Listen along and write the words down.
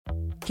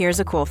Here's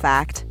a cool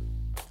fact.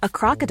 A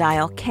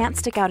crocodile can't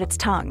stick out its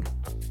tongue.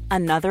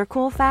 Another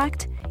cool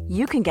fact,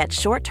 you can get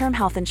short-term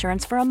health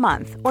insurance for a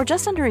month or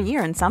just under a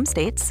year in some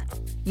states.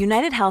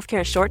 United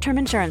Healthcare short-term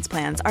insurance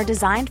plans are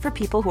designed for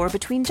people who are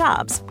between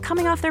jobs,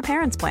 coming off their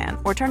parents' plan,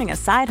 or turning a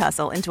side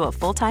hustle into a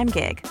full-time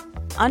gig.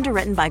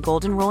 Underwritten by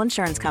Golden Rule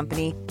Insurance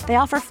Company, they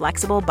offer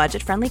flexible,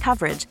 budget-friendly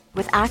coverage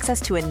with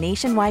access to a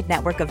nationwide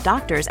network of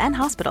doctors and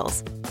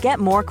hospitals. Get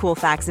more cool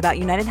facts about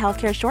United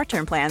Healthcare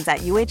short-term plans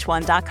at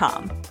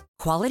uh1.com.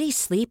 Quality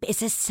sleep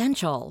is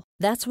essential.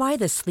 That's why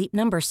the Sleep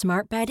Number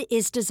Smart Bed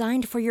is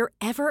designed for your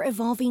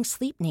ever-evolving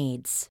sleep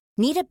needs.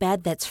 Need a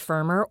bed that's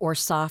firmer or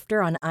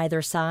softer on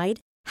either side?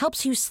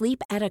 Helps you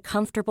sleep at a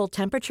comfortable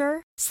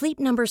temperature? Sleep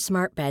Number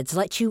Smart Beds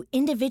let you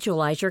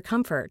individualize your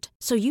comfort,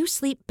 so you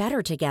sleep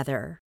better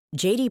together.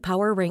 J.D.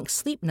 Power ranks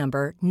Sleep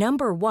Number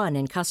number 1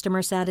 in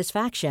customer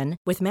satisfaction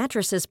with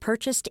mattresses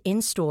purchased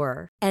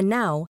in-store. And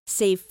now,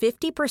 save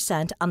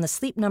 50% on the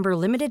Sleep Number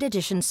Limited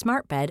Edition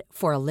Smart Bed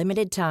for a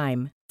limited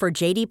time. For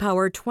J.D.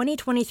 Power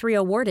 2023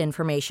 award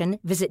information,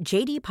 visit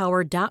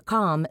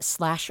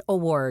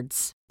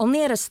jdpower.com/awards.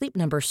 Only at a Sleep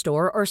Number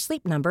store or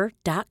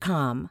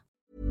sleepnumber.com.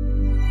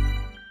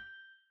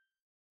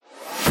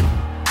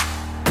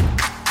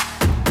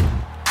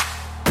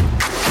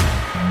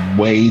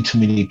 Way too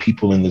many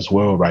people in this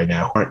world right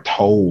now aren't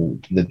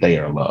told that they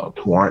are loved,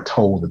 who aren't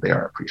told that they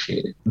are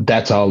appreciated.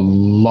 That's a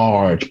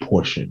large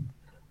portion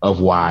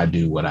of why I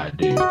do what I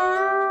do.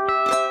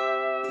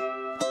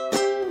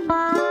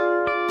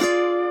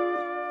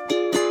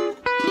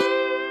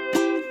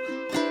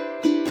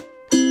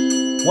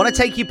 Want to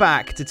take you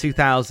back to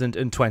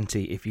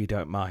 2020, if you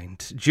don't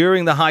mind.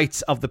 During the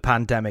height of the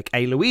pandemic,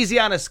 a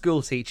Louisiana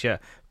school teacher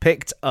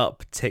picked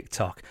up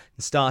TikTok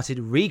and started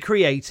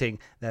recreating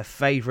their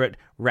favorite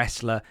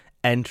wrestler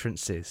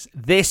entrances.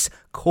 This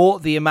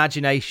caught the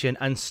imagination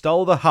and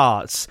stole the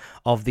hearts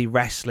of the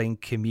wrestling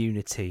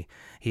community.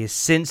 He has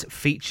since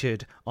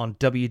featured on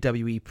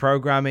WWE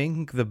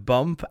programming, The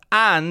Bump,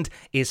 and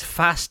is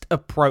fast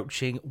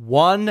approaching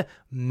 1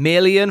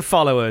 million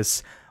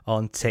followers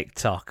on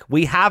TikTok.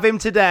 We have him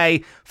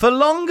today for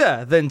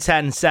longer than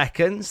 10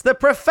 seconds. The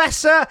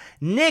Professor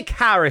Nick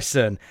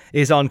Harrison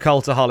is on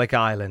Cultaholic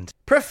Island.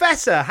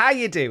 Professor, how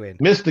you doing?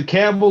 Mr.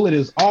 Campbell, it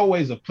is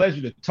always a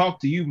pleasure to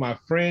talk to you, my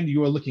friend.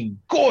 You are looking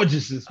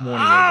gorgeous this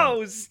morning.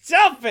 Oh,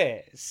 stop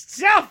it.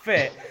 Stop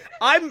it.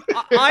 I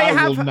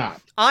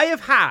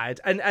have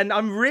had, and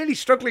I'm really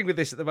struggling with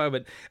this at the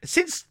moment.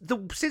 Since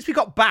we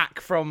got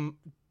back from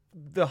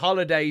the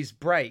holidays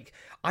break,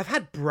 I've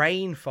had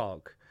brain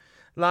fog.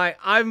 Like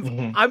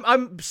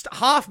I'm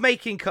half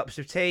making cups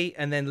of tea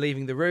and then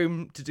leaving the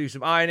room to do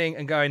some ironing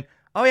and going,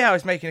 oh yeah, I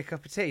was making a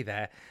cup of tea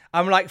there.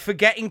 I'm like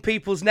forgetting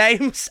people's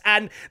names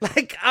and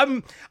like I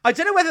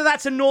don't know whether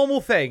that's a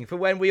normal thing for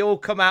when we all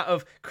come out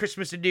of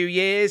Christmas and New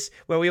Year's,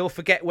 where we all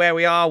forget where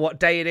we are, what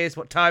day it is,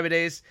 what time it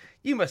is.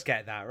 You must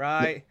get that,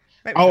 right?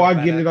 I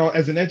get it all.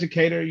 As an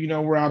educator,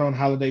 we're out on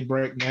holiday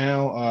break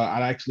now.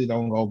 I actually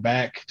don't go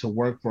back to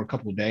work for a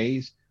couple of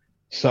days.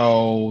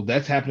 So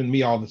that's happening to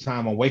me all the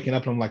time. I'm waking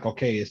up and I'm like,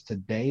 okay, is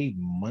today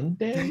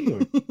Monday or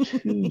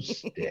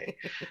Tuesday?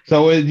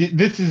 So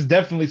this is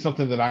definitely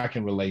something that I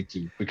can relate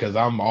to because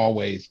I'm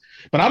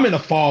in a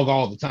fog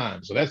all the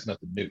time. So that's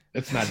nothing new.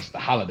 That's not just a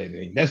holiday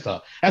thing. That's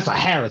a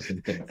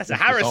Harrison thing. That's a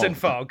Harrison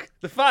fog,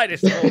 the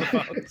finest of all the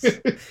fogs.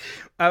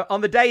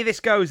 On the day this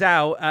goes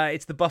out,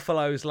 it's the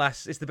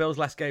Bills'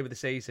 last game of the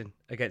season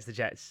against the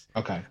Jets.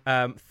 Okay.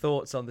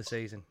 Thoughts on the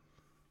season?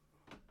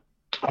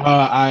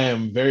 I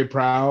am very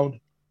proud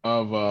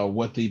of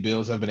what the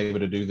Bills have been able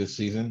to do this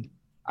season.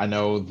 I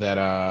know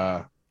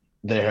that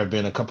there have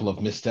been a couple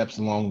of missteps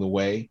along the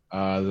way.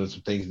 There's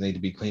some things that need to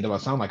be cleaned up. I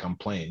sound like I'm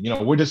playing.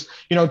 We're just,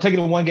 taking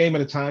it one game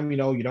at a time. You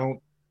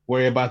don't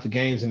worry about the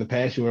games in the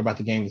past. You worry about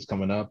the game that's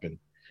coming up. And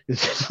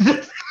it's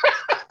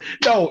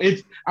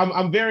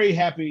I'm very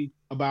happy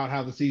about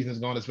how the season has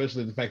gone,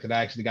 especially the fact that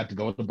I actually got to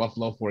go to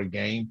Buffalo for a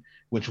game,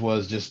 which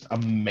was just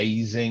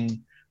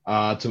amazing.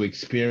 To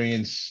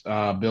experience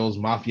Bills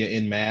Mafia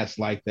en masse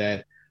like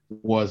that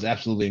was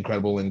absolutely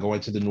incredible. And going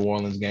to the New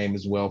Orleans game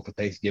as well for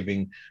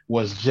Thanksgiving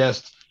was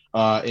just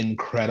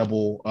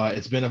incredible.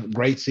 It's been a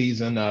great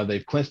season.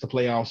 They've clinched the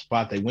playoff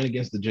spot. They win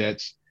against the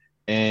Jets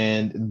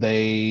and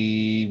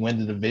they win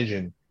the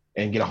division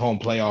and get a home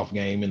playoff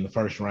game in the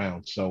first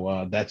round.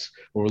 So that's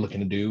what we're looking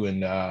to do.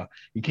 And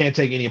you can't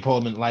take any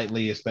opponent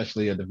lightly,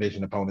 especially a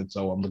division opponent.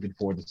 So I'm looking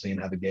forward to seeing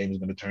how the game is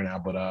going to turn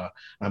out. But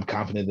I'm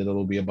confident that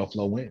it'll be a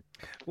Buffalo win.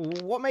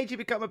 What made you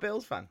become a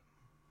Bills fan?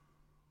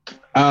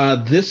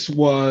 This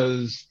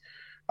is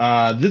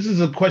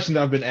a question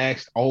that I've been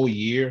asked all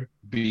year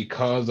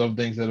because of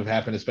things that have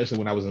happened, especially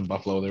when I was in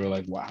Buffalo. They were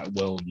like, wow,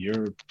 well,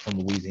 you're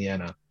from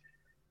Louisiana.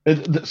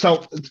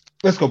 So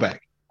let's go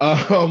back.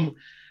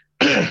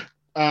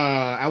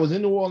 I was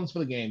in New Orleans for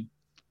the game.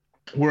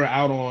 We're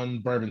out on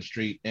Bourbon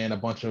Street, and a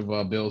bunch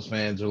of Bills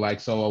fans are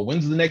like, so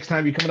when's the next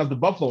time you're coming up to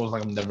Buffalo? I was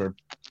like, I've never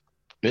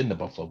been to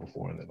Buffalo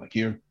before. And they're like,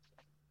 you're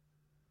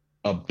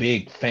a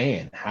big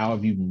fan. How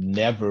have you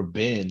never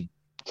been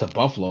to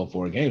Buffalo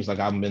for a game. It's like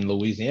I'm in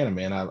Louisiana,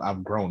 man.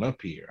 I've grown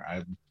up here.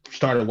 I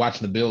started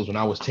watching the Bills when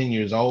I was 10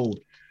 years old,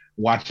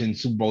 watching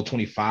Super Bowl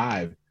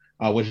 25,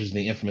 which is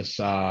the infamous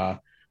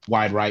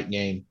wide right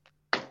game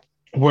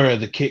where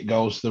the kick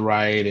goes to the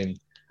right and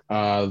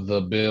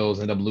the Bills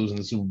end up losing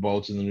the Super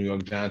Bowl to the New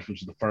York Giants,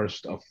 which is the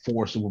first of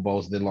 4 Super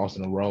Bowls they lost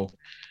in a row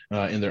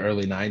in the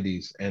early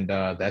 90s. And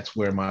that's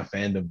where my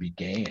fandom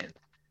began,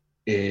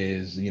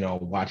 is,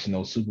 watching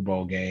those Super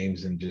Bowl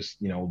games and just,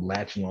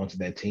 latching onto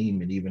that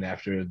team. And even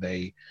after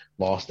they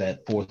lost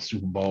that 4th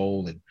Super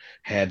Bowl and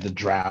had the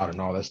drought and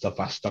all that stuff,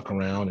 I stuck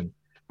around and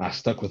I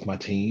stuck with my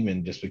team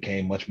and just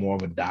became much more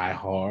of a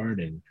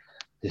diehard and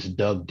just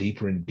dug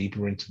deeper and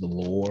deeper into the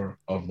lore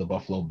of the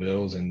Buffalo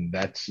Bills. And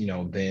that's,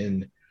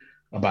 then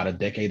about a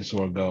decade or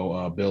so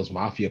ago, Bills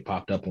Mafia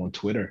popped up on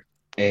Twitter.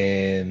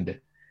 And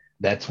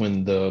that's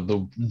when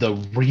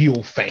the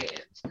real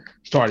fans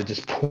started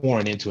just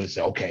pouring into it and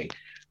say, okay,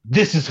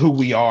 this is who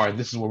we are.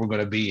 This is where we're going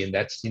to be. And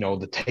that's,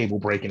 the table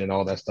breaking and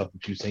all that stuff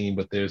that you've seen.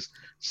 But there's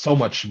so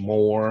much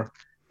more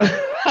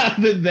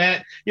than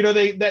that.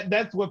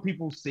 That's what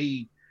people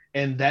see.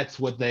 And that's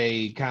what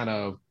they kind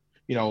of,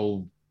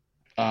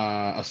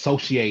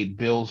 associate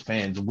Bills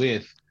fans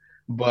with.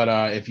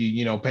 But if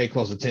you pay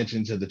close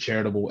attention to the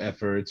charitable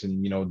efforts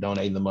and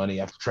donating the money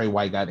after Trey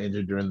White got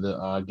injured during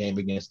the game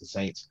against the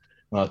Saints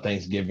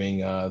Thanksgiving,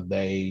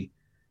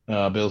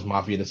 Bills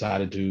Mafia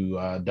decided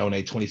to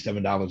donate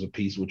 $27 a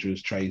piece, which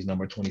was Trey's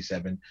number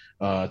 27,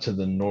 to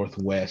the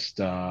Northwest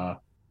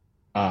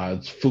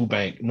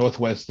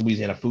Northwest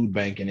Louisiana Food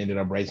Bank, and ended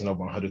up raising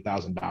over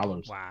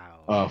 $100,000. Wow.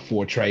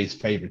 For Trey's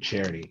favorite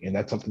charity. And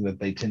that's something that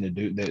they tend to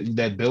do,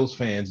 that Bills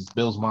fans,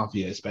 Bills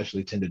Mafia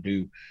especially, tend to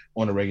do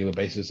on a regular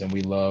basis. And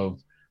we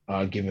love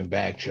giving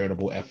back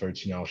charitable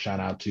efforts. Shout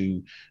out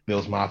to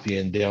Bills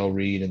Mafia and Dale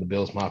Reed and the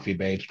Bills Mafia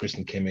babes,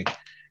 Kristen Kimmick,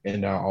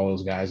 and all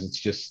those guys. It's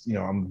just,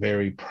 I'm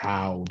very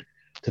proud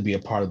to be a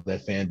part of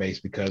that fan base,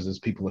 because as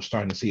people are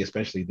starting to see,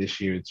 especially this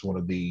year, it's one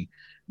of the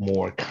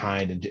more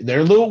kind, and they're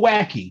a little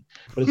wacky,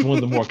 but it's one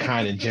of the more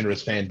kind and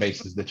generous fan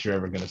bases that you're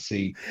ever going to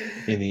see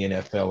in the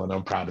NFL, and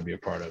I'm proud to be a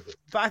part of it.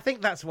 But I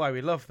think that's why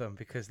we love them,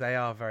 because they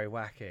are very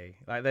wacky.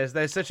 Like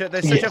there's such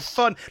a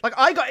fun, like,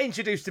 I got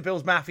introduced to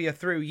Bills Mafia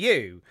through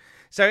you.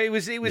 So it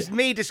was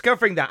me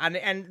discovering that,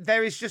 and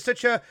there is just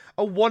such a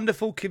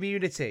wonderful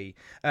community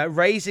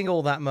raising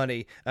all that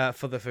money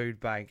for the food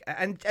bank,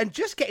 and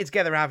just getting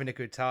together, having a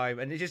good time.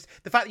 And it's just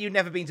the fact that you've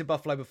never been to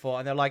Buffalo before,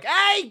 and they're like,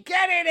 "Hey,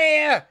 get in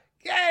here!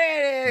 Get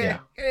in here!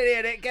 Get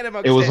in here! Get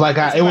amongst it." It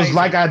was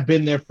like I'd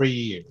been there for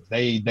years.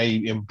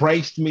 They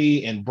embraced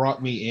me and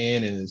brought me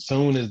in, and as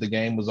soon as the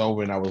game was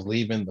over and I was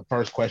leaving, the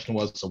first question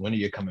was, "So when are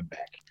you coming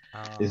back?"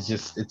 Oh.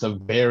 It's a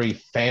very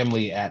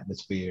family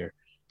atmosphere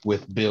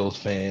with Bills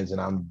fans,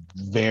 and I'm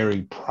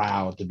very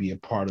proud to be a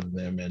part of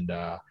them, and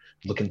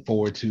looking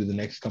forward to the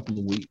next couple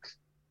of weeks.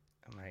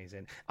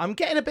 Amazing. I'm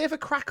getting a bit of a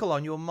crackle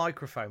on your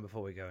microphone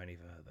before we go any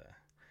further.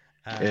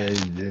 Hello.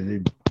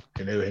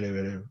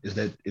 Is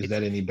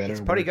that any better?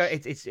 It's probably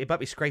it might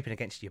be scraping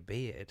against your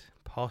beard,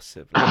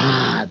 possibly.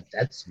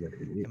 That's what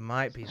it is. It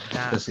might be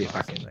that. Let's see if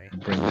possibly. I can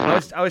bring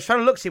it. I was trying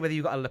to look, see whether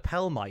you got a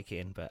lapel mic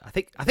in, but I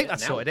think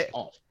that's sorted it.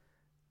 Off.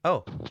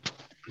 Oh.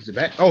 Is it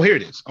back? Oh, here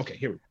it is. Okay,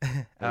 here we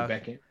go.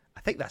 Back in.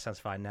 I think that sounds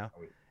fine now.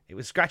 It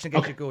was scratching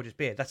against your gorgeous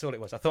beard. That's all it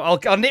was. I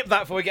thought I'll nip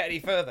that before we get any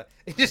further,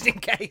 just in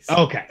case.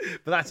 Okay.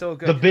 But that's all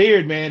good. The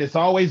beard, man, it's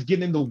always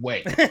getting in the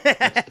way.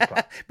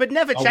 But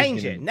never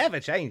change it.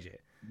 Never change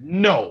it.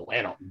 No,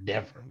 I don't.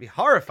 Never. It'd be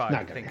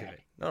horrifying to think of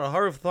it. Not a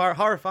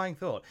horrifying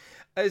thought.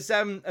 As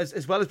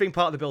well as being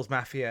part of the Bills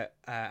Mafia,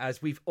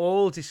 as we've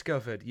all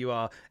discovered, you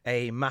are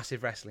a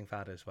massive wrestling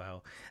fan as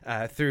well.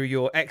 Through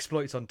your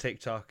exploits on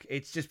TikTok,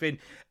 it's been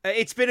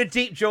a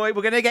deep joy.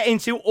 We're going to get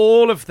into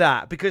all of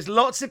that, because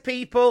lots of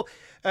people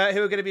who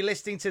are going to be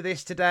listening to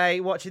this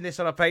today, watching this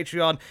on our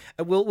Patreon,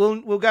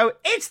 will go,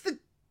 "It's the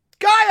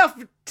guy off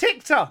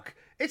TikTok.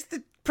 It's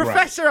the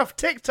professor off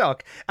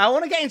TikTok." I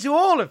want to get into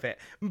all of it,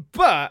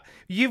 but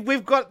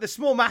we've got the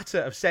small matter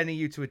of sending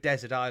you to a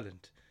desert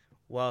island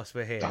whilst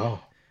we're here,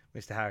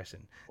 Mr.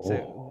 Harrison.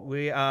 So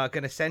we are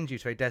going to send you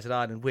to a desert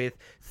island with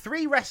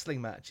 3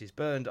 wrestling matches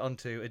burned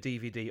onto a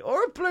DVD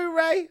or a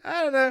Blu-ray.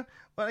 I don't know.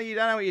 Well, you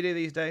don't know what you do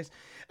these days.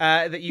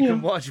 That you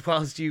can watch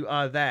whilst you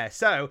are there.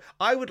 So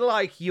I would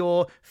like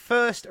your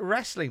first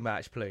wrestling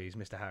match, please,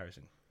 Mr.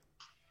 Harrison.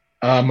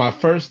 My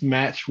first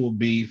match will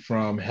be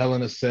from Hell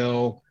in a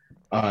Cell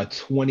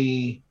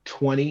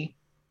 2020,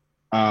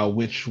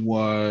 which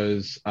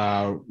was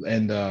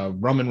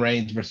Roman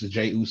Reigns versus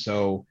Jey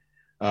Uso,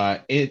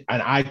 an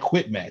I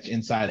Quit match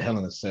inside Hell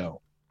in a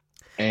Cell.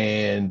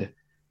 And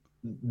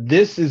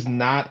this is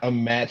not a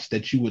match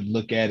that you would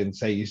look at and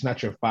say, it's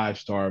not your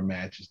 5-star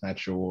match, it's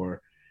not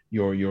your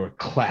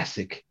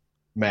classic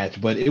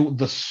match, but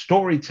the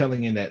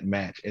storytelling in that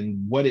match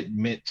and what it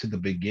meant to the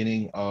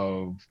beginning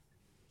of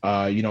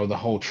the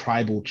whole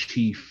tribal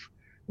chief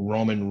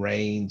Roman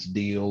Reigns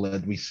deal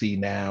that we see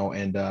now,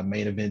 and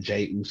main event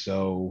Jey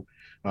Uso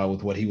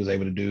with what he was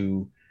able to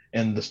do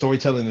and the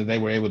storytelling that they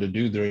were able to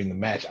do during the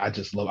match, I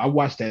just love. I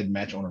watch that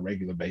match on a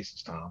regular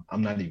basis, Tom.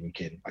 I'm not even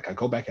kidding. Like I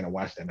go back and I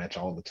watch that match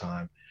all the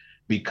time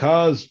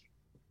because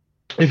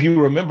if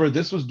you remember,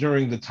 this was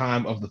during the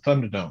time of the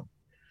Thunderdome,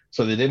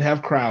 so they didn't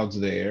have crowds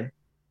there.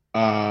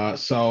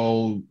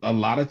 So a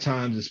lot of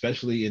times,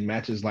 especially in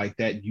matches like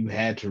that, you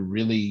had to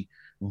really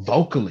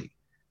vocally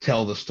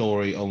tell the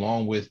story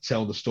along with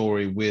tell the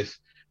story with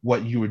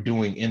what you were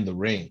doing in the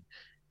ring.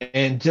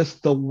 And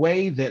just the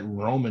way that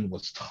Roman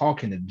was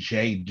talking to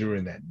Jay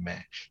during that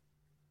match,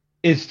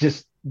 it's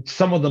just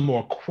some of the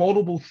more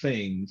quotable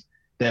things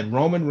that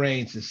Roman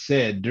Reigns has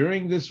said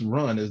during this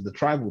run as the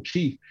tribal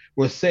chief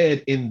were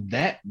said in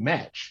that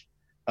match,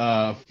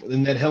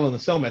 in that Hell in a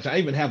Cell match. I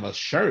even have a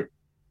shirt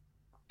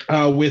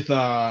with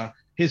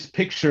his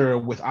picture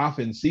with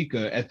Afa and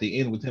Sika at the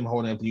end with him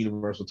holding up the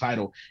Universal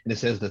title. And it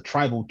says the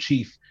tribal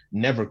chief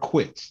never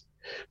quits,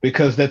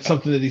 because that's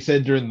something that he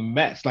said during the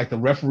match. Like the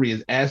referee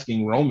is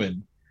asking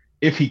Roman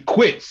if he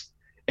quits,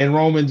 and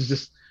Roman's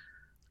just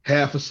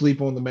half asleep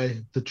on the mat.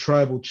 The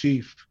tribal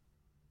chief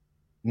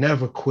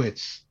never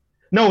quits.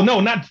 No,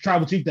 not the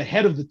tribal chief. The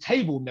head of the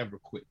table never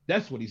quit.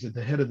 That's what he said.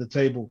 The head of the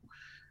table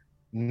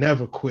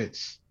never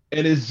quits.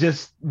 And it's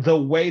just the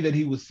way that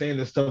he was saying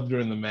this stuff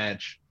during the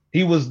match.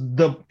 It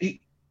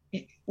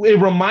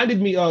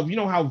reminded me of, you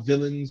know how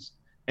villains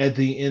at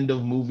the end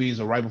of movies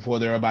or right before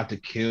they're about to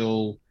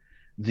kill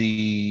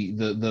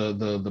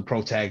the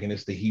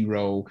protagonist, the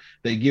hero,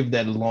 they give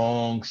that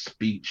long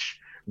speech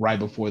right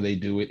before they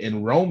do it.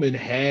 And Roman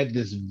had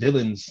this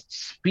villain's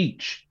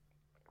speech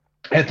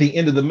at the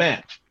end of the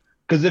match.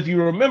 Because if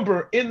you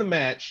remember in the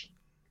match,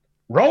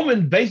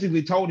 Roman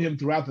basically told him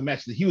throughout the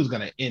match that he was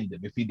going to end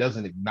him if he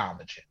doesn't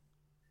acknowledge him.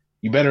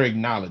 You better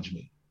acknowledge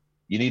me.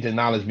 You need to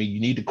acknowledge me.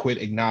 You need to quit,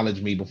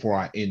 acknowledge me before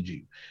I end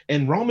you.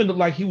 And Roman looked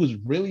like he was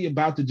really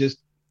about to just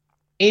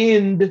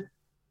end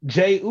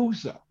Jey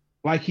Uso.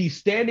 Like he's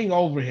standing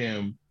over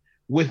him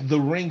with the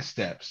ring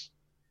steps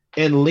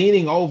and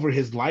leaning over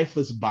his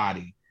lifeless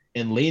body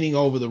and leaning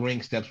over the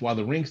ring steps while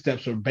the ring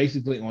steps are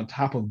basically on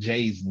top of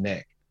Jay's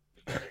neck.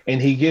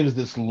 And he gives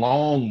this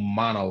long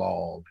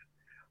monologue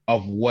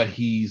of what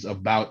he's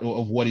about,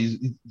 of what he's,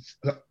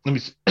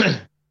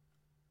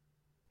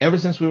 ever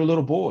since we were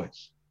little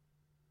boys,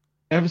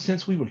 ever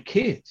since we were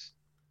kids,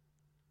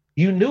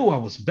 you knew I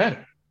was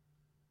better.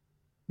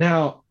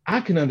 Now,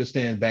 I can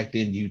understand back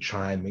then you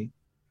trying me,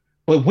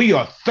 but we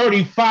are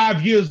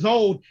 35 years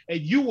old and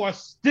you are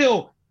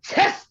still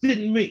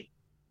testing me.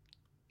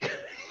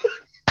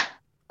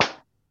 It's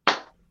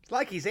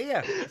like he's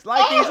here. It's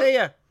like he's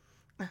here.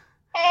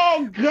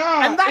 Oh,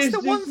 God. And that's the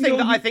one thing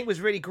that I think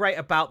was really great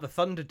about the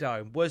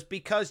Thunderdome was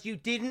because you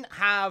didn't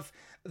have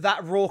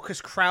that raucous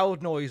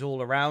crowd noise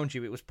all around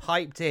you. It was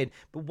piped in.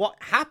 But what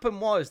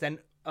happened was then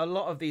a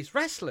lot of these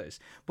wrestlers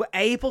were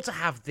able to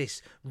have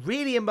this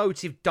really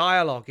emotive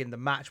dialogue in the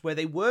match where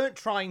they weren't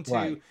trying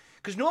to...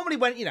 Because normally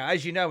when,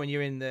 as you know, when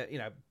you're in the,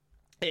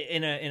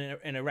 in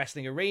a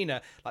wrestling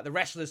arena, like the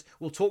wrestlers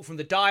will talk from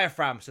the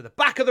diaphragm, so the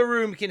back of the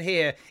room can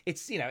hear.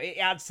 It's it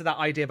adds to that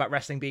idea about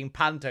wrestling being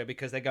panto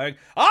because they're going,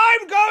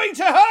 "I'm going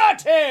to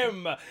hurt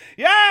him,"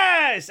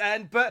 yes.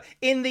 But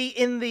in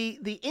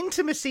the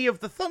intimacy of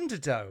the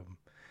Thunderdome,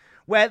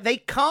 where they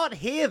can't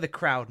hear the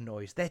crowd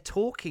noise, they're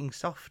talking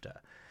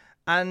softer,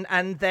 and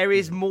there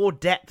is more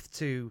depth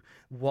to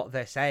what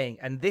they're saying.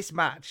 And this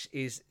match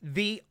is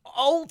the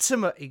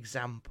ultimate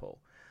example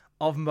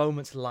of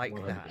moments like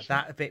 100%.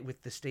 That bit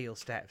with the steel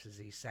steps as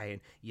he's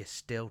saying, "You're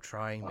still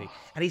trying me."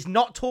 And he's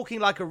not talking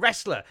like a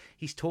wrestler.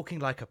 He's talking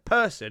like a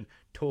person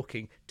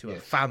talking to a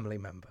family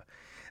member.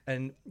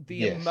 And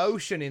the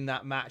emotion in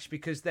that match,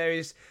 because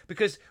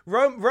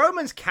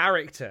Roman's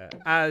character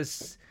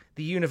as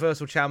the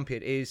Universal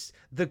Champion is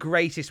the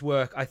greatest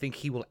work I think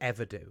he will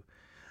ever do.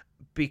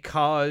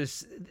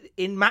 Because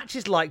in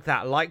matches like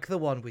that, like the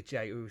one with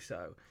Jey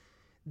Uso,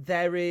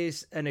 there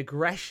is an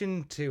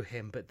aggression to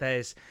him, but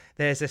there's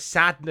a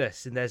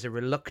sadness and there's a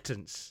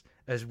reluctance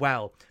as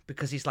well,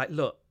 because he's like,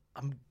 look,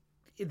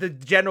 the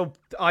general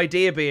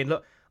idea being,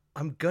 look,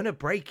 I'm going to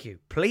break you.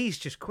 Please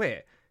just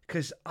quit,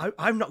 because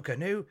I'm not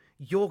going to.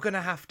 You're going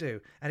to have to,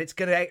 and it's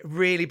going to get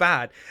really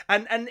bad.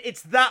 And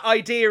it's that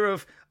idea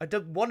of, I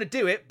don't want to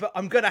do it, but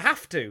I'm going to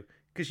have to,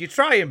 because you're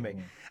trying me.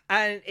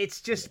 And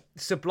it's just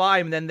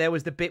sublime. And then there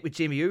was the bit with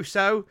Jimmy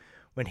Uso,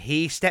 when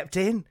he stepped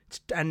in,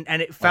 and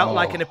it felt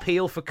like an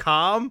appeal for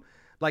calm.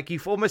 Like you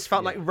almost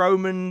felt like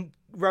Roman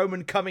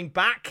coming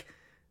back,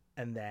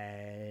 and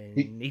then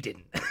he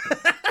didn't.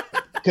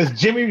 Because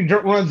Jimmy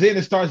runs in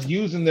and starts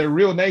using their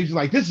real names. He's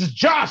like, "This is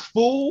Josh,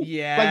 fool."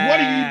 Yeah. Like, what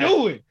are you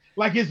doing?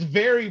 Like, it's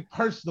very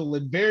personal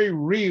and very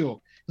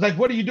real. It's like,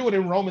 what are you doing?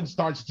 And Roman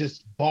starts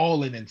just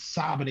bawling and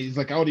sobbing. He's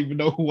like, "I don't even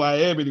know who I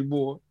am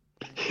anymore."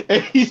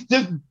 And he's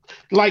just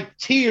like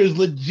tears,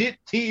 legit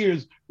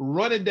tears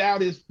running down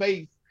his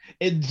face.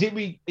 And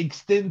Jimmy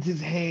extends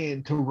his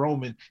hand to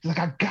Roman. He's like,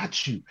 "I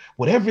got you.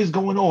 Whatever is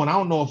going on, I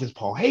don't know if it's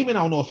Paul Heyman, I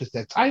don't know if it's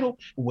that title,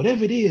 but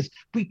whatever it is,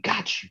 we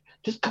got you.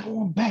 Just come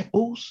on back,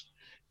 Oos."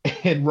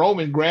 And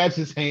Roman grabs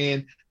his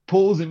hand,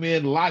 pulls him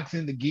in, locks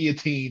in the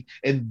guillotine,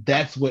 and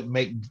that's what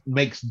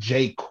makes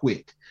Jay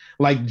quit.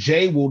 Like,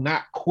 Jay will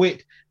not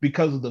quit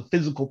because of the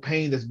physical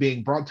pain that's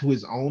being brought to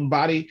his own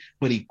body,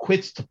 but he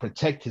quits to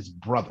protect his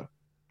brother.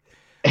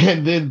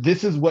 And then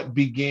this is what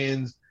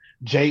begins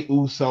Jay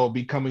Uso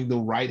becoming the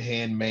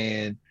right-hand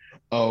man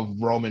of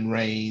Roman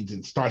Reigns,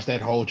 and starts that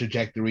whole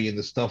trajectory and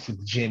the stuff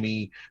with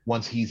Jimmy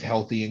once he's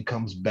healthy and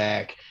comes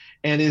back.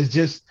 And it's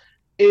just,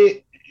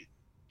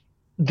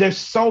 there's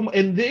so,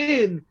 and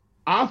then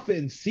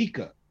Afa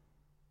Sika,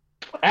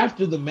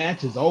 after the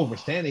match is over,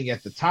 standing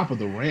at the top of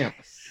the ramp,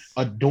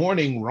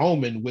 adorning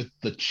Roman with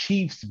the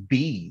Chiefs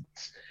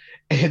beads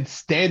and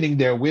standing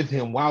there with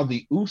him while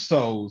the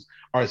Usos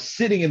are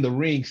sitting in the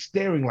ring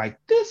staring like,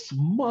 this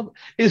mother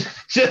is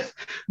just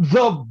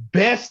the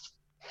best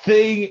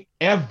thing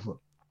ever.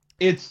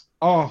 It's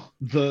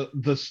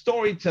the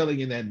storytelling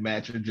in that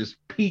match are just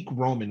peak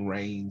Roman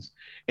Reigns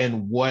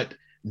and what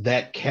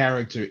that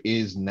character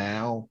is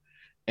now.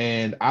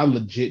 And I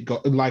legit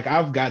go, like,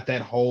 I've got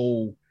that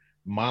whole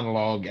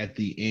monologue at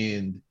the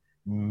end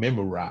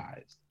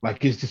memorized.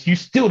 Like, it's just, you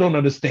still don't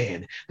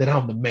understand that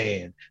I'm the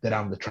man, that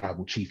I'm the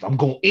tribal chief. I'm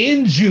gonna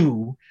end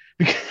you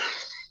because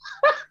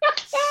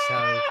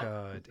so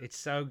good. It's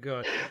so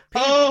good.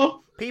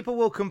 People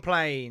will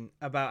complain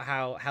about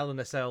how Hell in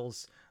a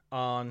Cells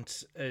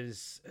aren't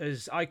as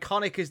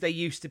iconic as they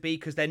used to be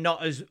because they're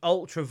not as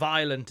ultra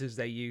violent as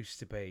they used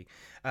to be.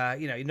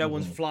 No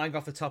one's flying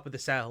off the top of the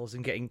cells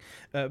and getting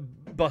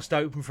bust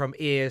open from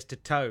ears to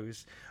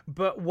toes.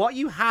 But what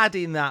you had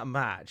in that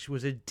match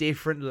was a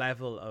different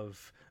level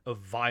of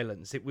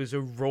violence. It was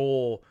a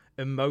raw,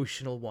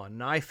 emotional one.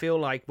 And I feel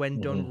like when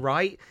done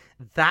right,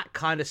 that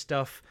kind of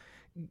stuff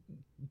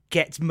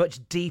gets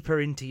much deeper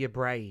into your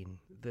brain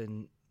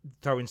than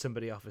throwing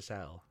somebody off a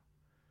cell.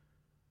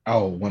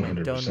 Oh,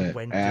 100%.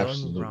 When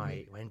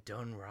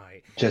done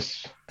right.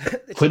 Just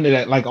putting it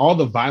at, like, all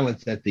the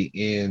violence at the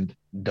end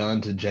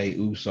done to Jay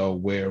Uso,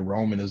 where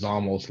Roman is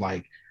almost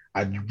like,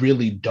 I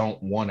really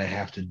don't want to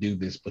have to do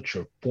this, but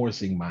you're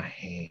forcing my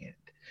hand.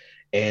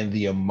 And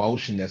the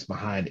emotion that's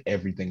behind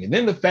everything. And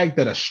then the fact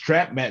that a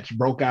strap match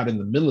broke out in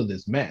the middle of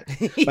this match.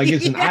 Like,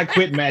 it's an I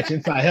Quit match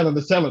inside Hell in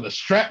a Cell, and the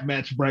strap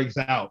match breaks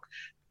out.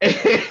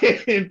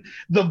 And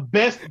the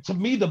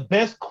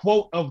best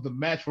quote of the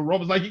match for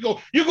Roman's like, you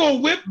gonna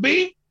whip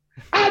me?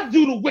 I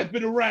do the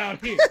whipping around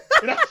here.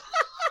 That's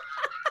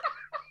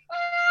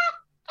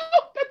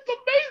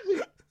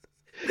amazing.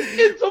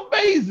 It's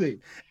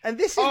amazing. And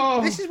this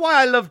is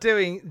why I love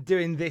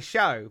doing this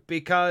show,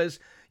 because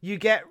you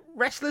get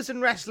wrestlers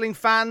and wrestling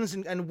fans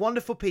and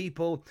wonderful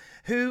people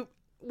who,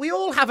 we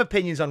all have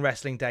opinions on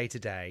wrestling day to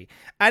day.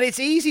 And it's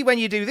easy when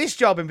you do this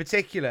job in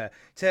particular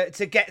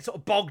to get sort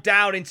of bogged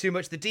down in too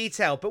much the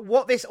detail. But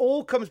what this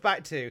all comes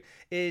back to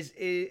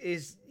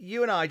is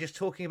you and I just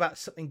talking about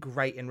something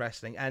great in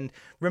wrestling and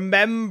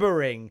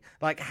remembering,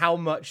 like, how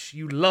much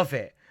you love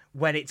it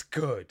when it's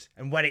good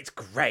and when it's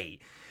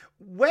great.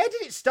 Where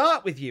did it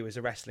start with you as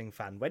a wrestling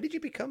fan? When did you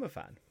become a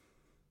fan?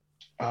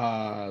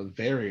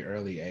 Very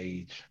early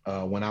age,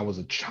 when I was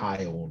a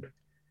child,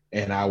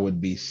 and I would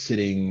be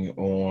sitting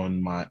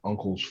on my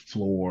uncle's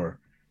floor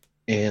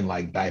in,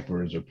 like,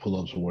 diapers or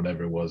pull-ups or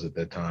whatever it was at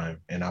that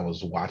time, and I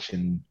was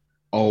watching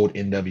old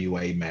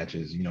NWA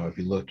matches. You know, if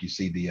you look, you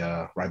see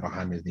the right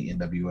behind me is the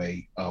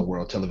NWA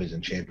World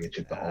Television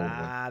Championship, the old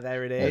one.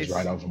 There it is.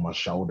 That's right over my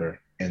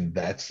shoulder, and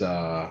that's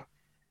that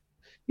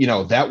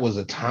was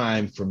a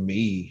time for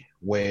me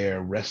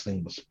where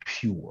wrestling was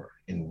pure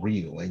and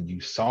real, and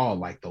you saw,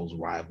 like, those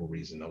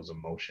rivalries and those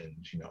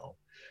emotions.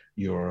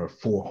 Your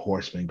Four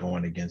Horsemen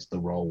going against the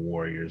Road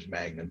Warriors,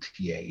 Magnum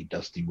TA,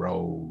 Dusty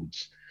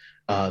Rhodes,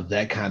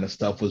 that kind of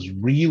stuff was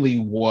really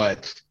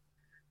what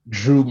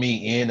drew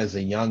me in as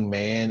a young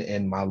man,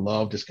 and my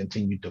love just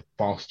continued to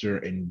foster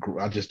and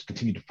I just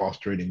continued to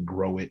foster it and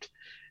grow it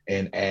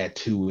and add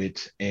to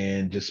it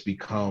and just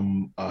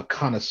become a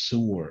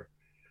connoisseur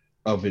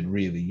of it,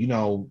 really.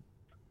 You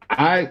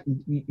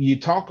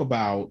talk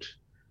about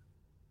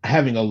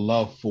having a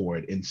love for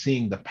it and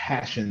seeing the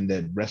passion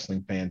that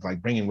wrestling fans,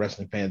 like, bringing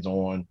wrestling fans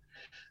on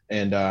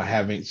and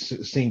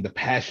seeing the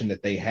passion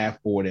that they have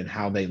for it and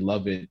how they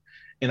love it.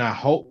 And I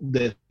hope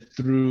that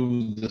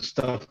through the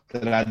stuff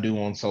that I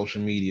do on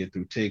social media,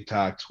 through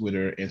TikTok,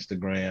 Twitter,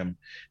 Instagram,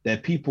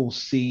 that people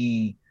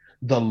see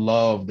the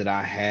love that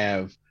I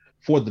have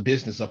for the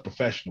business of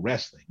professional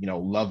wrestling,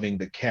 loving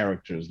the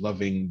characters,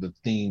 loving the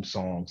theme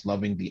songs,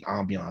 loving the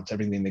ambiance,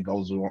 everything that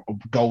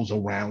goes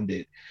around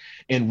it,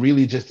 and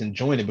really just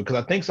enjoying it. Because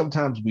I think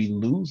sometimes we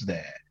lose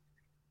that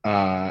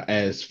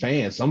as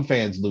fans. Some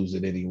fans lose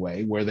it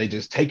anyway, where they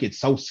just take it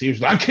so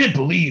seriously. I can't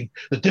believe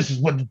that this is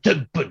what,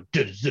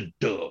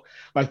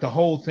 like the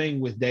whole thing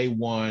with Day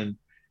One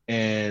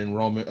and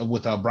Roman,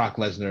 with Brock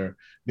Lesnar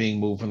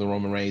being moved from the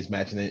Roman Reigns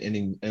match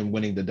and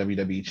winning the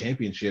WWE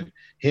Championship.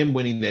 Him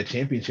winning that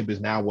championship is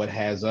now what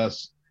has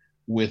us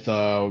with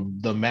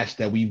the match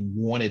that we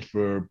wanted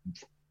for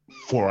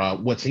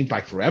what seems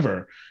like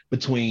forever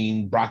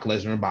between Brock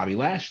Lesnar and Bobby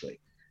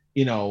Lashley.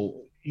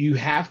 You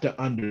have to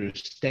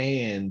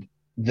understand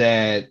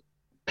that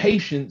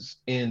patience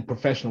in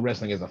professional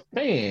wrestling as a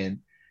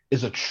fan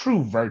is a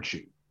true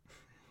virtue,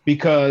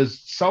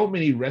 because so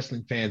many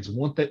wrestling fans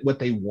want that what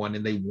they want,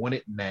 and they want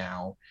it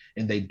now,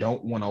 and they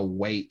don't want to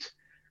wait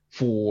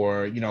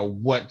for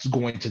what's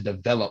going to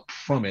develop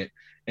from it,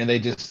 and they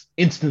just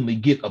instantly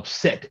get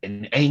upset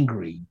and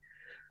angry.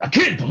 I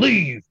can't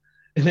believe.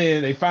 And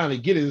then they finally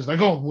get it. It's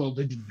like, oh well,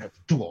 they didn't have to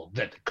do all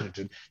that. They could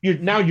have.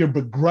 You're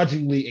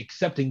begrudgingly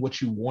accepting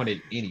what you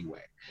wanted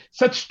anyway.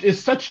 Such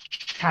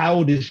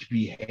childish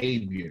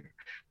behavior.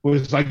 Where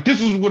it's like,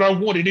 this is what I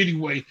wanted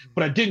anyway,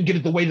 but I didn't get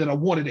it the way that I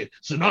wanted it,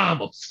 so now I'm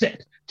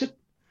upset. Just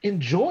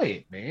enjoy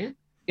it, man.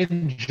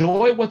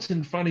 Enjoy what's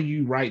in front of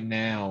you right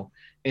now,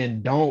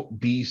 and don't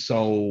be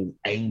so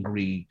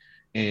angry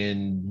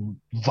and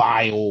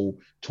vile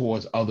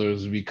towards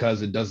others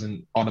because it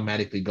doesn't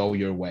automatically go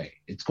your way.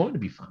 It's going to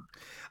be fun.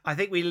 I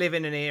think we live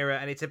in an era,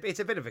 and it's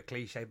a bit of a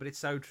cliche, but it's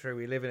so true.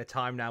 We live in a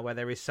time now where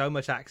there is so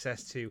much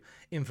access to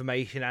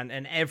information,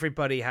 and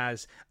everybody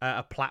has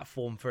a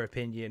platform for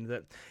opinion,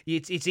 that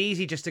it's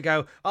easy just to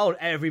go, oh,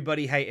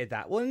 everybody hated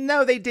that. Well,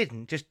 no, they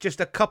didn't. Just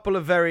a couple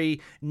of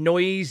very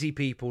noisy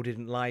people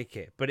didn't like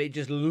it, but it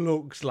just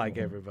looks like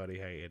everybody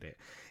hated it.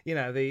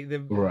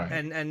 The right.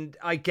 And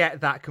I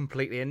get that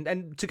completely.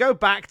 And to go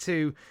back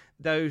to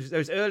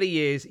those early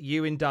years,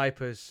 you in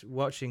diapers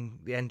watching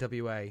the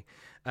NWA.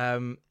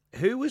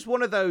 Who was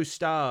one of those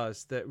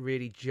stars that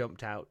really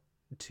jumped out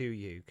to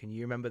you? Can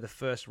you remember the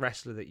first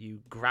wrestler that you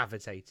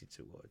gravitated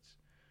towards?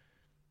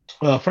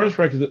 First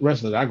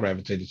wrestler that I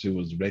gravitated to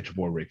was Nature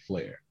Boy Ric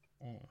Flair.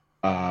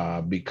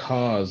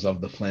 Because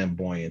of the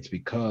flamboyance,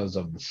 because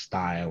of the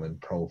style and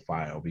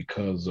profile,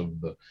 because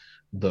of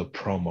the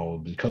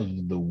promo, because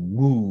of the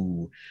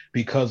woo,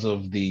 because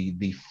of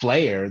the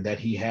flair that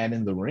he had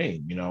in the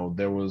ring.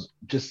 There was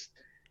just,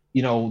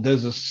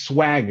 there's a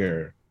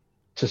swagger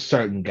to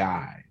certain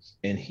guys,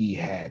 and he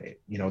had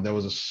it. There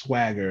was a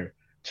swagger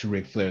to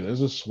Ric Flair.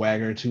 There's a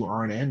swagger to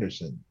Arn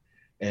Anderson.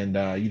 And,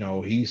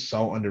 he's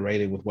so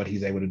underrated with what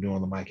he's able to do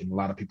on the mic. And a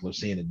lot of people are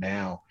seeing it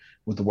now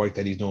with the work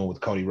that he's doing with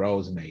Cody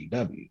Rhodes and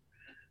AEW.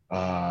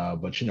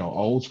 But,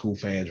 old school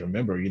fans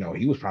remember,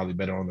 he was probably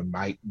better on the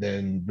mic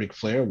than Ric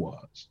Flair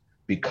was,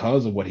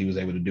 because of what he was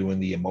able to do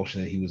and the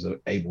emotion that he was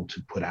able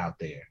to put out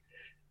there.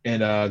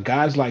 And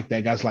guys like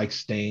that, guys like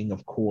Sting,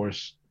 of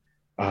course,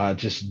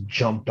 just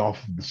jumped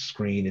off of the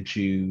screen at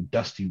you.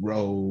 Dusty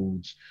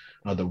Rhodes,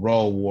 the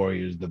Road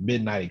Warriors, the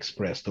Midnight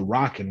Express, the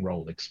Rock and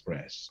Roll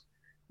Express.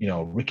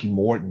 Ricky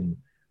Morton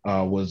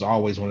was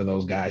always one of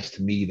those guys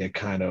to me that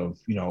kind of,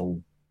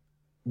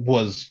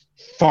 was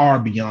far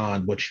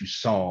beyond what you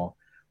saw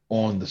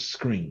on the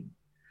screen.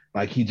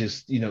 Like, he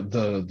just,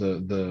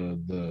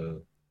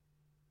 the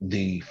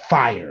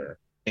fire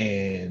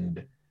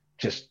and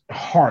just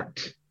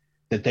heart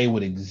that they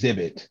would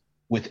exhibit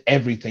with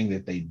everything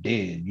that they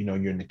did.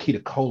 You're Nikita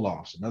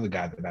Koloff, another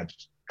guy that I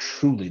just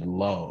truly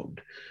loved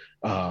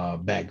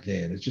back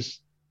then. It's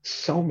just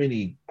so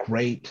many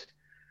great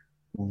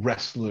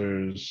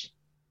wrestlers,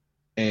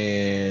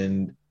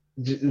 and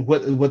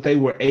what they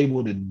were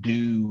able to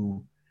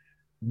do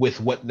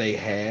with what they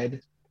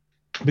had,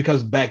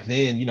 because back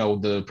then,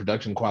 the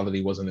production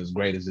quality wasn't as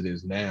great as it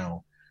is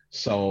now.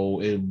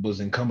 So it was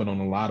incumbent on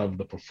a lot of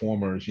the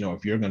performers,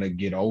 if you're going to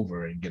get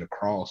over and get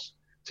across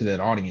to that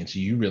audience,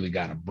 you really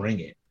got to bring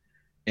it.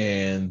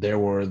 And there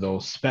were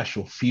those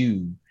special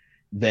few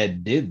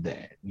that did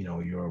that.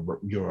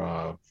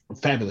 Your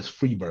Fabulous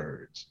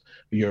Freebirds,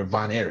 your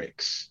Von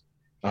Erichs.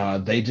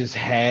 They just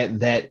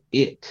had that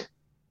it,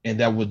 and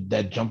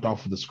that jumped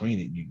off of the screen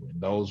at you. And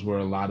those were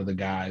a lot of the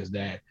guys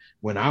that,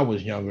 when I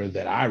was younger,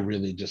 that I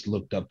really just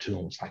looked up to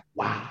and was like,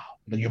 wow.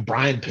 Your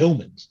Brian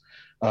Pillmans,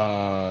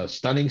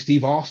 Stunning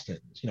Steve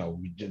Austins,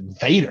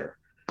 Vader,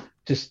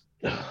 just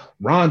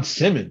Ron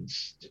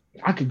Simmons.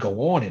 I could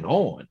go on and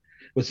on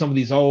with some of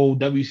these old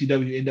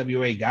WCW,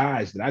 NWA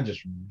guys that I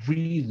just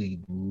really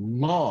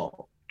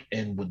loved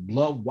and would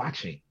love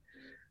watching.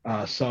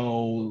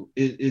 So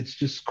it's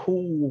just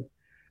cool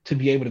to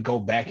be able to go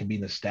back and be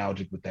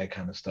nostalgic with that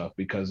kind of stuff,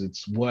 because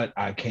it's what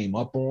I came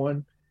up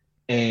on,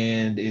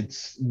 and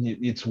it's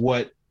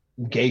what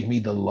gave me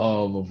the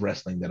love of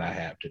wrestling that I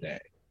have today.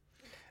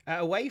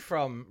 Away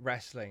from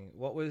wrestling,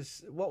 what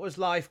was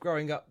life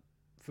growing up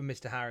for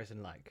Mr.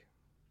 Harrison like?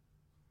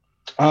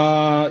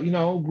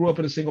 Grew up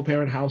in a single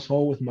parent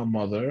household with my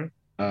mother,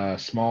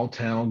 small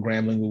town,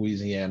 Grambling,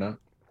 Louisiana.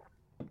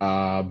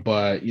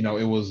 But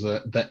it was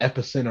the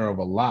epicenter of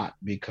a lot,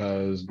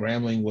 because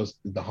Grambling was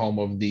the home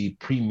of the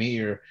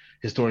premier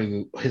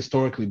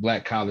historically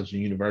Black college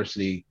and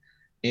university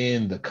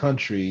in the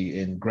country,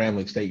 in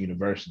Grambling State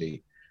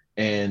University.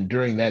 And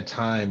during that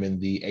time in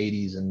the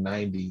 80s and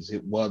 90s,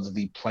 it was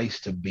the place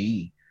to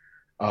be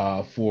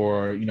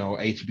for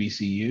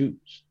HBCUs.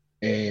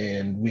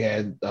 And we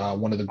had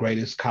one of the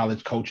greatest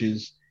college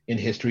coaches in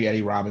history,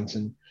 Eddie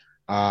Robinson,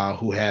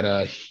 who had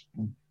a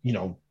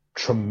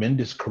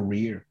tremendous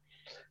career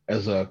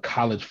as a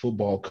college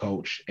football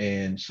coach.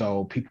 And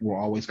so people were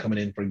always coming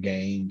in for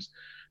games.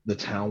 The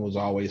town was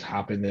always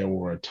hopping. There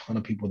were a ton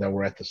of people that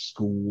were at the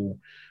school.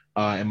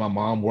 and my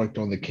mom worked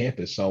on the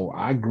campus. So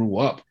I grew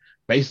up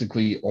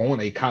basically on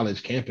a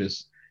college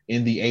campus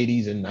in the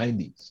 80s and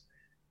 90s.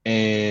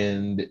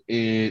 And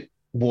it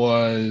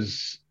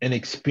was an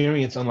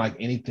experience unlike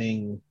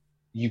anything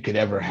you could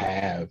ever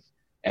have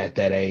at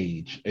that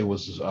age. It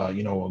was, a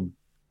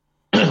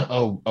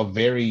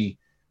very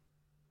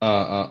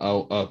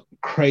a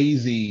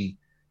crazy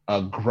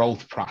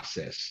growth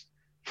process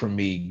for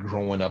me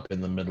growing up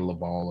in the middle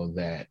of all of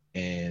that.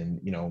 And,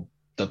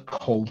 the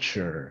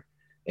culture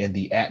and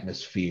the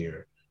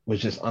atmosphere was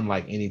just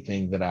unlike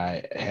anything that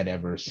I had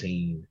ever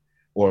seen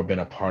or been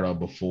a part of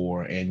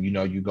before. And,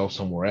 you go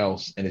somewhere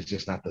else and it's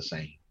just not the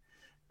same.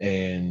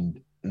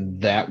 And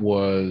that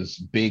was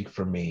big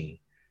for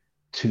me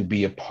to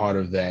be a part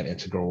of that and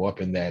to grow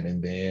up in that.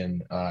 And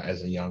then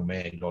as a young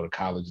man, go to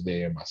college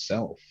there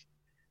myself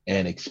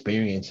and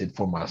experience it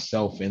for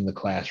myself in the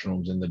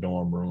classrooms, in the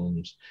dorm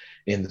rooms,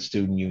 in the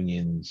student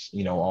unions,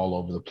 all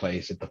over the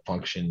place at the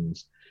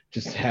functions,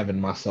 just having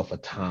myself a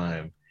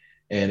time.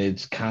 And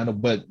it's kind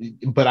of,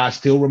 but I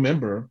still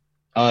remember,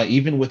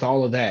 even with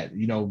all of that,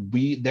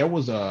 there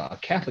was a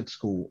Catholic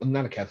school,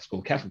 not a Catholic school,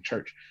 a Catholic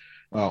church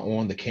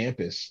on the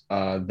campus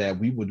that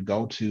we would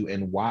go to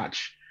and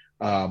watch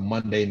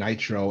Monday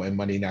Nitro and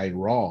Monday Night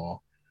Raw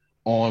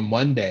on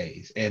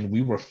Mondays, and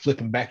we were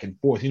flipping back and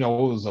forth. It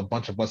was a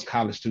bunch of us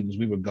college students.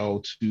 We would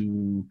go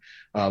to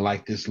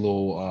like this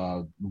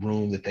little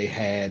room that they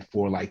had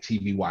for like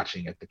TV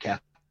watching at the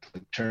Catholic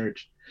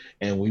church,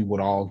 and we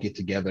would all get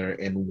together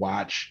and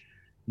watch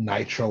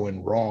Nitro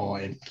and Raw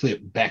and flip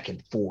back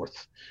and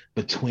forth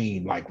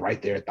between, like,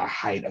 right there at the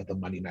height of the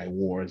Monday Night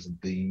Wars of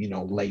the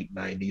late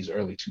 90s,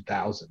 early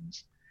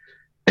 2000s.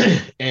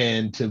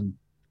 And to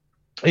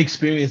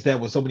experience that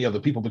with so many other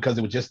people, because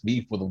it was just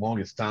me for the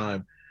longest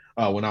time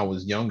when I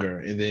was younger,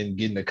 and then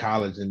getting to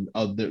college and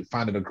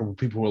finding a group of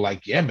people who were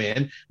like, yeah,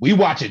 man, we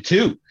watch it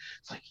too.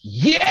 It's like,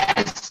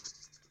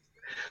 yes,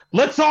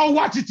 let's all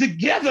watch it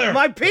together.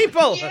 My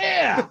people.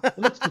 Yeah.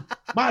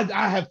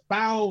 I have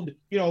found,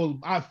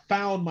 I've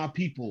found my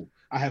people.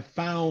 I have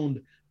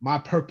found my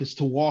purpose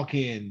to walk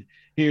in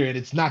here, and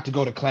it's not to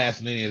go to class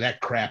and any of that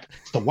crap.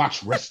 It's to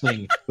watch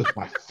wrestling with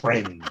my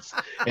friends.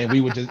 And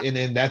we would just, and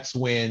then that's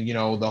when,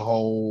 the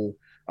whole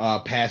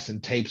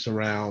passing tapes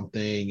around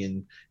thing,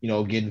 and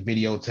getting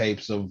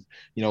videotapes of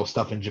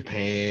stuff in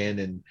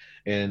Japan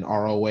and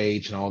ROH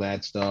and all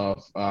that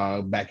stuff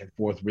back and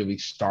forth really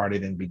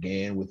started and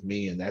began with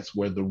me. And that's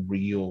where the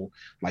real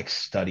like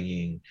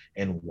studying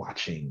and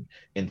watching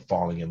and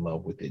falling in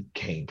love with it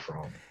came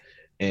from.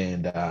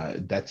 And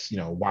that's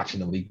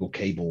watching illegal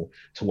cable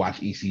to watch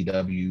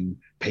ECW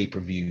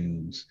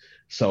pay-per-views.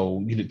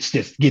 So it's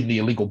just getting the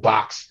illegal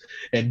box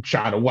and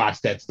trying to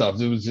watch that stuff.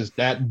 It was just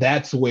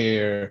that's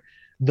where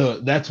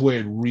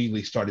it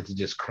really started to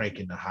just crank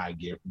into high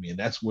gear for me. And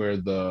that's where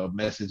the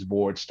message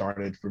board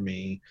started for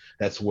me.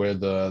 That's where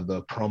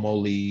the promo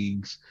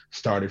leagues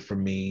started for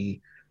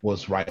me,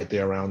 was right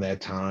there around that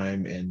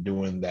time, and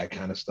doing that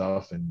kind of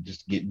stuff and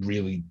just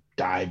really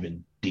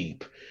diving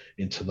deep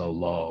into the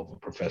love of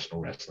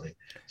professional wrestling.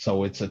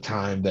 So it's a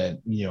time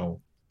that,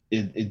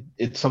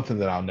 it's something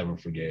that I'll never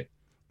forget.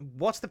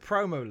 What's the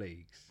promo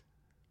leagues?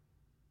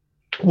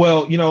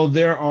 Well,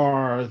 there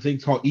are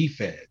things called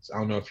eFeds. I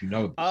don't know if you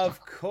know this.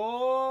 Of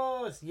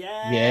course,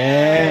 yes.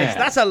 Yeah.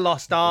 That's a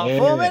lost art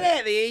form, isn't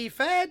it? The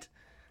eFed.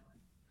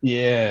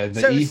 Yeah,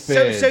 the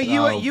eFed. So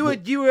you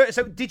were.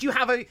 So did you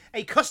have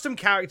a custom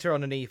character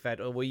on an eFed,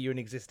 or were you an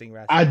existing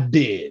wrestler? I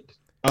did.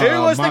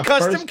 Who was the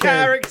custom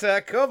character?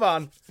 Come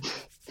on.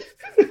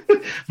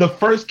 The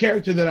first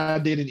character that I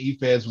did in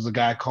eFeds was a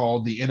guy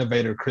called the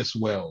Innovator Chris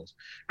Wells,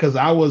 because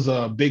I was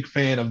a big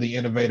fan of the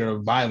Innovator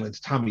of Violence,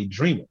 Tommy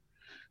Dreamer.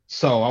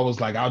 So I was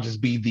like, I'll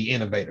just be the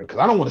Innovator, because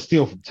I don't want to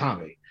steal from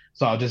Tommy.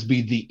 So I'll just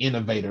be the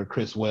Innovator,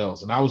 Chris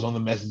Wells. And I was on the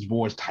message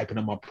boards typing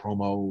them up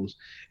promos.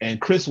 And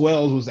Chris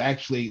Wells was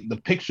actually, the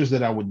pictures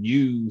that I would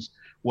use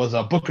was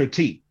a Booker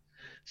T.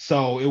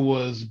 So it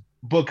was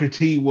Booker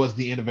T was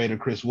the Innovator,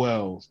 Chris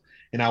Wells.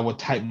 And I would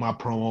type my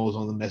promos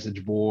on the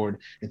message board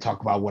and talk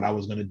about what I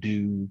was going to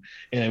do.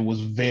 And it was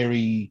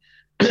very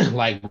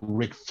like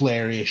Ric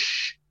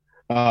Flair-ish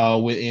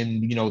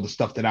within, the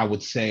stuff that I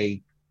would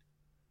say.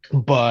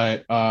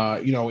 But,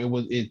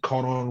 it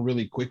caught on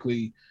really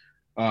quickly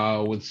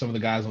with some of the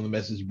guys on the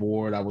message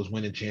board. I was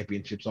winning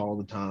championships all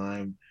the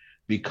time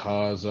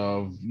because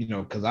of,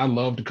 because I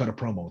love to cut a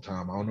promo,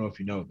 Tom. I don't know if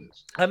you know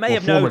this. I may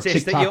have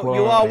noticed that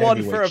you are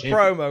one for a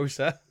promo,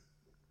 sir.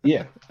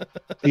 Yeah,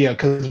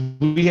 because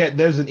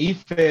there's an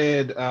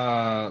eFed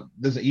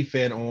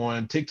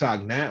on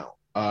TikTok now.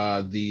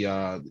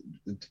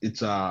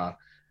 It's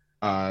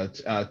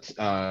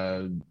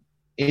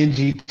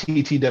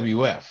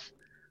NGTTWF,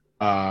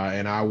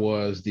 and I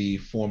was the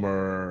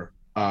former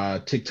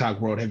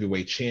TikTok World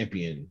Heavyweight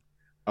Champion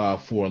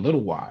for a little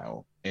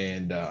while,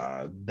 and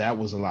that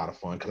was a lot of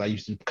fun because I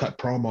used to cut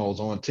promos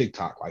on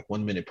TikTok, like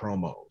 1 minute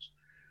promos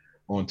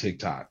on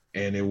TikTok,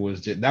 and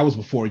that was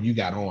before you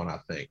got on, I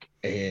think,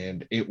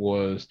 and it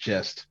was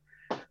just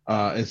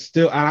I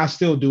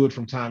still do it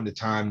from time to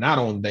time, not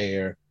on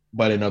there,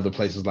 but in other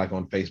places like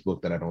on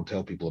Facebook that I don't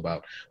tell people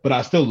about. But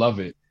I still love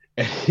it.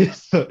 And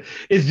it's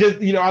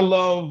just, I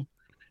love,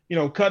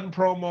 cutting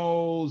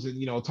promos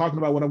and, talking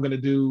about what I'm going to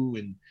do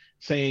and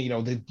saying,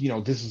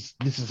 that,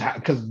 this is how,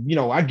 because,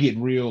 I get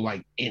real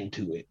like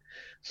into it.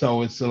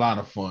 So it's a lot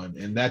of fun.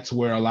 And that's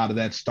where a lot of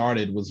that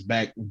started, was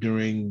back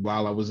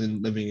while I was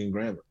living in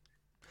Grambling.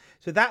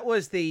 So that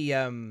was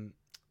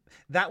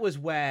that was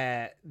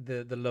where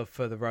the love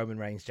for the Roman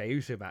Reigns Jey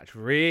Uso match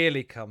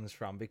really comes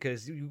from,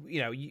 because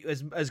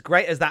as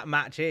great as that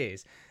match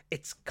is,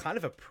 it's kind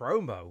of a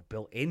promo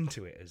built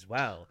into it as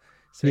well.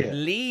 So it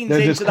leans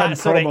into that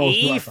sort of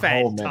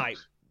E-Fed type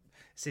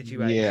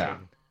situation. Yeah.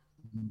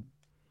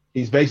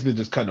 He's basically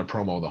just cutting a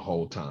promo the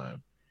whole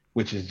time,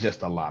 which is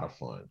just a lot of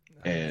fun.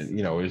 Nice. And,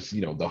 it's,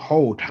 the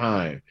whole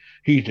time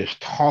he's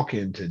just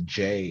talking to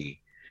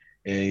Jey,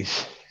 and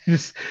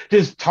he's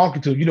just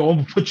talking to him, I'm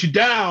going to put you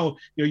down.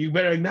 You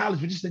better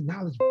acknowledge, but just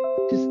acknowledge,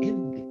 just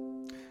end it.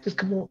 Just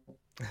come on.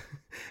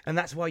 And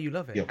that's why you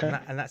love it. You okay?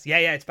 And that's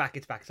it's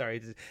back.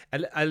 Sorry,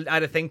 I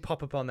had a thing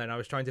pop up on there, and I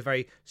was trying to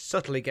very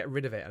subtly get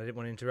rid of it, and I didn't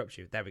want to interrupt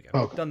you. There we go.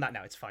 I've done that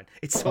now. It's fine.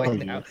 It's fine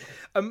now.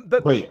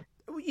 But wait.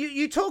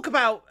 You talk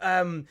about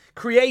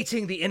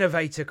creating the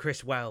innovator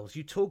Chris Wells.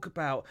 You talk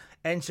about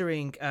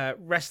entering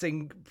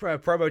wrestling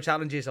promo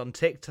challenges on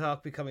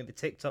TikTok, becoming the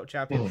TikTok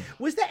champion.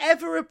 Was there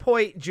ever a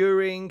point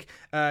during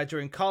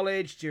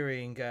college,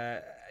 during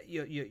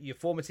your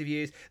formative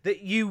years,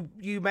 that you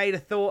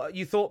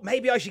thought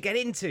maybe I should get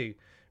into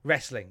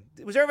wrestling?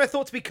 Was there ever a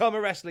thought to become a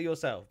wrestler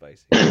yourself,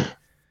 basically?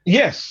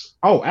 Yes.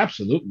 Oh,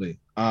 absolutely.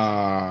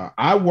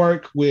 I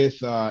work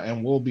with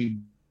and we'll be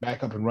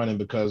back up and running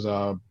because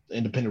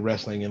independent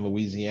wrestling in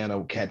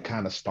Louisiana had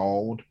kind of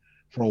stalled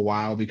for a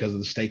while because of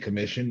the state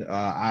commission.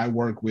 I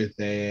work with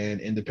an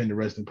independent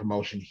wrestling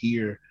promotion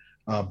here,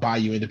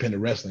 Bayou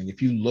Independent Wrestling.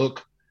 If you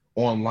look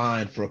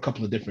online for a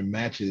couple of different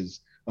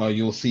matches,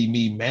 you'll see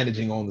me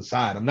managing on the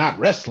side. I'm not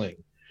wrestling,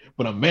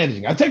 but I'm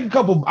managing. I took a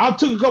couple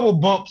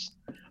bumps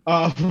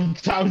from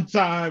time to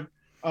time,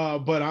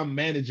 but I'm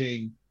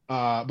managing.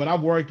 But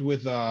I've worked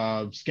with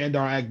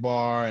Skandar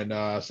Akbar and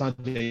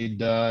Sanjay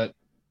Dutt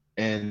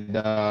and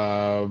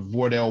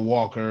Wardell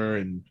Walker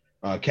and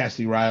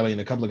Cassidy Riley and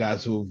a couple of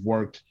guys who have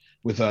worked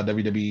with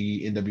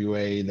WWE,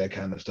 NWA, that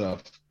kind of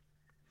stuff.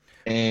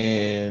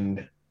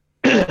 And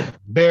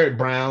Barrett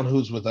Brown,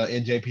 who's with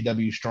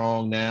NJPW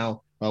Strong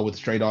now with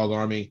Stray Dog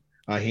Army.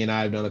 He and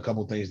I have done a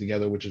couple things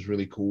together, which is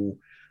really cool.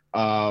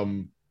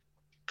 Absolutely.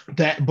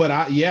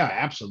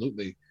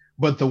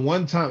 But the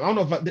one time, I don't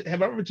know if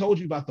have I ever told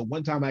you about the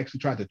one time I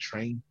actually tried to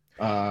train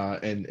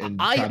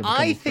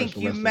I think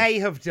you may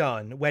have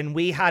done when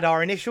we had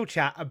our initial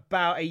chat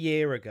about a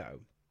year ago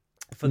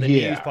for the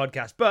news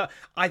podcast, but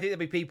I think there'll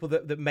be people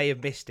that may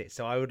have missed it,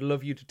 so I would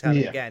love you to tell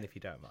it again if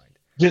you don't mind.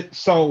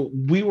 So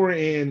we were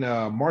in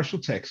Marshall,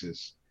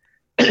 Texas,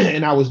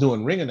 and I was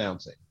doing ring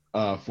announcing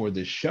for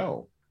this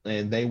show,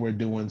 and they were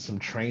doing some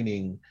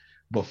training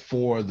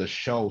before the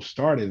show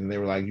started, and they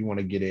were like, you want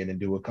to get in and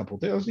do a couple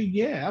things? I was like,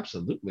 yeah,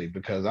 absolutely,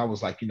 because I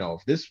was like,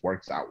 if this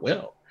works out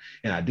well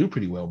and I do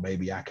pretty well,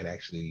 maybe I could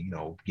actually,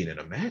 get in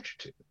a match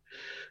or two.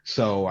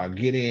 So I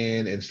get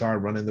in and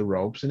start running the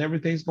ropes, and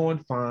everything's going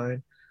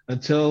fine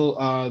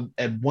until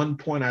at one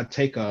point I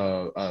take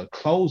a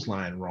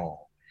clothesline wrong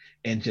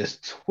and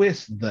just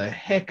twist the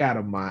heck out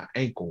of my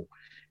ankle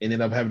and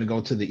end up having to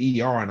go to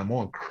the ER, and I'm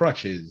on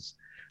crutches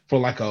for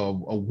like a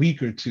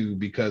week or two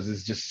because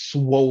it's just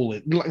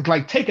swollen,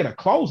 like taking a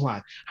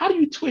clothesline. How do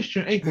you twist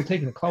your ankle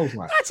taking a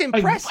clothesline? That's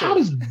impressive. How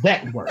does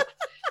that work?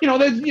 How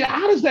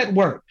does that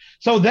work?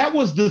 So that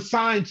was the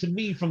sign to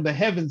me from the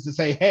heavens to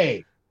say,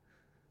 hey,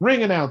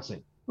 ring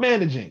announcing,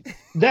 managing,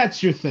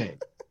 that's your thing.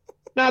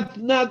 Not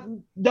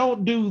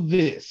don't do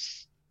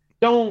this.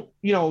 Don't,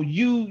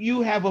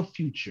 you have a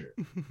future.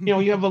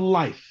 You have a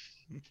life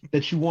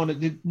that you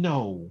want to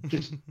no,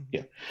 just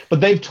But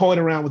they've toyed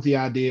around with the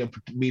idea of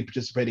me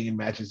participating in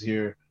matches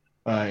here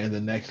in the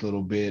next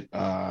little bit,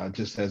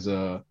 just as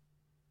a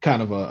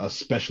kind of a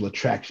special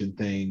attraction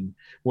thing,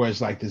 where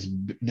it's like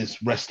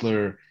this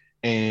wrestler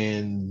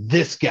and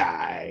this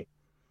guy,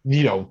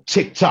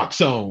 TikTok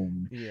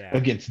zone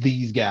against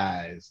these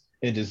guys,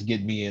 and just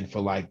get me in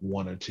for like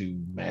one or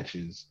two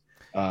matches.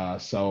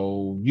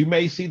 So you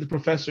may see the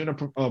professor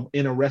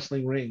in a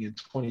wrestling ring in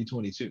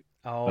 2022.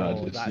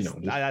 Oh,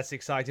 that's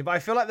exciting. But I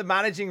feel like the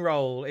managing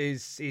role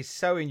is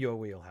so in your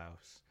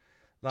wheelhouse.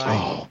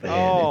 And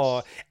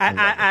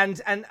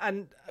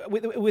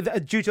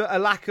with due to a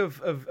lack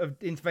of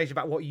information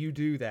about what you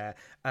do there,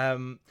 I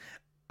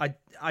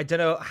don't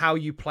know how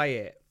you play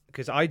it,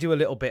 because I do a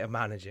little bit of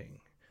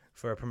managing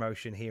for a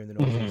promotion here in the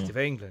northeast of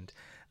England,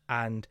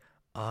 and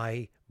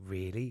I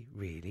really,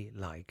 really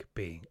like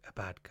being a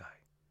bad guy.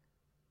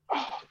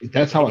 Oh,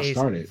 that's how I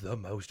started. The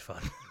most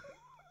fun.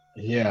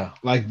 Yeah,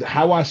 like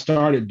how I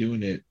started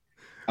doing it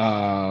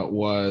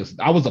was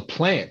I was a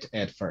plant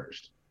at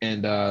first,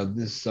 and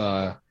this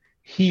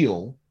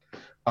heel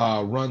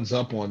runs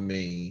up on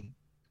me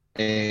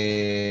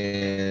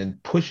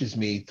and pushes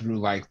me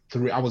through I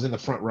was in the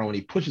front row, and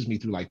he pushes me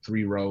through like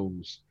 3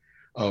 rows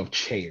of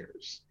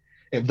chairs,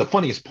 And the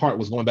funniest part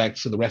was going back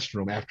to the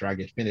restroom after I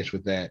get finished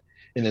with that.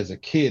 And there's a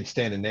kid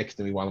standing next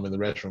to me while I'm in the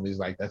restroom. He's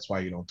like, "That's why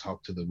you don't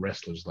talk to the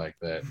wrestlers like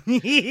that."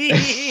 And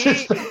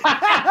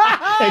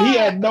he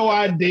had no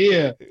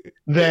idea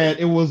that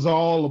it was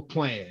all a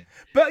plan.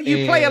 But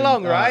you play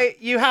along, right?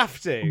 You have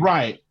to.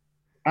 Right.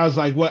 I was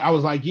like, "What?" I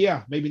was like,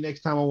 "Yeah, maybe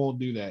next time I won't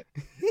do that."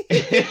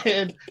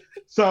 And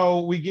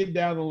so we get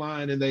down the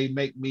line and they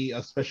make me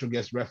a special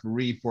guest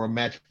referee for a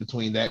match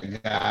between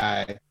that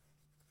guy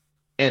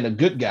and a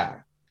good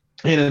guy.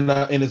 And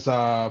it's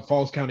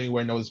Falls County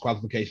where no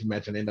disqualification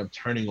match, and end up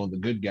turning on the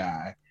good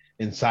guy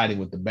and siding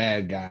with the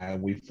bad guy.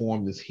 We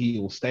formed this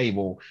heel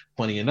stable.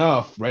 Funny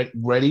enough,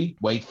 ready,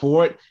 wait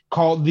for it,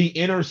 called the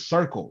Inner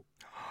Circle.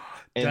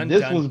 And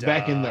this was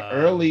back in the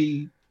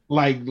early,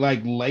 like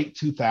late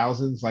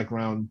 2000s, like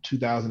around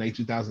 2008,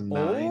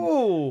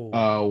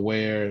 2009.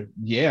 Where,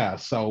 yeah,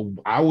 so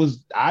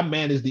I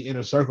managed the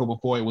Inner Circle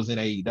before it was in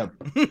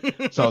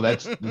AEW. So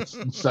that's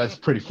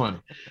pretty funny.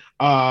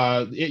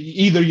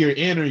 Either you're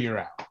in or you're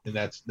out. And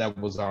that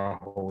was our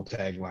whole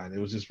tagline. It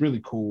was just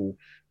really cool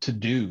to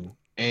do.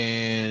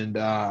 And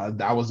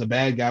I was a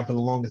bad guy for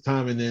the longest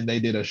time. And then they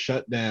did a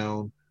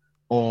shutdown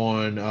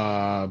on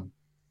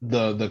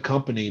the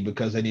company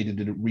because they needed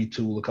to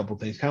retool a couple of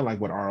things, kind of like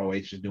what ROH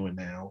is doing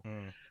now.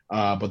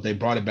 But they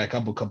brought it back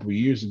up a couple of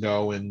years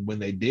ago, and when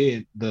they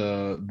did,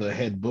 the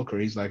head booker,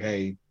 he's like,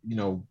 "Hey,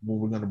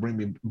 we're going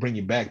to bring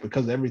you back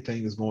because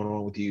everything is going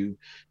on with you."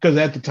 Because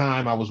at the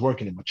time I was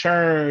working in my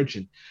church,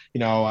 and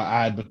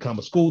I had become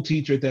a school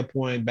teacher at that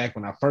point. Back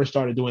when I first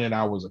started doing it,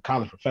 I was a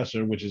college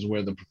professor, which is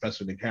where the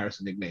Professor Nick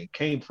Harrison nickname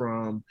came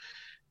from.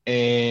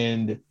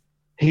 And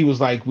he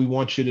was like, "We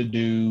want you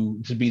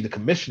to be the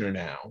commissioner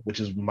now," which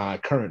is my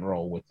current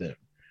role with them.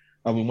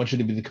 We want you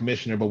to be the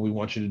commissioner, but we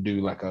want you to be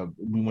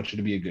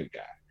a good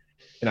guy.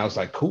 And I was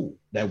like, cool,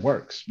 that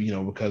works,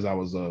 because I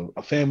was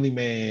a family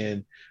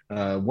man,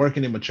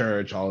 working in my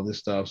church, all of this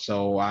stuff.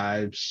 So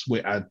I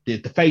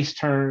did the face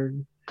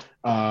turn,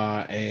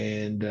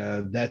 and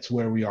that's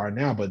where we are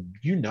now. But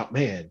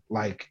man,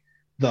 like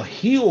the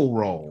heel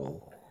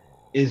role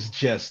is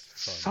just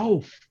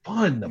so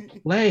fun to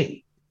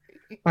play.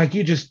 Like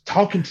you're just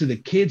talking to the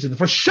kids and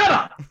shut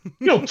up!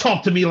 You don't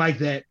talk to me like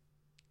that.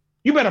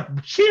 You better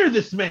cheer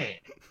this man.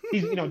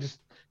 He's,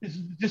 it's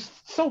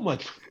just so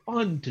much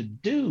fun to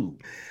do.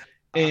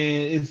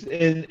 And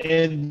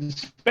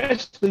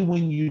especially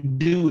when you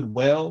do it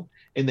well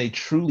and they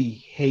truly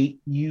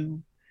hate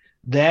you,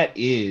 that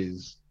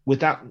is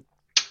without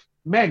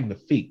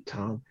magnifique,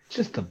 Tom.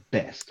 Just the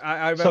best.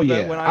 I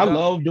remember when I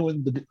love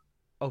doing the.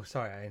 Oh,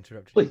 sorry, I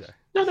interrupted please. you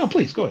there. No,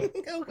 please go ahead.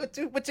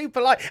 We're too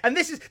polite, and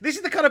this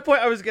is the kind of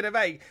point I was going to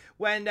make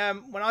when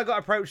I got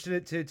approached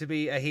to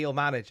be a heel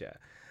manager.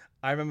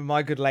 I remember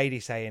my good lady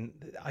saying,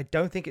 "I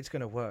don't think it's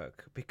going to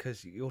work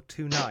because you're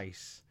too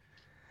nice."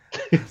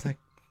 I was like,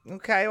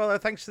 "Okay, well,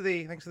 thanks for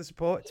the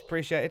support. It's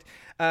appreciated."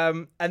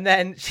 And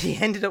then she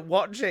ended up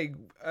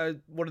watching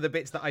one of the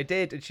bits that I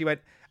did, and she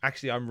went,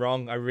 "Actually, I'm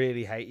wrong. I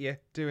really hate you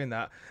doing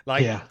that.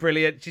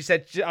 Brilliant." She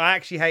said, "I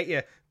actually hate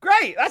you."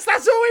 Great, that's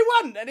all we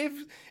want. And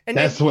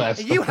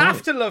if you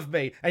have to love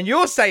me, and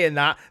you're saying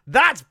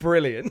that's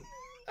brilliant.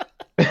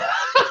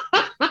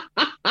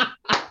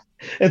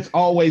 It's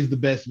always the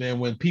best, man,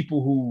 when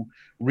people who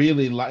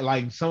really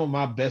like some of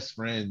my best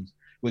friends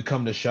would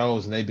come to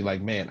shows and they'd be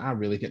like, "Man, I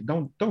really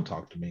don't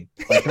talk to me.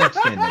 Like, don't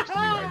stand next to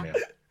me right now.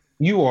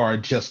 You are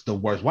just the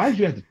worst. Why did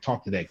you have to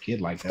talk to that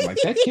kid like that? Like,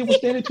 that kid was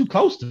standing too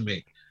close to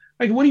me.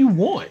 Like, what do you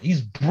want?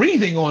 He's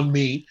breathing on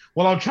me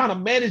while I'm trying to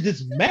manage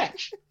this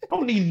match. I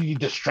don't need any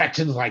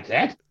distractions like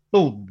that.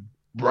 Little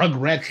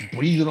rugrats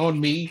breathing on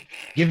me,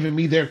 giving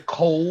me their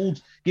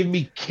colds, giving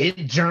me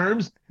kid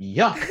germs.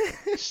 Yuck.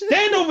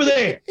 Stand over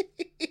there.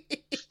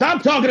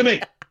 Stop talking to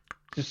me."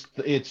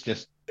 It's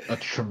just a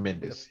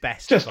tremendous,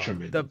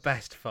 tremendous. The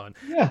best fun.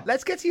 Yeah.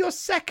 Let's get to your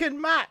second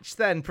match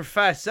then,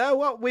 Professor.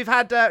 Well, we've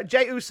had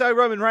Jey Uso,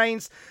 Roman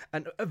Reigns,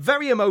 and a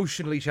very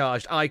emotionally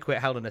charged I Quit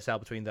Hell in a Cell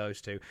between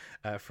those two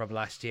from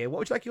last year. What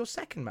would you like your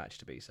second match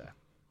to be, sir?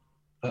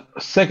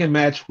 Second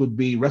match would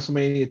be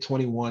WrestleMania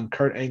 21,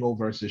 Kurt Angle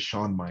versus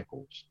Shawn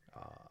Michaels,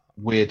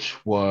 which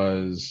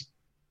was,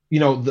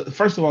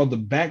 first of all, the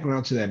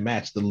background to that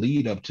match, the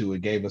lead up to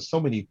it, gave us so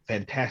many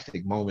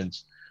fantastic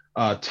moments.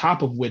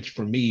 Top of which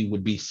for me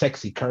would be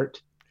Sexy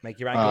Kurt. Make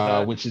your ankle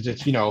hurt. Which is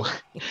just,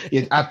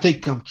 I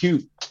think I'm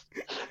cute.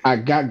 I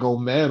got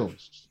gold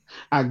medals.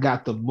 I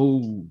got the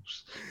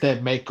moves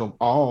that make them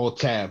all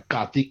tap.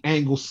 Got the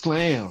angle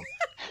slam,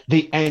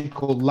 the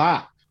ankle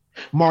lock.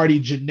 Marty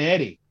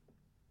Jannetty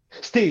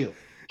still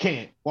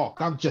can't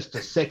walk. I'm just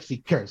a sexy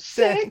Kurt.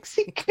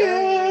 Sexy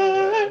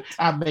Kurt.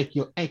 I make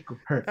your ankle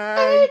hurt.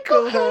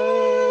 Ankle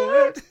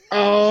hurt.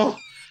 Oh,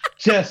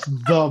 just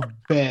the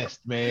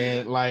best,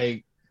 man.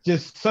 Like,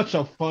 just such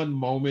a fun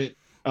moment.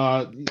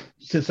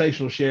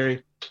 Sensational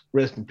Sherry,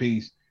 rest in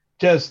peace.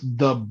 Just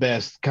the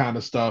best kind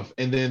of stuff.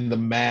 And then the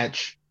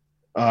match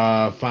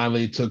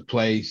finally took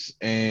place,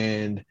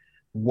 and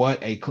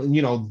what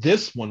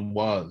this one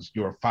was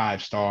your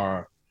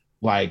 5-star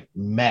like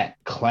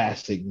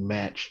classic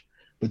match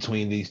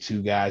between these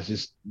two guys.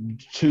 Just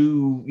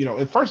two,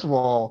 first of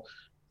all,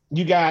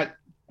 you got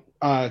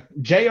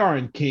JR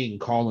and King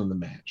calling the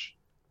match.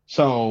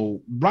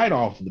 So right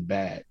off the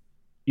bat,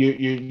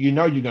 you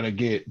know you're gonna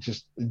get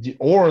just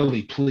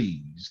orally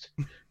pleased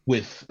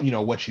with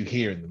what you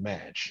hear in the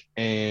match.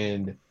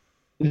 And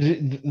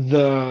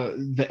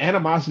the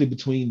animosity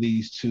between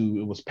these two,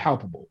 it was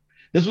palpable.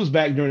 This was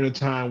back during a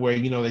time where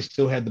they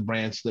still had the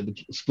brand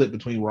split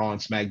between Raw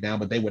and SmackDown,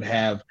 but they would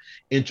have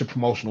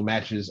interpromotional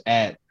matches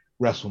at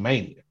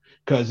WrestleMania.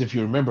 Because if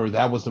you remember,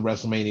 that was the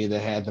WrestleMania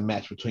that had the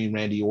match between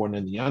Randy Orton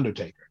and The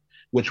Undertaker,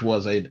 which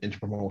was an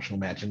interpromotional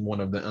match and one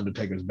of the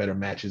Undertaker's better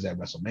matches at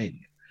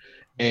WrestleMania.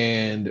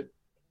 And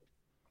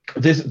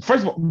this,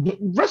 first of all,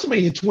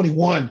 WrestleMania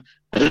 21,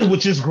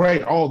 which is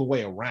great all the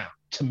way around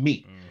to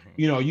me.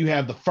 You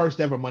have the first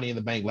ever Money in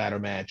the Bank ladder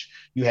match.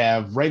 You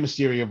have Rey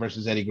Mysterio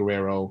versus Eddie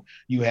Guerrero.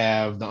 You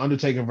have The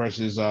Undertaker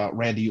versus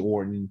Randy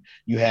Orton.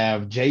 You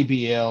have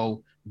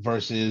JBL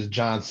versus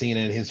John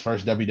Cena in his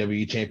first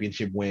WWE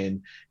Championship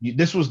win.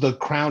 This was the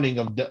crowning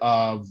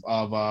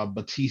of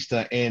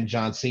Batista and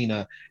John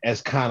Cena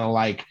as kind of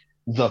like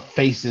the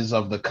faces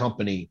of the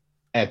company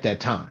at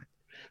that time.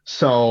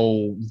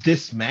 So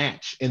this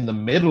match in the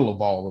middle of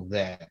all of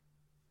that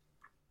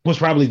was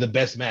probably the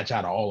best match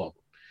out of all of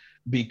them,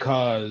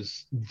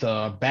 because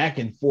the back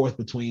and forth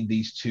between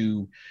these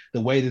two,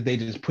 the way that they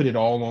just put it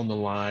all on the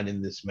line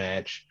in this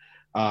match,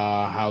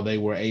 how they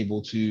were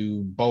able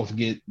to both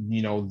get,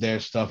 their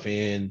stuff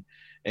in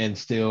and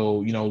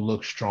still,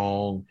 look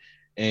strong,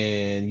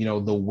 and,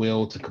 the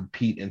will to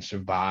compete and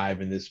survive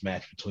in this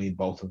match between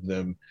both of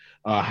them.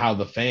 How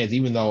the fans,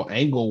 even though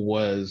Angle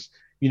was,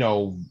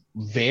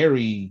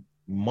 very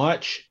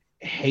much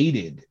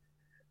hated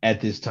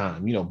at this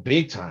time,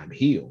 big time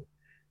heel.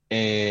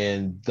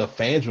 And the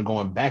fans were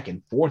going back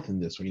and forth in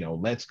this,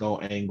 let's go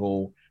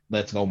Angle,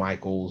 let's go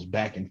Michaels,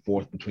 back and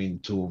forth between the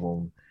two of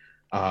them.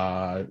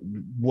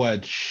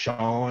 What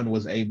Shawn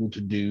was able to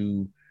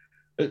do,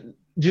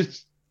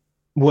 just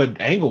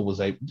what Angle was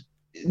able,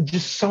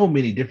 just so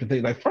many different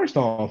things. Like, first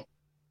off,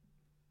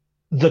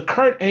 the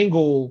Kurt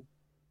Angle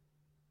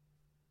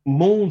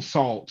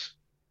moonsault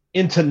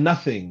into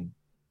nothing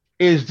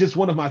is just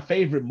one of my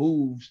favorite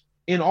moves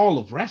in all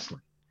of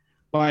wrestling.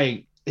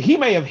 Like, he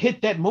may have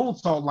hit that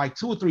moonsault like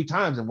 2 or 3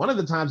 times, and one of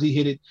the times he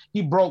hit it,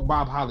 he broke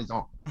Bob Holly's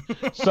arm.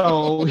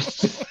 So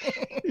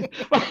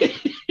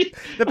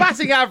the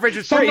batting average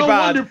was pretty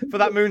bad for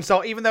that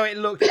moonsault, even though it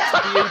looked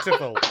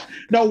beautiful.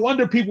 No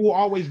wonder people were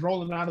always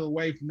rolling out of the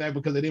way from that,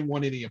 because they didn't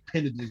want any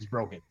appendages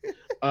broken.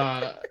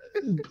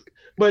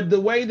 But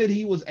the way that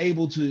he was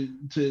able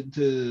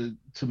to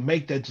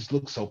make that just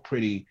look so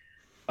pretty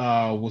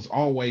was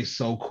always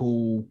so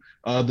cool.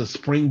 The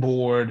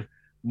springboard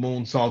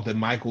moonsault that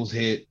Michaels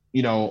hit,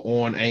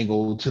 on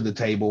Angle to the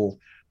table,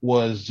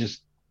 was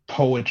just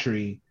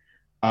poetry.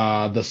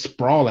 The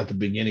sprawl at the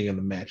beginning of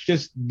the match,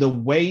 just the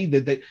way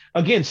that they,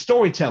 again,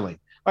 storytelling.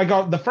 Like,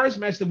 the first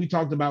match that we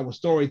talked about was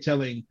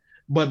storytelling,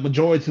 but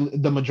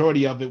the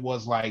majority of it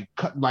was like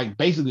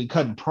basically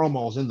cutting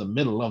promos in the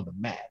middle of the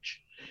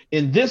match.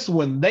 In this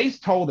one, they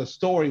told a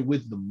story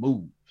with the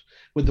moves,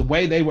 with the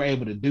way they were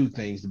able to do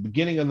things. The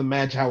beginning of the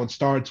match, how it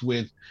starts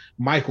with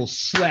Michael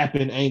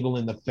slapping Angle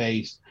in the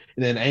face,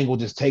 and then Angle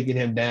just taking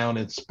him down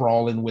and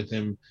sprawling with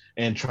him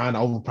and trying to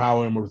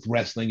overpower him with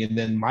wrestling. And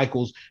then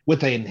Michaels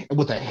with a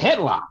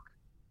headlock.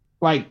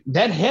 Like,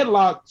 that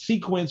headlock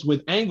sequence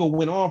with Angle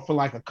went on for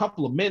like a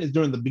couple of minutes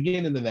during the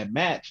beginning of that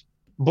match,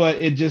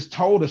 but it just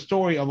told a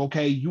story of,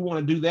 okay, you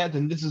want to do that,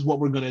 then this is what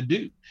we're going to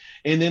do.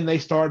 And then they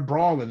start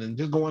brawling and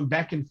just going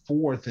back and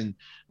forth. And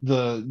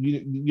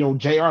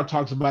JR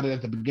talks about it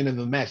at the beginning of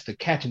the match, the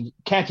catch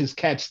as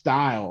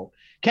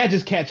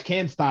catch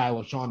can style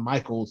of Shawn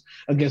Michaels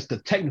against the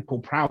technical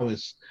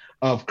prowess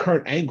of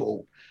Kurt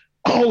Angle.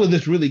 All of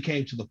this really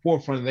came to the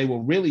forefront, and they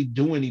were really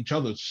doing each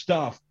other's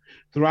stuff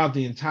throughout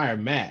the entire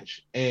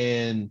match.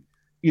 And,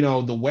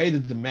 the way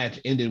that the match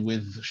ended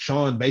with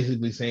Shawn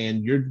basically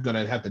saying, you're going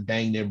to have to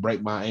dang near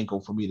break my ankle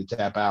for me to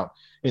tap out.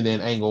 And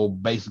then Angle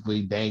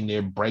basically dang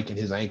near breaking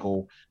his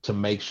ankle to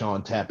make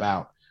Shawn tap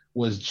out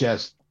is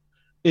just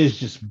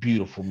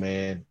beautiful,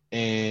 man.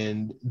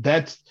 And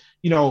that's,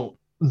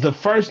 the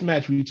first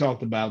match we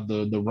talked about,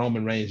 the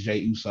Roman Reigns, Jey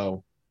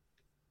Uso,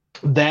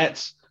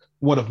 that's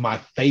one of my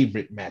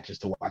favorite matches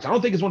to watch. I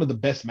don't think it's one of the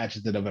best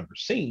matches that I've ever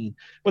seen,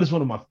 but it's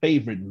one of my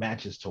favorite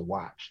matches to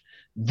watch.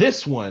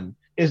 This one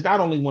is not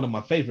only one of my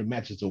favorite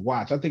matches to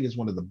watch, I think it's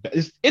one of the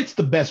best. It's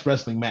the best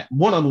wrestling match,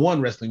 one-on-one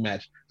wrestling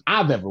match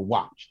I've ever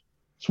watched.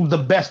 It's the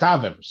best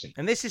I've ever seen.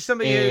 And this is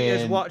somebody who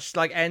has watched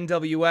like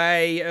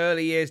NWA,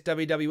 early years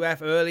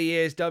WWF, early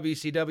years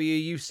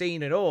WCW. You've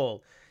seen it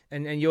all.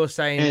 And you're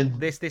saying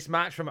this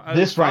match from 05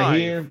 this right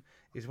here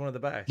is one of the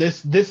best.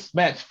 This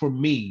match for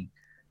me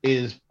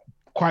is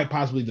quite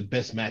possibly the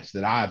best match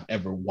that I've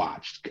ever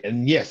watched.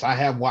 And yes, I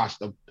have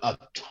watched a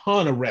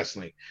ton of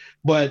wrestling,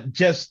 but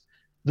just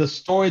the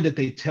story that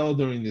they tell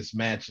during this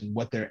match and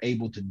what they're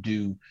able to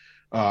do,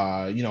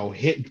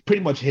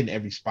 pretty much hitting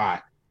every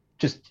spot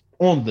just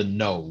on the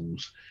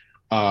nose.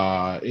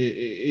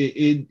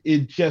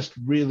 It just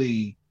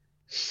really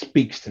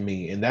speaks to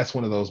me, and that's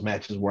one of those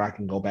matches where I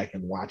can go back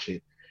and watch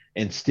it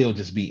and still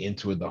just be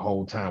into it the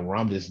whole time. Where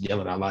I'm just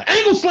yelling out like,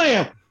 "Angle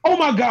slam! Oh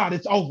my God,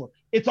 it's over!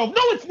 It's over!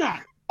 No, it's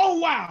not! Oh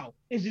wow!"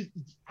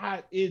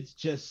 It's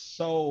just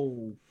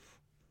so.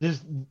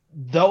 There's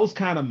those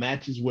kind of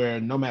matches where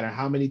no matter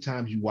how many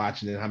times you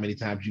watch it and how many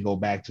times you go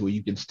back to it,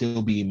 you can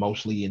still be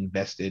emotionally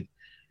invested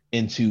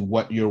into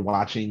what you're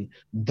watching.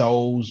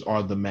 Those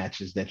are the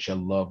matches that you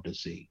love to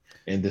see.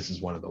 And this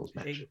is one of those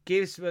matches. It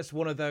gives us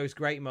one of those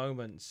great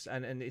moments.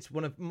 And it's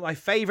one of my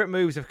favorite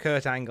moves of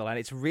Kurt Angle. And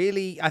it's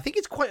really, I think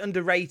it's quite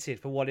underrated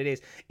for what it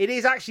is. It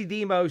is actually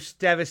the most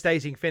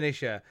devastating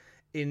finisher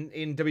in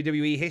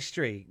WWE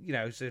history. You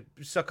know, so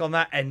suck on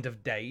that, end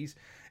of days.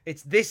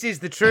 This is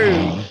the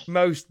true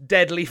most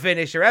deadly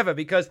finisher ever,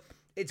 because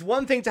it's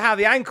one thing to have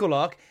the ankle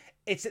lock.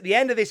 It's at the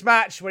end of this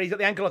match where he's got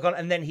the ankle lock on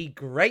and then he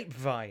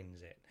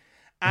grapevines it.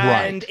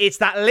 And It's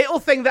that little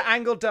thing that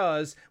Angle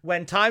does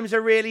when times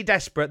are really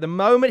desperate. The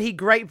moment he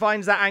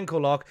grapevines that ankle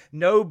lock,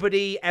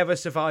 nobody ever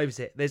survives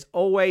it. There's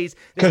always...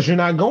 Because you're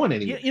not going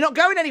anywhere. You're not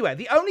going anywhere.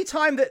 The only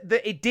time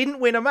that it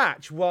didn't win a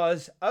match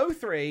was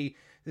 2003,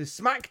 the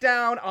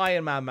SmackDown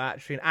Iron Man match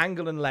between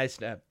Angle and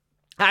Lesnar.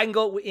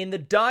 Angle, in the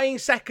dying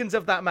seconds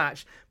of that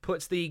match,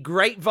 puts the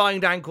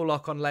grapevined ankle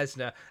lock on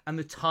Lesnar, and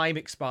the time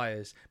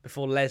expires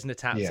before Lesnar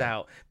taps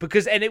out.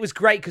 And it was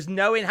great, because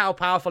knowing how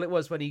powerful it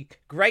was when he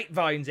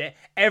grapevines it,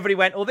 everybody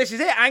went, "Oh, this is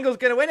it, Angle's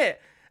going to win it."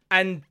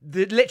 And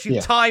literally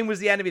time was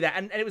the enemy there.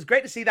 And it was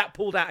great to see that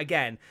pulled out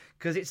again,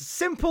 because it's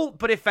simple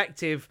but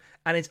effective,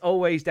 and it's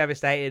always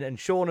devastating. And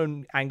Shawn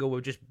and Angle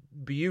were just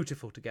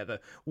beautiful together.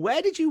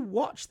 Where did you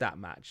watch that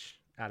match,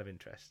 out of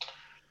interest?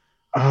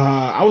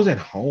 I was at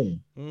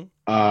home.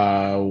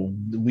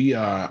 We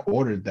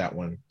ordered that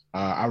one.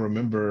 I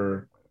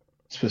remember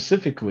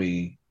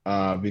specifically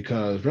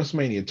because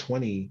WrestleMania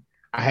 20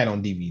 I had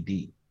on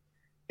DVD,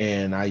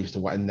 and I used to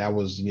watch, and that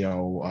was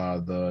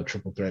the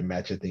triple threat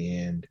match at the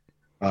end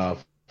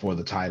for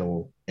the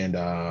title, and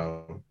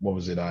what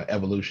was it?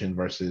 Evolution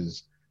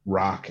versus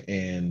Rock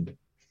and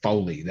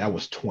Foley. That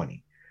was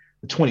 20.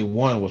 The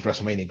 21 was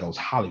WrestleMania Goes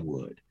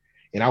Hollywood,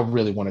 and I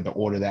really wanted to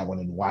order that one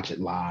and watch it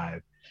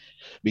live,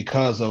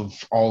 because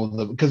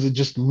it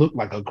just looked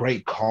like a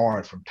great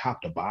card from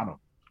top to bottom.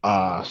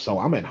 So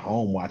I'm at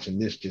home watching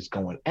this, just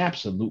going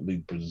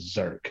absolutely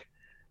berserk,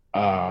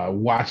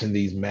 watching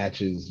these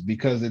matches,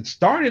 because it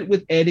started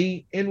with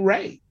Eddie and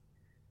Ray,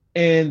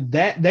 and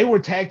that they were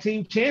tag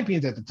team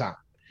champions at the time.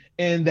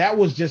 And that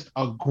was just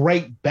a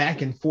great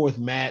back and forth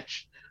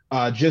match,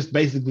 just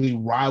basically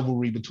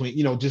rivalry between,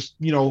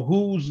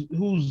 who's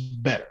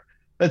better.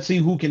 Let's see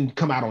who can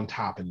come out on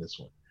top in this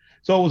one.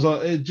 So it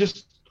was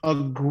just a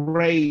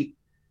great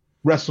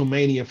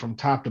WrestleMania from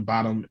top to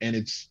bottom, and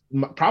it's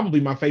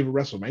probably my favorite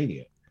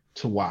WrestleMania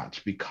to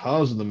watch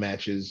because of the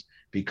matches,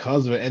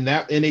 because of it, and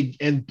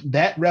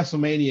that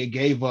WrestleMania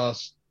gave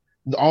us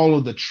all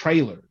of the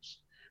trailers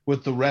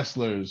with the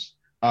wrestlers,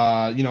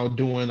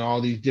 doing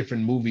all these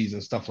different movies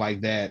and stuff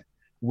like that.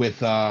 With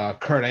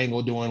Kurt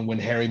Angle doing When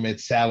Harry Met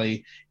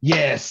Sally,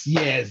 yes,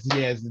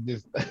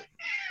 just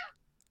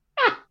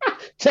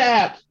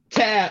tap.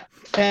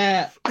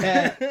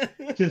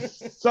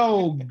 Just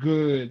so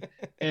good.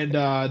 And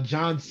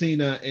John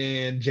Cena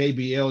and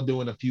JBL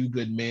doing A Few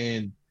Good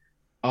Men.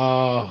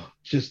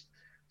 Just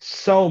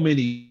so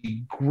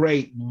many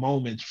great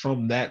moments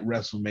from that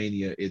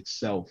WrestleMania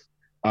itself.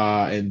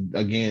 And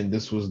again,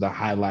 this was the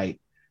highlight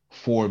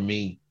for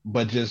me.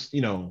 But just,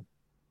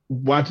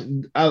 watch.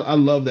 I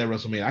love that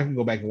WrestleMania. I can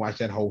go back and watch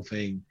that whole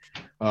thing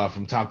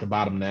from top to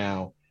bottom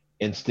now,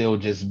 and still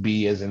just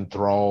be as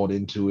enthralled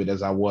into it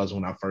as I was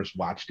when I first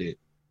watched it.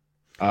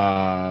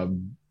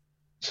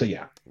 So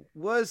yeah.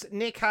 Was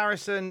Nick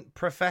Harrison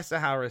Professor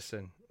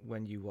Harrison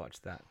when you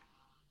watched that?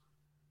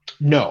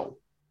 No,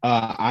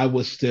 I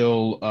was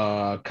still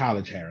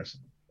College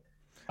Harrison.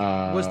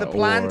 Was the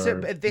plan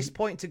at this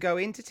point to go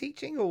into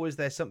teaching, or was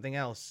there something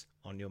else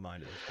on your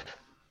mind at this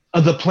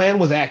point? The plan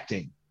was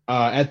acting.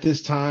 At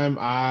this time,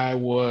 I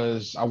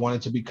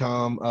wanted to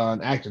become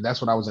an actor.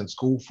 That's what I was in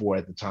school for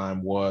at the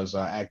time, was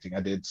acting. I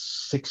did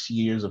 6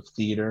 years of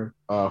theater,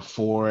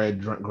 4 at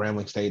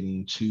Grambling State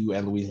and 2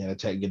 at Louisiana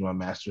Tech, getting my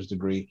master's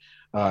degree.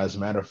 As a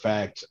matter of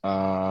fact,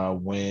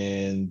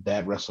 when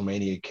that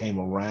WrestleMania came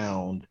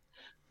around,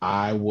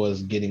 I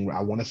was getting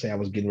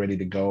ready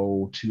to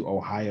go to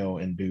Ohio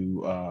and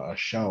do a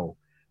show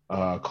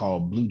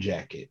called Blue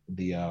Jacket,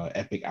 the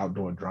epic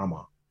outdoor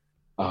drama.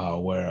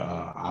 Where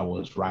I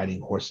was riding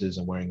horses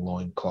and wearing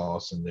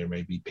loincloths, and there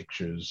may be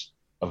pictures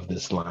of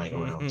this lying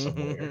around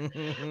somewhere.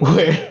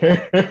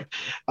 Where,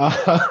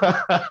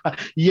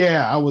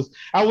 I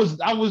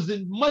was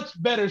in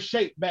much better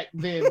shape back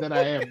then than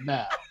I am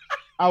now.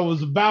 I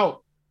was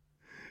about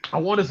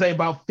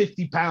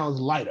 50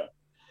 pounds lighter,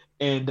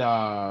 and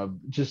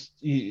just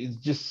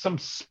some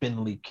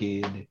spindly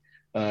kid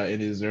in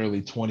his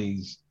early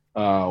 20s,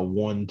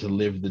 wanting to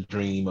live the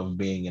dream of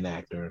being an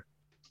actor.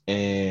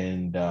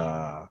 And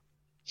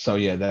So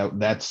yeah,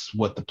 that's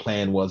what the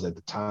plan was at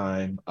the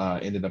time.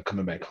 Ended up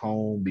coming back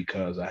home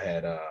because I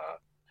had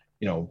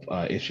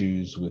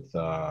issues with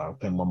my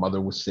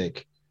mother was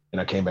sick, and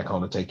I came back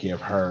home to take care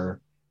of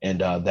her, and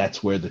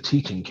that's where the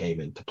teaching came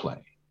into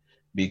play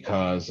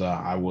because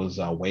I was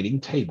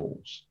waiting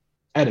tables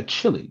at a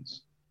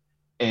Chili's,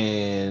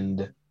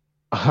 and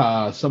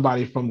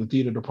somebody from the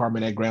theater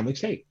department at Grambling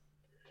State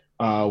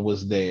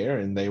was there,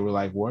 and they were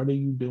like, "What are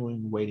you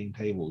doing waiting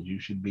tables?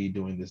 You should be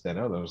doing this, that,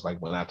 and other." It was like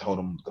when I told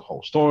them the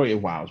whole story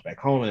and why I was back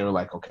home, and they were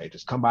like, "Okay,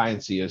 just come by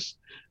and see us.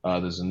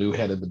 There's a new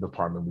head of the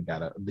department.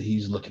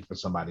 He's looking for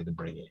somebody to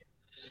bring in."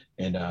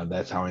 And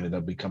that's how I ended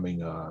up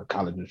becoming a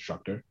college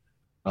instructor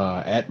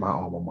at my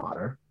alma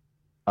mater,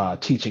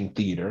 teaching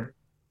theater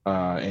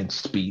and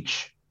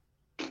speech.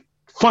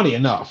 Funny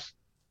enough,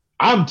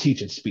 I'm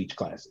teaching speech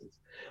classes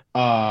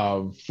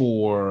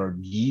for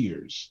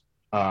years.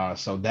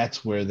 So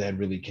that's where that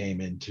really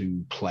came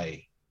into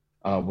play,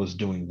 was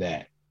doing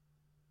that.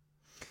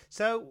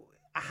 So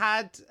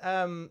had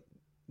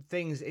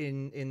things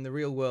in the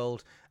real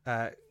world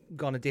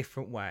gone a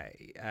different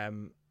way?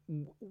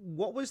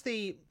 What was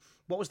the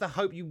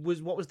hope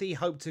what was the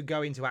hope to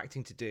go into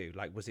acting to do?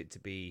 Like, was it to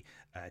be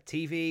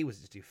TV? Was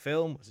it to do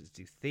film? Was it to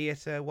do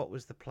theater? What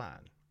was the plan?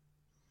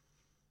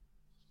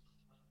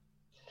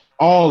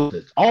 All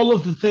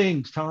of the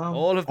things, Tom.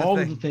 All of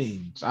the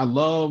things. I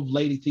love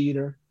lady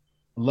theater.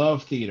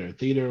 Love theater.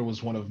 Theater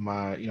was one of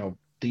my,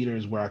 theater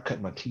is where I cut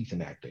my teeth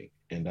in acting,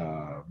 and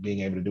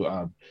being able to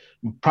do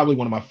probably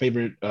one of my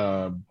favorite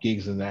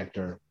gigs as an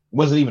actor.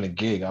 Wasn't even a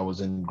gig. I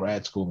was in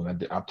grad school,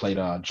 and I played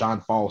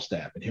John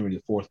Falstaff in Henry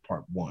IV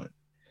Part 1.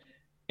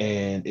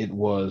 And it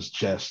was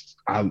just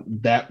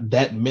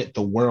that meant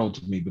the world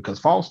to me, because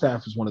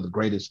Falstaff is one of the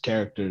greatest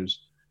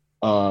characters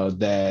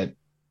that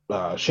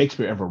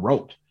Shakespeare ever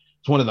wrote.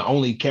 It's one of the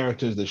only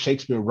characters that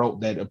Shakespeare wrote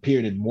that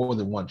appeared in more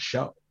than one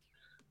show.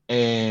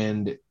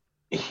 And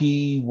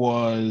he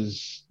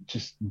was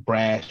just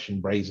brash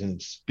and brazen,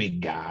 this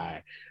big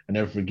guy. I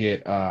never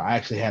forget, I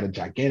actually had a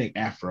gigantic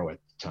afro at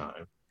the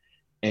time.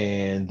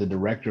 And the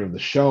director of the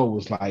show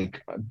was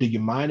like, "Do you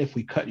mind if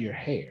we cut your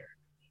hair?"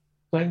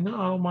 Like, "No,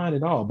 I don't mind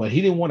at all." But he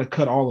didn't want to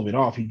cut all of it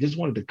off. He just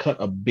wanted to cut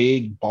a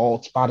big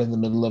bald spot in the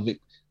middle of it,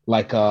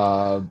 like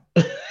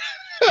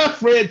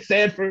Fred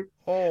Sanford.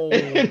 Oh.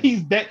 And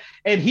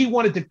he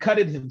wanted to cut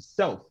it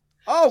himself.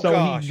 Oh, so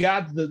gosh. He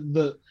got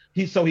the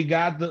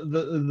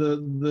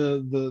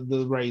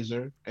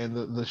razor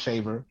and the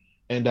shaver,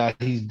 and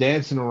he's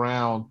dancing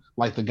around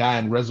like the guy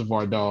in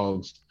Reservoir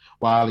Dogs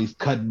while he's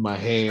cutting my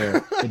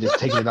hair and just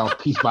taking it off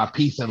piece by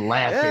piece and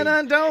laughing. And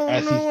I don't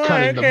as know he's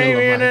cutting the middle of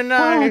my hair.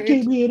 tonight. I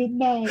came here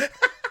tonight.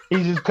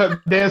 He's just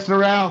dancing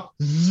around.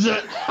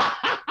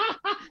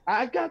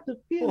 I got the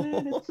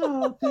feeling it's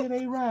something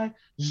ain't right.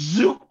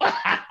 Zoop.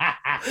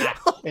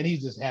 And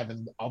he's just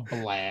having a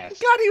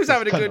blast. God, he was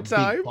having a good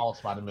time. Bald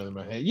spot in the middle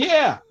of my head.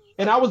 Yeah.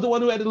 And I was the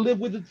one who had to live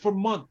with it for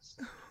months.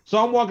 So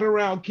I'm walking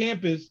around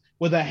campus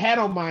with a hat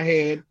on my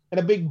head and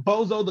a big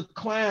Bozo the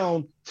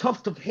Clown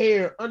tuft of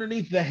hair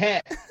underneath the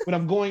hat when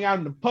I'm going out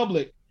in the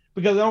public,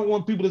 because I don't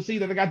want people to see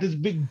that I got this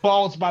big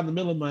bald spot in the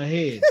middle of my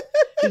head.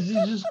 This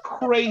is just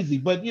crazy.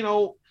 But,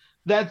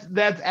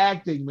 that's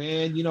acting,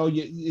 man.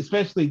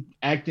 Especially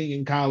acting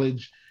in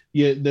college,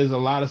 there's a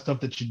lot of stuff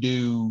that you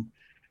do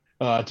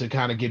to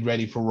kind of get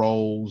ready for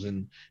roles,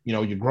 and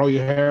you grow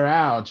your hair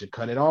out, you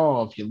cut it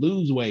off, you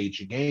lose weight,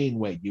 you gain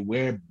weight, you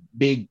wear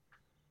big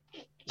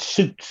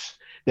suits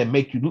that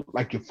make you look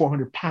like you're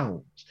 400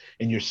 pounds,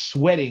 and you're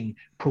sweating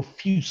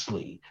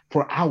profusely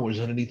for hours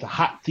underneath the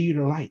hot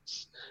theater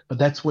lights. But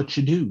that's what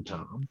you do,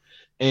 Tom.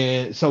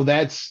 And so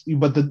that's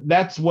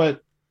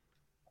what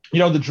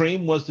the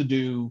dream was, to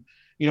do,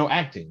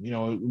 acting,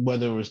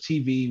 whether it was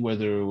TV,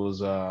 whether it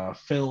was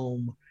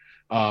film,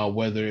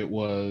 whether it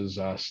was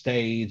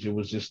stage. It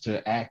was just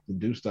to act and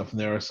do stuff. And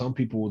there are some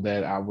people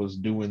that I was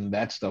doing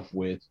that stuff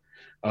with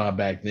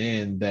back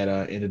then that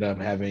ended up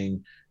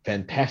having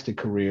fantastic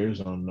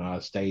careers on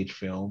stage,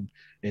 film,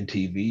 and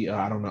TV.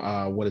 I don't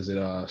know, what is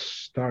it?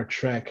 Star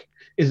Trek?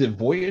 Is it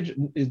Voyage?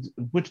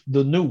 Which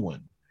the new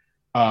one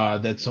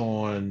that's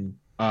on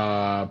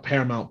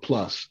Paramount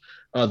Plus?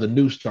 The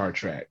new Star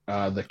Trek.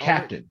 The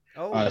captain.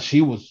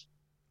 She was.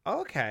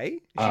 Okay.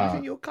 She was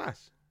in your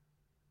class.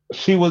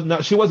 She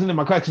wasn't in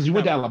my class because she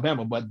went to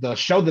Alabama, but the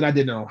show that I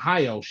did in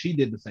Ohio, she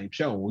did the same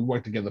show. We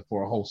worked together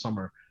for a whole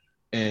summer,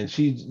 and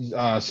she's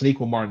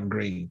Sonequa Martin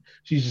Green.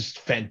 She's just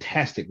a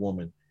fantastic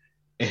woman.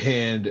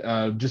 And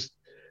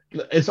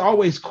it's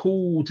always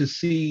cool to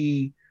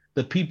see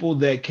the people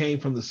that came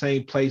from the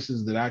same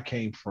places that I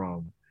came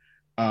from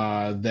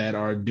that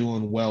are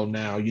doing well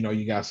now.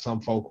 You got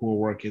some folk who are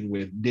working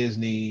with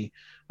Disney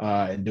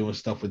and doing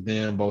stuff with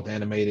them, both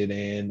animated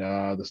and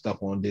the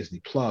stuff on Disney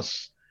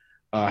Plus.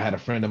 I had a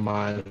friend of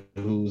mine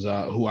who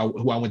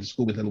I went to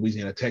school with at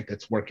Louisiana Tech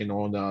that's working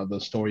on the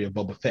story of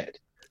Boba Fett,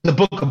 the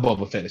book of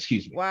Boba Fett,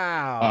 excuse me.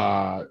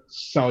 Wow.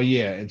 So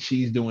yeah, and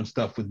she's doing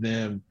stuff with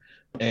them,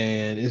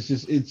 and it's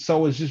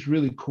just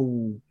really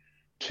cool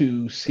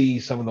to see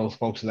some of those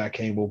folks that I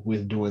came up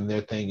with doing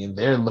their thing, and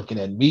they're looking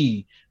at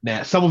me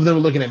now. Some of them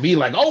are looking at me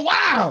like, "Oh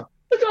wow,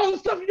 look at all the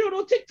stuff you're doing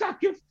on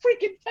TikTok. You're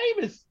freaking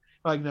famous."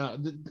 Like,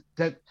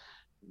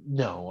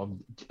 no,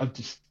 I'm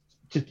just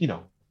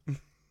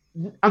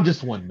I'm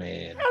just one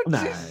man.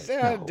 Yeah.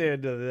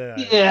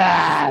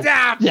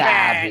 Stop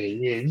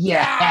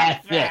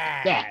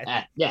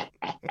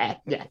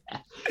it.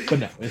 But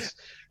no,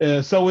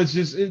 it's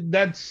just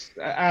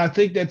I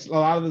think that's a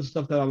lot of the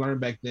stuff that I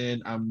learned back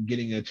then. I'm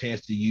getting a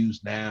chance to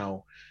use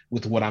now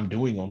with what I'm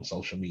doing on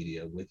social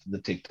media, with the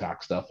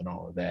TikTok stuff and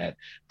all of that,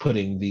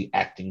 putting the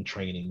acting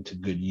training to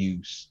good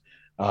use.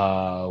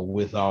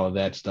 With all of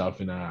that stuff,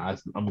 and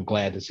I'm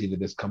glad to see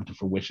that it's come to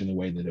fruition the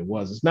way that it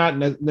was. It's not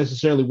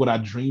necessarily what I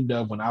dreamed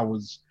of when I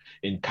was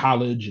in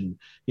college and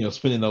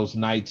spending those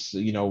nights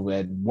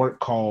at work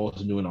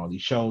calls and doing all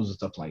these shows and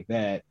stuff like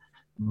that,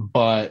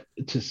 but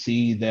to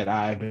see that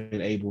I've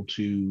been able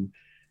to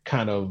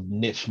kind of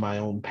niche my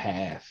own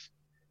path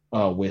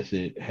with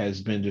it has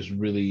been just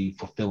really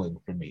fulfilling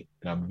for me,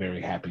 and I'm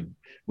very happy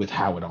with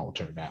how it all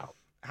turned out.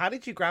 How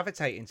did you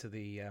gravitate into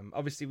the,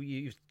 obviously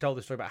you told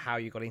the story about how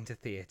you got into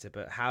theatre,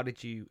 but how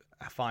did you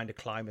find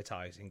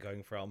acclimatizing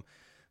going from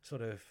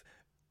sort of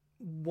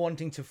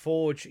wanting to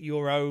forge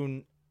your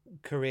own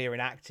career in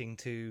acting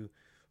to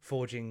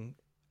forging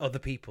other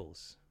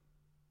people's?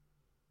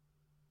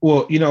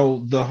 Well,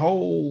 the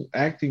whole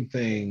acting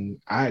thing,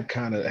 I had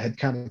kind of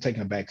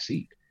taken a back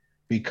seat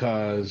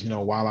because,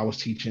 while I was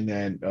teaching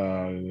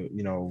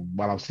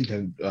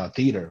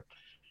theater,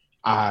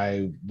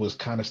 I was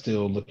kind of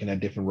still looking at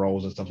different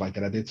roles and stuff like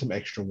that. I did some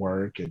extra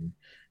work and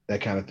that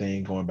kind of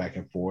thing going back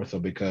and forth. So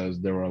because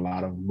there were a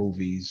lot of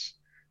movies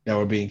that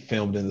were being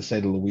filmed in the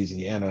state of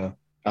Louisiana,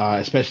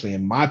 especially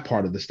in my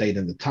part of the state,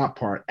 in the top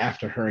part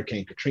after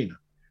Hurricane Katrina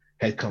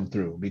had come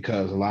through,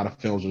 because a lot of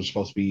films were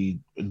supposed to be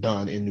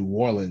done in New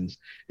Orleans.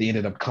 They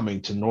ended up coming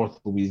to North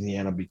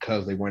Louisiana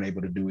because they weren't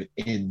able to do it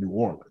in New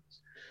Orleans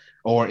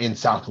or in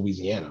South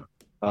Louisiana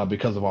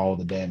because of all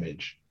the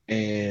damage.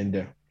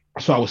 And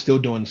so I was still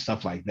doing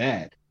stuff like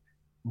that.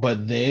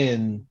 But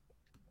then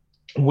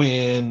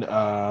when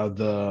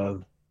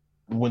that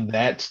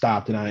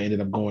stopped and I ended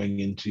up going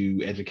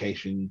into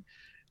education,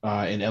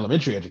 in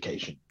elementary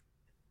education,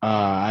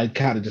 I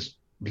kind of just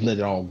let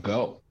it all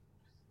go.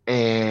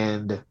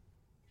 And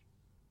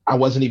I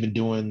wasn't even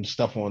doing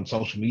stuff on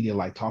social media,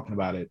 like talking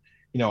about it.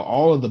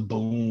 All of the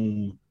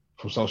boom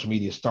from social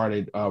media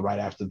started right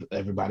after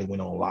everybody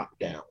went on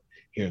lockdown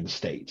here in the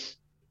States.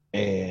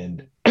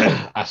 And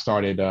I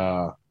started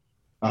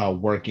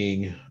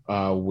working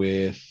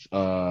with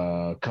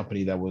a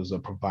company that was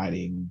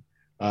providing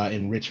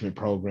enrichment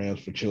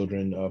programs for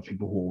children of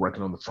people who were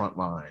working on the front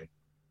line.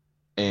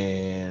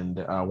 And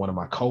one of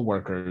my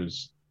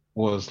coworkers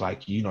was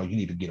like, you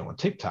need to get on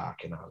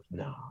TikTok. And I was,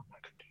 no, I'm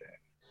not gonna do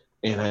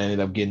that. And I ended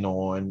up getting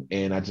on,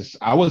 and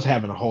I was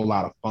having a whole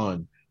lot of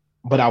fun,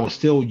 but I was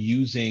still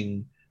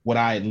using what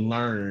I had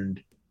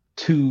learned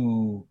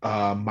to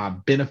my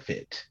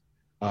benefit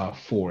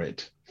for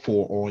it.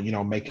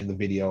 Making the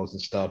videos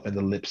and stuff, and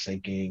the lip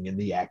syncing and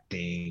the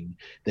acting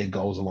that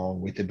goes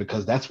along with it,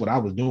 because that's what I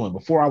was doing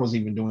before I was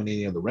even doing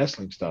any of the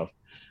wrestling stuff.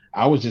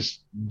 I was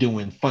just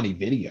doing funny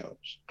videos,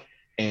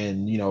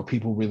 and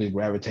people really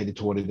gravitated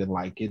toward it and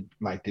liked it,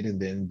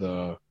 and then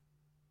the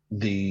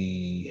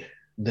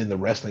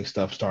wrestling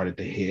stuff started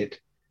to hit,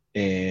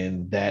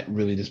 and that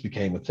really just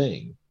became a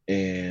thing.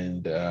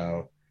 And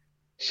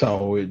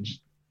so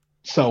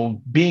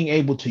being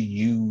able to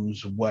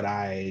use what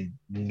I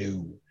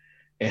knew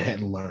and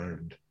had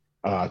learned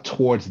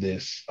towards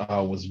this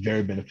was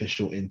very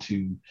beneficial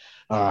into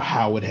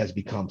how it has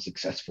become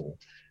successful.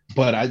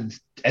 But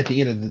at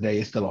the end of the day,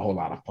 it's still a whole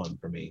lot of fun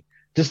for me.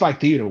 Just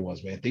like theater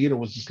was, man. Theater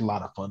was just a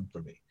lot of fun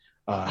for me.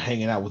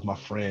 Hanging out with my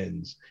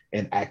friends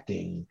and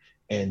acting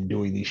and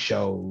doing these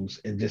shows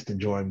and just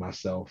enjoying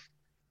myself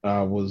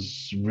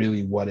was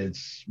really what it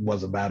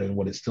was about and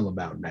what it's still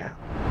about now.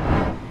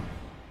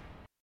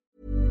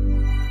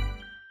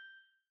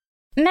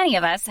 Many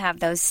of us have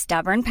those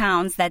stubborn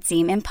pounds that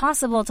seem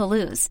impossible to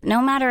lose,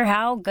 no matter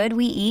how good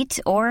we eat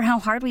or how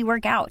hard we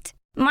work out.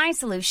 My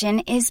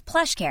solution is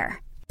PlushCare.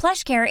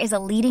 PlushCare is a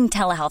leading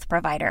telehealth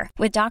provider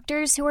with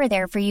doctors who are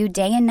there for you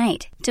day and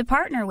night to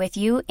partner with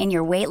you in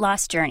your weight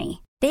loss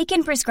journey. They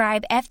can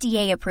prescribe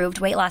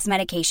FDA-approved weight loss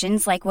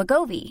medications like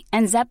Wegovy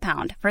and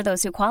Zepbound for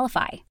those who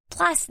qualify.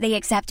 Plus, they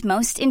accept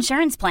most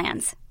insurance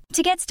plans.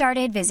 To get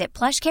started, visit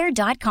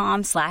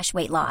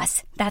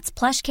plushcare.com/weightloss. That's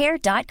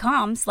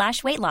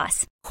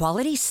plushcare.com/weightloss.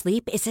 Quality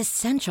sleep is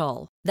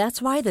essential.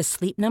 That's why the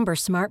Sleep Number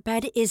Smart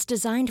Bed is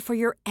designed for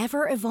your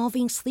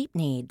ever-evolving sleep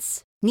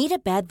needs. Need a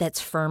bed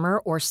that's firmer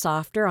or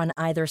softer on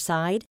either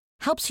side?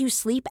 Helps you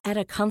sleep at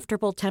a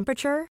comfortable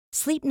temperature?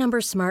 Sleep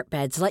Number Smart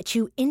Beds let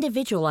you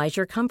individualize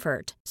your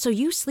comfort so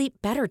you sleep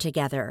better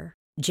together.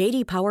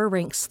 JD Power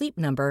ranks Sleep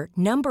Number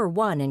number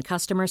 1 in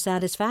customer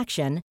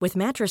satisfaction with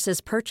mattresses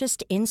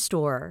purchased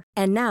in-store.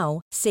 And now,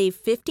 save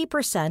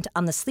 50%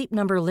 on the Sleep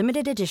Number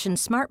Limited Edition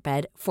Smart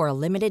Bed for a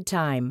limited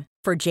time.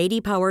 For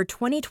JD Power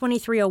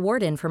 2023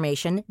 award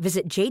information,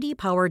 visit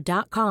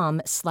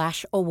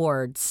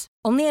jdpower.com/awards.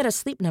 Only at a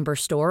Sleep Number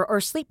store or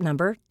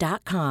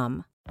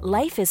sleepnumber.com.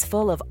 Life is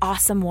full of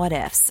awesome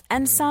what-ifs,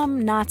 and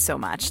some not so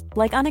much,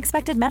 like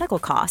unexpected medical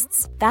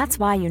costs. That's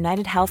why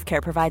United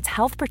Healthcare provides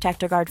Health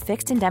Protector Guard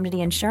fixed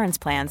indemnity insurance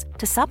plans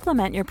to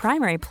supplement your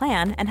primary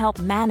plan and help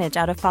manage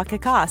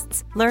out-of-pocket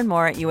costs. Learn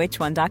more at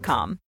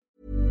uh1.com.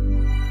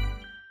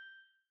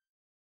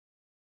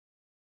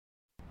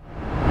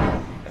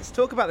 Let's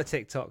talk about the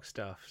TikTok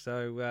stuff.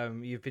 So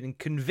you've been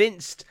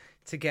convinced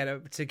to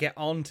get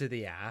onto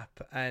the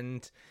app,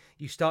 and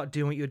you start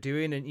doing what you're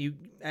doing,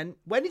 and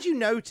when did you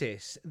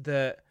notice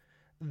that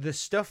the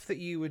stuff that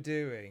you were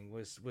doing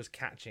was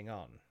catching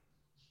on?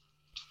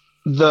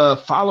 The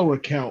follower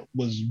count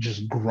was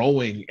just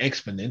growing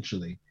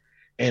exponentially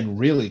and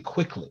really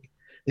quickly.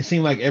 It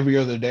seemed like every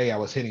other day I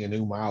was hitting a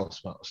new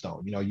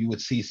milestone. You know, you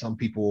would see some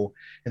people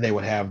and they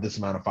would have this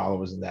amount of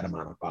followers and that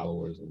amount of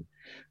followers. And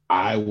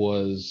I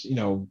was,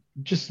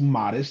 just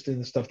modest in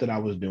the stuff that I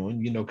was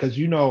doing, because,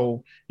 you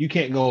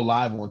can't go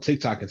live on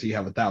TikTok until you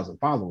have 1,000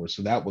 followers.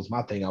 So that was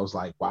my thing. I was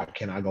like, why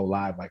can't I go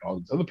live like all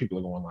these other people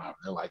are going live? And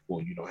they're like,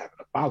 well, you don't have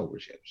enough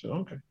followers yet. So,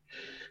 okay.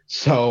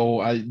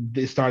 So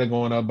they started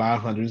going up by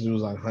hundreds. It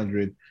was like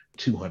 100,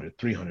 200,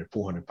 300,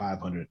 400,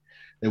 500.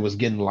 It was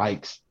getting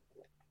likes.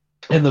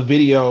 And the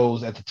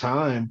videos at the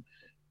time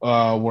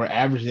were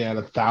averaging at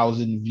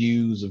 1,000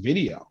 views a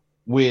video,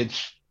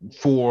 which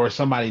for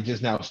somebody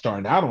just now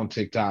starting out on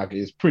TikTok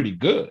is pretty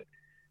good,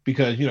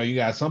 because you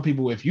got some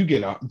people,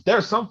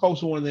 there's some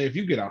folks who are in there, if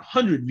you get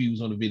 100 views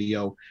on a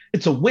video,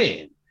 it's a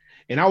win.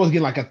 And I was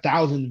getting like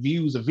 1,000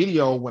 views a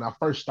video when I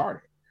first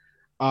started,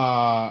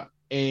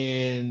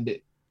 and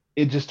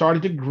it just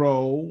started to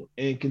grow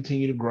and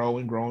continue to grow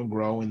and grow and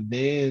grow. And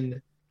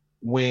then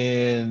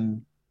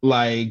when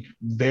like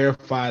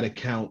verified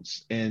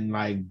accounts and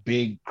like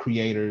big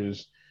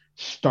creators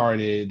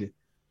started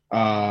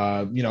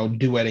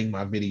duetting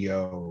my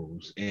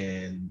videos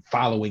and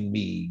following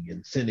me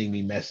and sending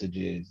me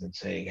messages and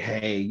saying,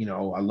 hey,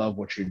 I love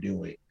what you're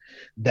doing.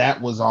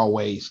 That was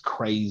always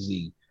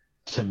crazy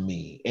to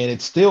me. And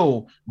it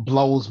still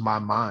blows my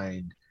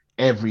mind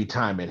every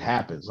time it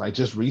happens. Like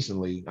just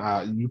recently,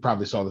 you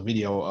probably saw the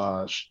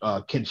video,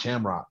 Ken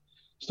Shamrock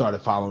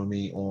started following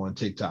me on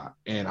TikTok.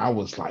 And I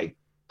was like,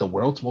 the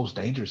world's most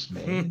dangerous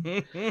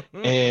man.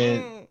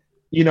 And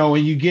and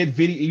you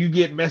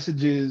get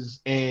messages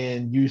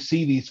and you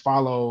see these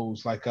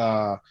follows like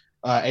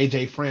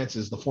AJ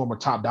Francis, the former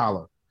Top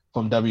Dollar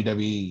from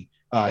WWE,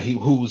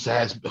 who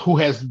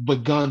has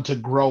begun to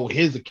grow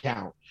his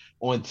account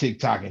on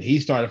TikTok, and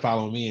he started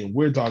following me, and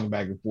we're talking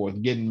back and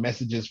forth, getting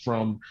messages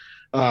from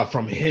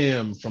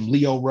him, from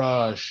Leo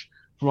Rush,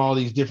 from all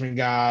these different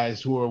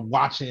guys who are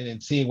watching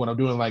and seeing what I'm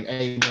doing, like,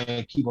 hey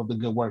man, keep up the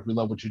good work. We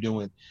love what you're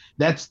doing.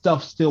 That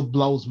stuff still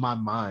blows my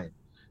mind.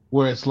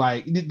 Where it's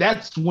like,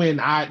 that's when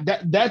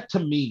that to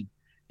me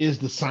is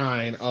the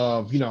sign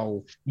of,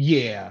 you're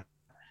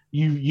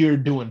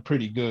doing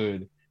pretty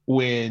good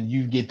when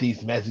you get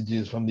these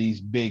messages from these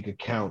big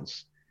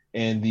accounts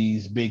and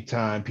these big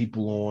time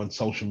people on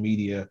social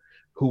media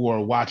who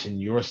are watching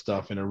your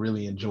stuff and are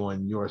really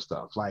enjoying your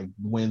stuff. Like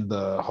when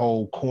the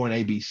whole Corn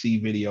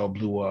ABC video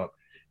blew up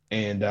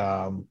and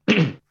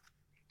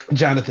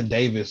Jonathan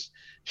Davis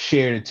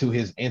shared it to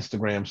his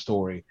Instagram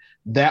story.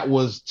 That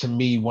was, to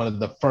me, one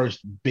of the first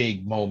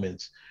big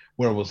moments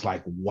where it was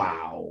like,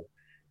 wow,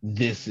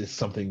 this is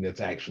something that's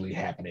actually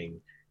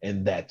happening,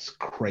 and that's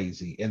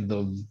crazy. And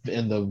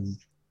the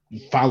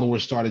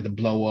followers started to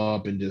blow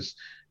up and just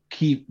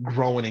keep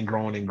growing and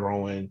growing and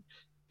growing.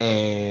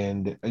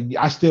 And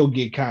I still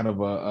get kind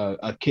of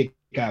a kick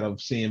out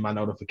of seeing my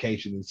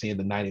notifications and seeing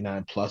the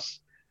 99 plus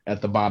at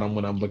the bottom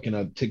when I'm looking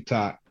at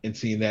TikTok and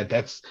seeing that.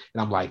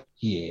 And I'm like,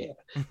 yeah,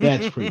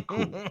 that's pretty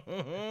cool.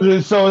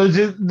 So it's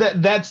just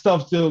that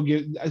stuff I still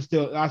get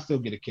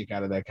a kick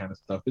out of that kind of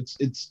stuff.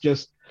 It's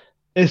still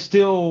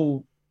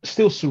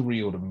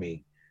surreal to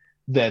me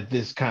that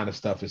this kind of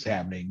stuff is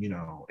happening,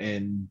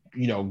 and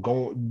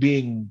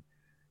being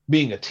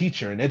a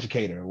teacher and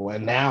educator,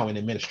 and now in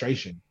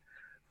administration,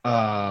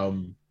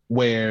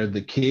 where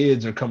the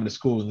kids are coming to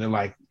school and they're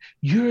like,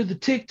 you're the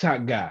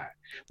TikTok guy.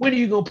 When are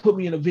you going to put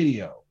me in a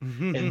video?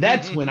 And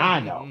that's when I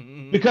know,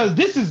 because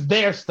this is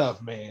their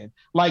stuff, man.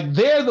 Like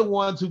they're the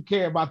ones who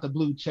care about the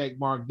blue check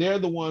mark. They're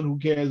the one who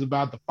cares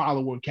about the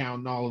follower count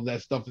and all of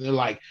that stuff. And they're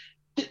like,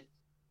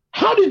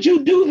 how did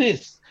you do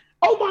this?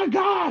 Oh my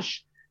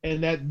gosh.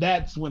 And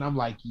that's when I'm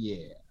like,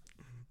 yeah,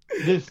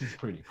 this is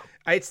pretty cool.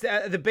 It's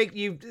the big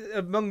you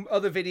among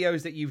other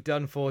videos that you've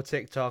done for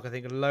TikTok. I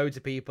think loads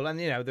of people, and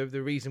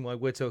the reason why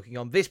we're talking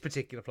on this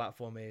particular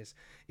platform is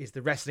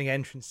the wrestling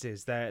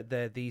entrances.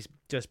 They're these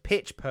just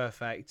pitch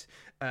perfect,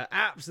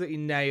 absolutely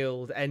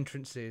nailed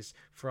entrances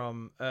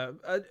from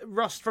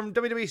from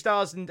WWE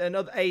stars and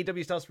other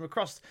AEW stars from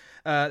across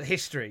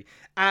history.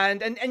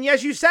 And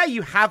as you say,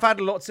 you have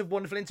had lots of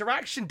wonderful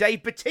interaction.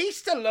 Dave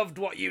Bautista loved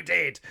what you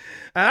did.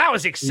 That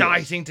was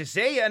exciting to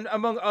see, and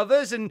among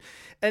others, and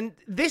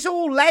this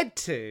all led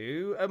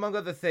to, among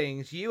other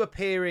things, you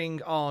appearing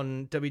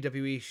on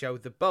WWE show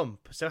The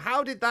Bump. So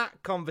how did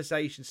that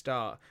conversation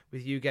start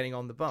with you getting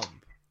on The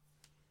Bump?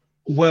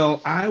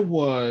 Well, I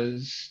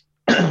was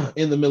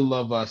in the middle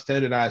of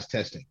standardized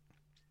testing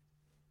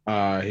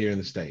here in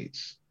the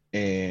States,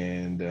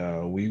 and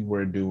we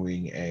were in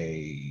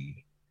the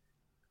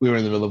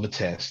middle of a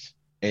test,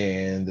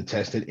 and the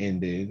test had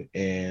ended,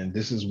 and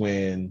this is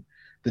when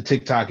the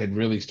TikTok had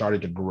really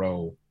started to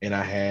grow, and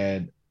I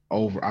had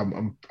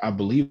I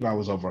believe I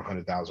was over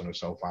 100,000 or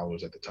so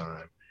followers at the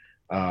time.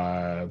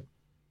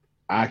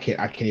 I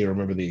can't even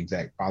remember the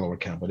exact follower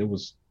count, but it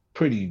was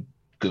pretty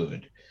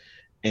good.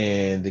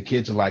 And the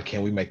kids are like,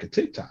 "Can we make a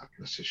TikTok?"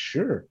 I said,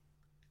 "Sure."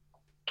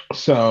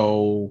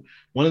 So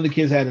one of the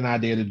kids had an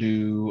idea to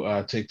do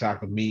a TikTok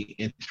with me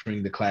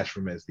entering the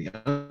classroom as the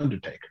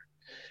Undertaker.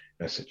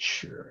 I said,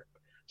 "Sure."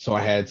 So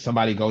I had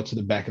somebody go to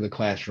the back of the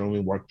classroom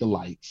and work the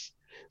lights.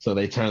 So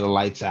they turn the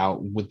lights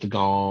out with the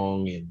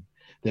gong, and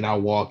then I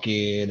walk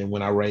in, and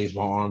when I raise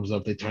my arms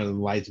up, they turn the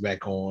lights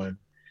back on.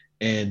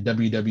 And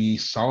WWE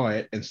saw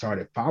it and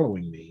started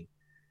following me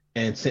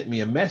and sent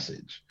me a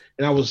message.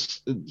 And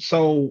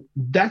so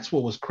that's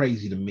what was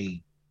crazy to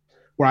me,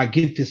 where I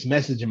get this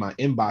message in my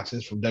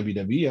inboxes from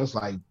WWE. I was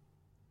like,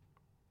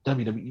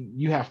 WWE,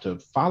 you have to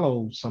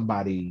follow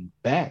somebody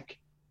back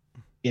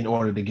in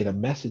order to get a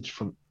message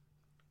from.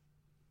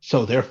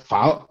 So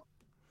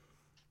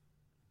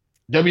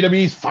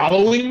WWE's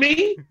following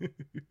me?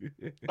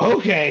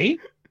 Okay.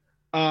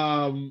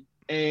 And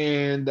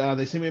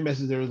they sent me a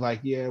message. They was like,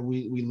 "Yeah,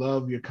 we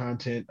love your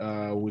content.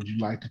 Would you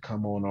like to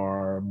come on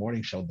our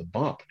morning show, The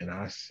Bump?" And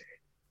I said,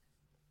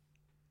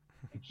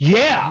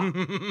 "Yeah."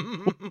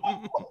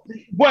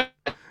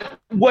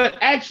 What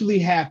actually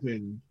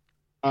happened,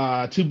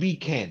 to be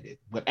candid,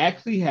 what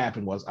actually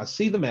happened was I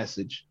see the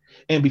message,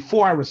 and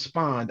before I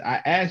respond,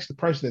 I ask the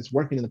person that's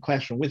working in the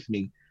classroom with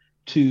me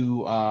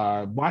to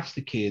watch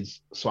the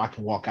kids so I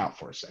can walk out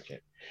for a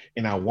second.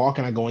 And I walk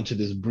and I go into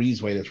this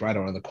breezeway that's right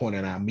around the corner,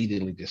 and I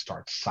immediately just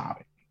start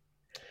sobbing,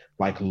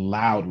 like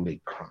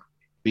loudly crying,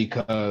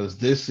 because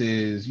this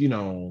is, we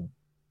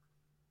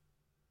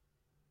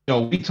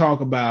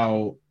talk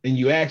about, and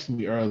you asked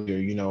me earlier,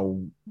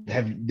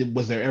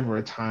 was there ever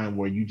a time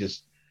where you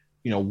just,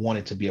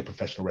 wanted to be a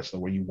professional wrestler,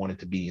 where you wanted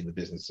to be in the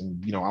business?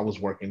 And, I was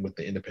working with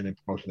the independent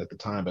promotion at the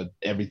time, but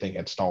everything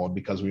had stalled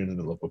because we were in the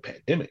middle of a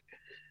pandemic.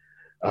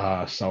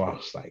 So I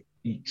was like,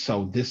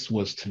 so this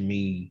was to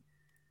me,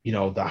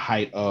 the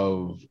height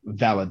of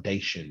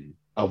validation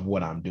of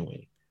what I'm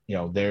doing.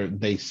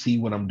 They see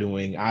what I'm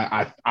doing.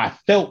 I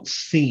felt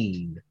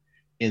seen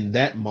in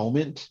that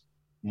moment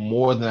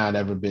more than I'd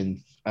ever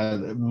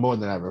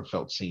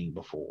felt seen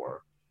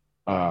before,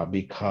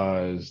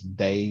 because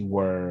they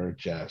were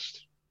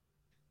just,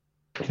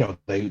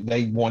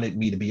 they wanted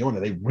me to be on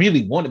it. They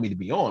really wanted me to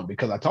be on,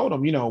 because I told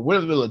them, we're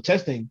in the middle of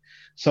testing,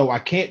 so I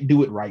can't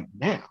do it right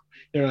now.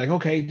 They're like,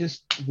 "Okay,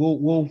 just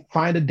we'll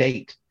find a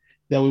date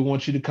that we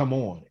want you to come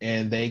on."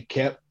 And they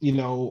kept,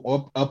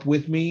 up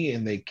with me,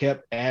 and they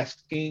kept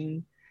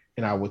asking,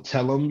 and I would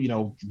tell them,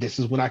 this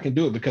is when I can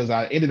do it, because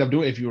I ended up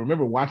doing, if you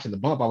remember watching The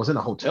Bump, I was in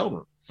a hotel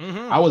room.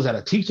 Mm-hmm. I was at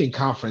a teaching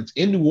conference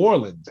in New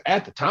Orleans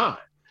at the time,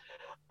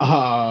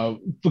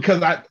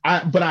 because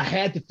I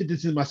had to fit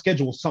this in my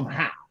schedule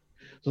somehow.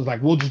 So it's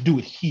like, we'll just do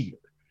it here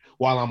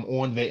while I'm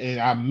on and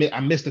I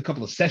missed a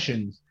couple of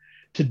sessions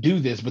to do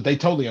this, but they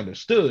totally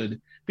understood,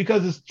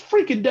 because it's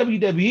freaking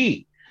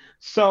WWE.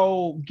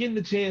 So getting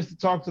the chance to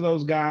talk to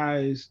those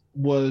guys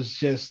was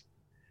just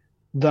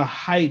the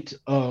height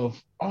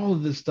of all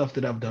of the stuff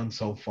that I've done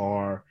so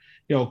far,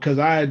 because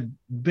I had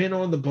been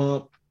on The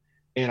Bump,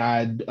 and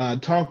I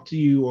talked to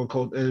you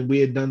on and we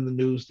had done the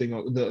news thing,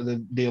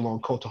 the deal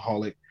on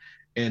Cultaholic,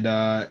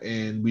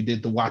 and we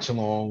did the watch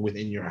along with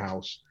In Your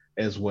House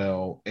as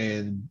well.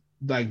 And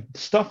like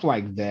stuff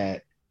like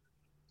that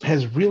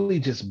has really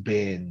just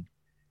been,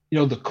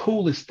 the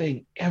coolest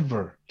thing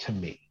ever to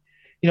me,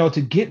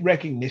 to get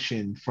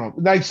recognition from,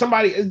 like,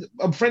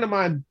 a friend of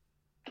mine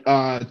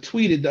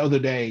tweeted the other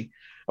day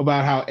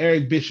about how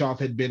Eric Bischoff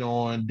had been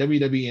on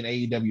WWE and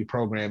AEW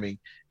programming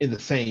in the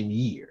same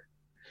year.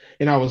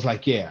 And I was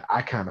like, yeah,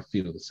 I kind of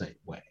feel the same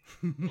way,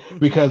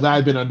 because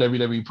I've been on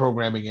WWE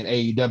programming, and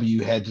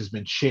AEW had just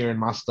been sharing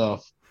my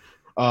stuff,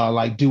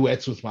 like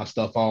duets with my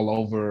stuff all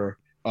over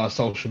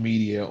social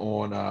media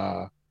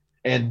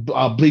and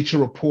Bleacher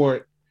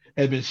Report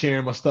had been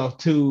sharing my stuff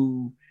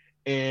too.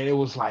 And it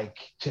was like,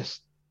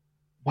 just,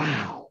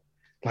 wow,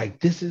 like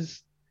this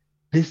is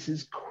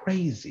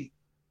crazy.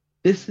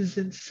 This is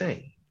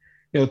insane.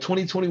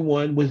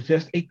 2021 was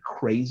just a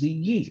crazy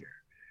year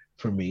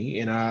for me,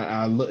 and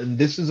and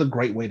this is a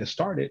great way to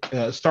start it.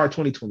 Start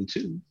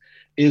 2022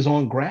 is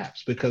on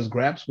Graps, because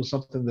Graps was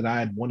something that I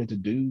had wanted to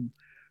do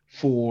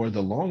for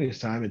the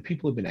longest time, and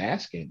people have been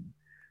asking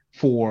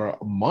for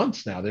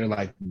months now. They're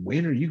like,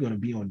 "When are you going to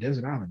be on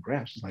Desert Island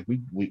Graps?" It's like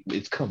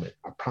it's coming.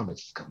 I promise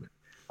it's coming.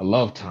 I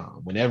love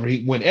Tom.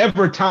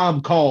 Whenever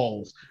Tom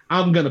calls,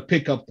 I'm gonna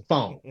pick up the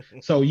phone.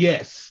 So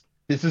yes,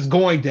 this is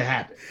going to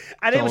happen.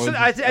 And it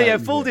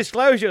was full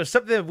disclosure,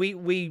 something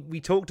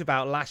we talked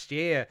about last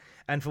year,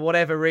 and for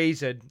whatever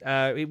reason,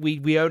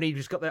 we only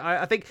just got there.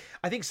 I think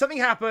something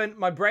happened.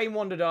 My brain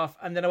wandered off,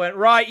 and then I went,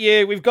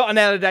 right, we've got an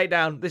nail date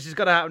down. This is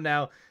gonna happen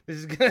now. This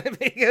is gonna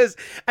be because,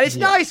 and it's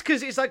nice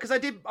because it's like, because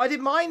I did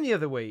mine the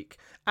other week.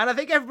 And I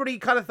think everybody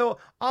kind of thought,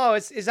 oh,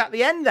 is that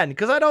the end then?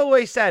 Because I'd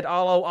always said,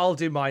 I'll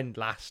do mine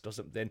last or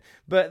something.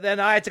 But then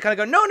I had to kind of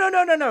go,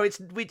 no.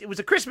 It was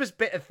a Christmas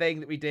bit of thing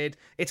that we did.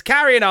 It's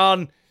carrying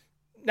on.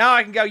 Now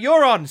I can go,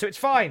 you're on, so it's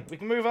fine. We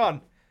can move on.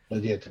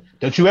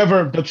 Don't you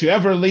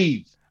ever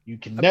leave. You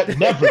can never.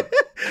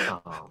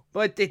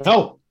 But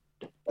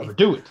never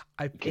do it.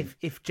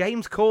 If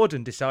James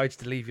Corden decides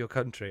to leave your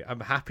country,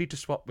 I'm happy to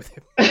swap with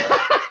him.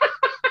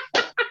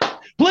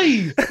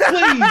 Please.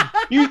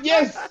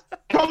 Yes.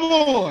 Come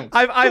on.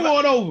 Come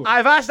on over.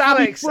 I've asked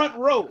Alex. Front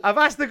row. I've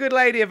asked the good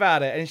lady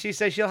about it, and she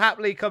says she'll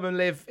happily come and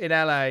live in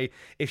LA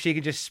if she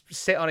can just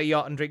sit on a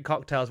yacht and drink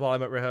cocktails while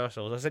I'm at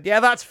rehearsals. I said, yeah,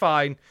 that's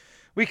fine.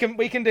 We can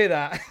do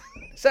that.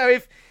 So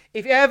if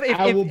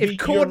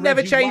Corden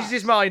never changes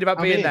his mind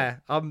about being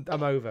there, I'm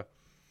over.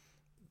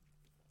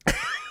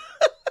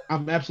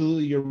 I'm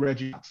absolutely your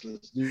Reggie.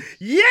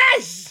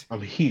 Yes.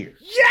 I'm here.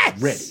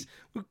 Yes. Ready.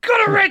 We've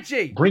got a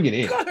Reggie. Bring it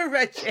in. Got a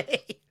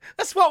Reggie.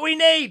 That's what we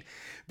need.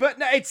 But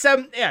no, it's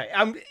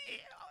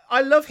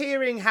I love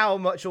hearing how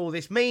much all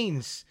this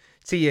means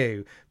to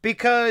you,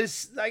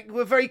 because like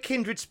we're very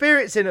kindred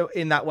spirits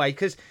in that way.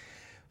 Because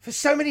for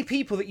so many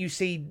people that you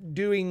see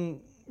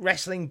doing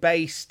wrestling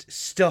based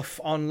stuff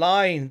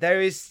online,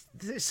 there is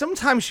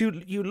sometimes you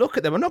look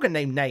at them. I'm not going to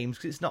name names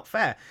because it's not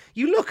fair.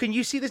 You look and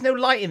you see there's no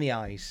light in the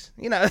eyes.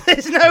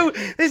 There's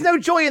no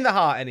joy in the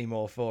heart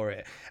anymore for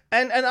it.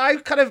 And I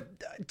kind of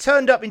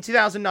turned up in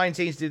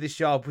 2019 to do this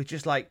job with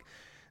just like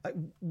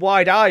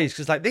wide eyes,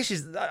 because like this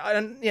is,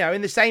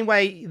 in the same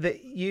way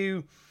that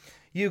you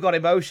got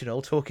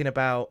emotional talking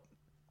about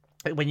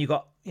when you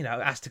got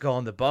asked to go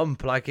on the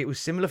bump. Like it was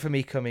similar for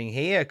me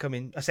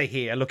I say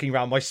here, looking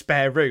around my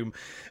spare room,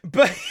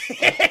 but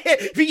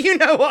you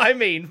know what I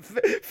mean,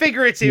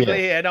 figuratively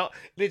here, not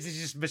this is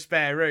just my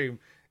spare room.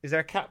 Is there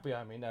a cat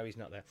behind me? No, he's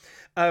not there.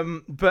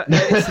 But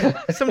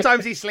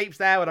sometimes he sleeps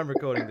there when I'm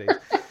recording these.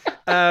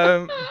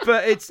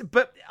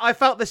 But I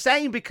felt the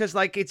same, because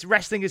like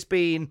wrestling has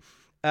been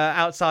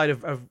outside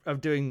of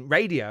doing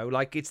radio,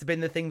 like it's been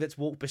the thing that's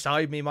walked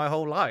beside me my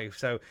whole life.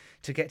 So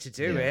to get to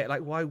do it,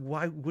 like why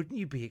wouldn't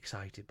you be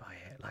excited by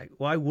it? Like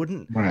why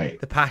wouldn't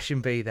the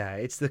passion be there?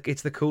 It's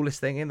the coolest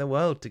thing in the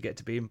world to get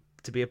to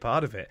be a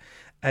part of it.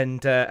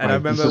 And I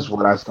remember this is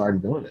what I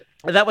started doing it.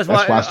 That was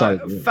why I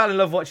fell in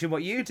love watching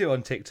what you do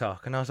on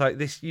TikTok, and I was like,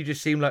 you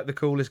just seem like the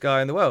coolest guy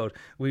in the world.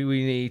 We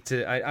need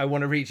to. I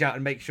want to reach out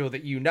and make sure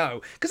that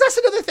because that's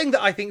another thing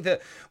that I think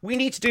that we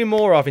need to do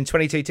more of in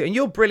 2022. And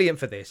you're brilliant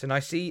for this, and I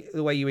see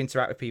the way you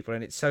interact with people,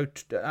 and it's so.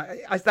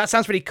 That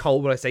sounds really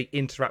cold when I say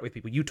interact with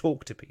people. You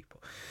talk to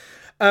people,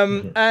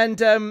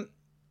 and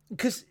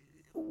because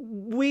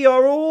we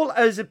are all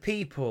as a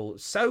people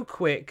so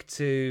quick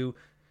to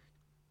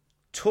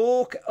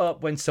talk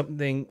up when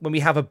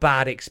we have a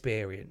bad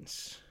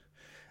experience,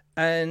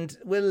 and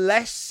we're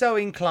less so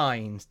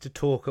inclined to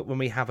talk up when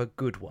we have a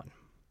good one.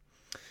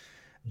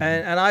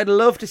 And I'd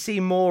love to see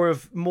more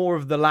of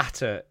the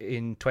latter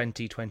in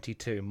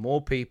 2022.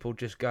 More people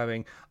just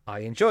going, I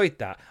enjoyed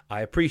that, I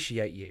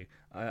appreciate you,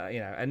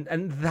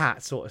 and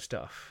that sort of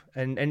stuff.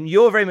 And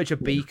you're very much a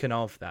beacon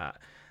of that.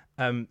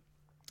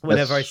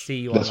 Whenever I see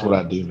you, that's what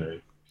I do,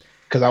 man.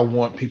 Because I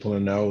want people to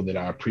know that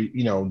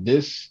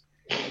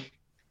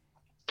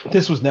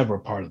this was never a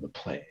part of the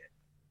plan,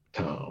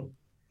 Tom.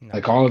 No.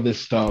 Like all of this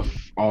stuff,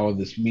 all of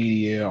this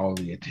media, all of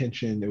the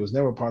attention, it was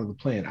never part of the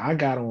plan. I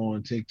got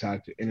on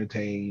TikTok to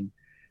entertain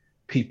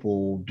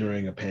people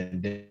during a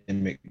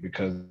pandemic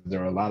because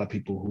there are a lot of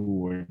people who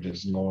were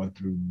just going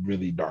through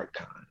really dark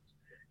times.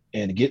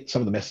 And to get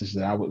some of the messages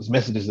that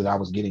I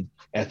was getting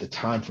at the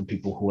time from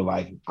people who were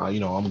like,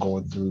 I'm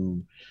going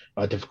through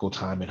a difficult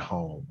time at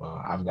home.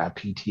 I've got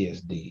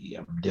PTSD.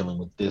 I'm dealing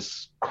with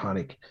this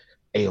chronic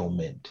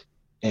ailment.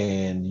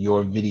 And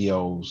your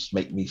videos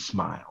make me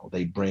smile.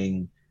 They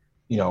bring,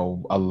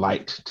 a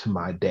light to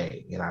my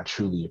day. And I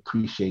truly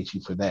appreciate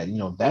you for that.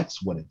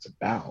 That's what it's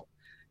about.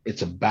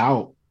 It's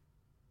about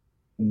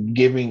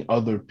giving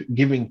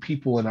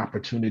people an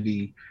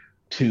opportunity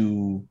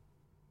to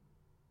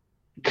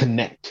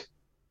connect,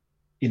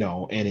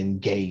 and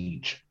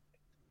engage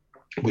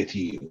with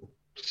you.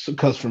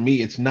 Because for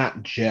me, it's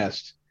not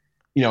just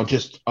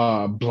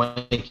a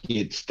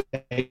blanket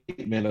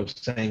statement of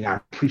saying, I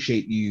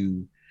appreciate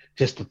you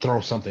just to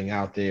throw something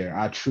out there,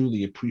 I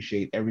truly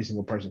appreciate every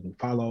single person who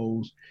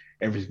follows,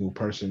 every single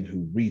person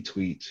who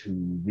retweets,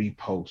 who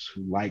reposts,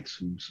 who likes,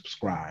 who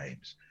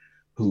subscribes,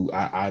 who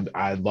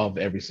I love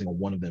every single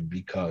one of them,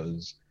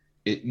 because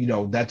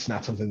that's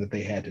not something that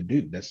they had to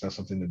do. That's not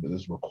something that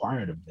is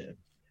required of them,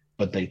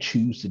 but they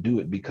choose to do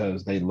it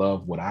because they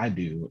love what I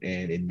do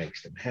and it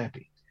makes them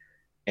happy.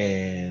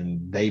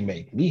 And they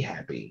make me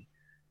happy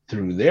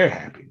through their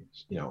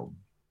happiness,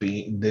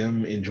 being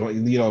them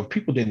enjoying, if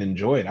people didn't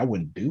enjoy it, I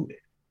wouldn't do it.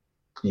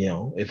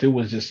 If it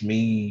was just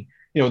me,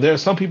 there are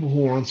some people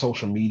who are on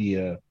social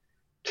media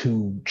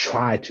to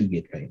try to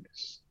get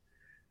famous.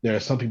 There are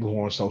some people who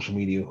are on social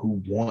media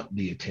who want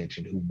the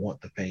attention, who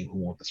want the fame, who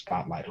want the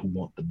spotlight, who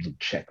want the blue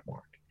check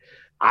mark.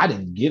 I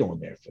didn't get on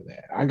there for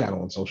that. I got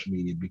on social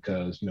media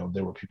because,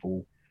 there were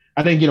people.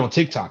 I didn't get on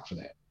TikTok for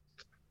that.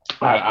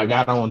 I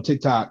got on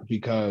TikTok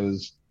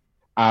because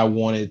I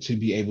wanted to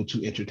be able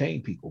to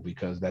entertain people,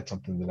 because that's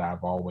something that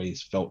I've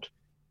always felt,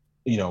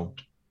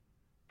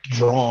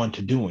 drawn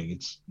to doing.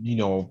 It's,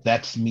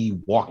 that's me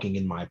walking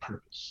in my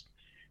purpose.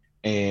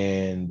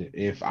 And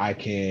if I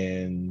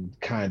can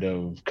kind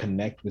of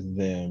connect with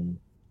them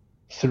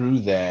through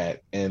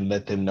that and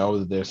let them know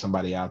that there's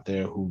somebody out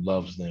there who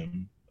loves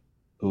them,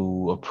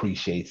 who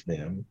appreciates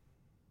them,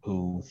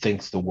 who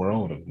thinks the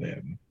world of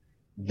them,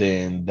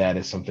 then that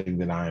is something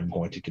that I'm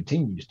going to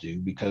continue to do,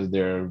 because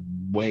there are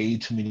way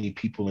too many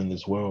people in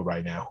this world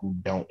right now who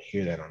don't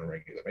hear that on a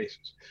regular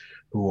basis,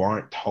 who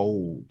aren't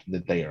told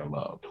that they are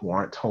loved, who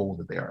aren't told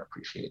that they are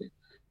appreciated,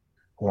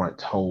 who aren't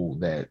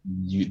told that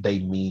they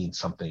mean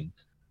something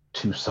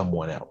to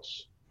someone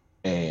else.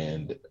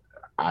 And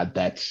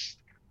that's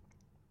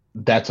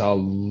a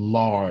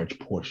large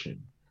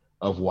portion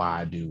of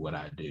why I do what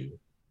I do,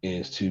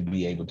 is to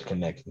be able to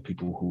connect with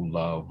people who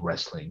love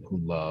wrestling,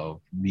 who love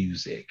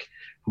music,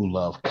 who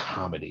love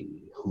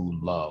comedy, who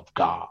love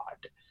God.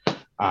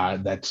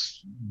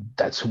 That's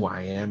who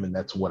I am, and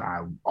that's what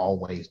I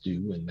always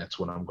do, and that's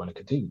what I'm going to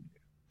continue to do.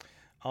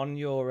 On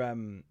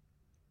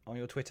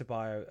your Twitter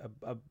bio,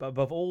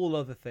 above all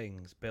other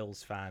things,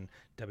 Bills fan,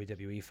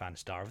 WWE fan,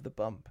 star of the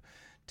bump,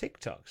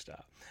 TikTok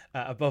star,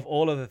 above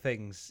all other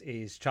things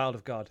is child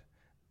of God.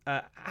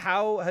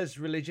 How has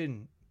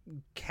religion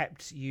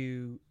kept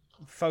you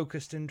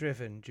focused and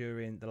driven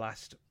during the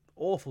last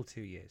awful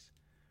 2 years?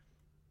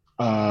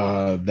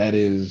 That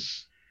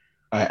is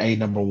a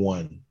number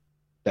one.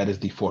 That is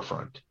the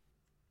forefront.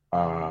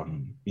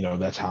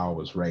 That's how I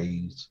was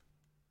raised.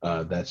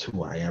 That's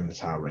who I am. That's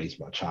how I raised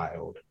my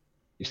child.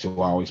 You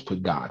still always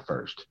put God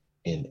first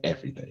in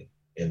everything.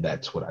 And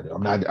that's what I do.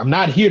 I'm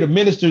not here to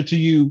minister to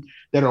you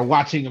that are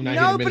watching. I'm not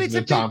here to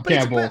minister to Tom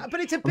Campbell.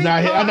 But it's a big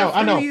part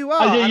of who you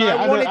are.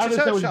 I wanted to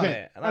touch on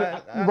it.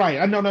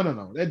 Right. No.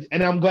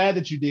 And I'm glad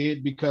that you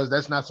did, because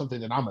that's not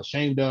something that I'm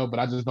ashamed of, but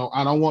I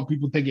don't want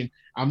people thinking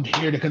I'm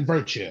here to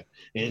convert you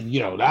and,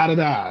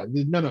 da.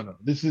 No.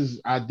 This is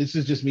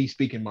just me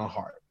speaking my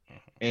heart.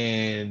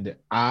 And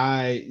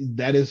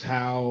that is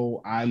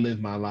how I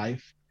live my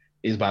life,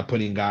 is by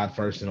putting God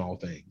first in all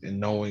things and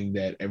knowing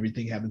that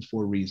everything happens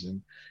for a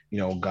reason.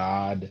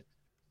 God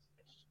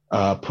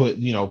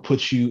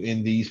puts you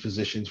in these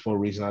positions for a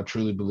reason. I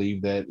truly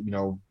believe that,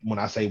 when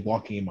I say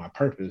walking in my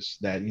purpose,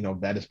 that,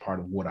 that is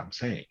part of what I'm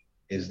saying,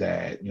 is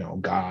that,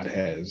 God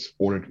has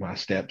ordered my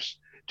steps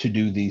to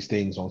do these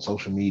things on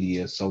social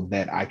media so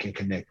that I can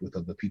connect with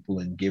other people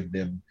and give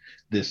them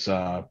this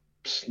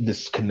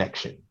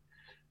connection.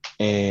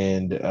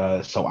 And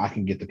so I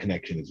can get the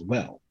connection as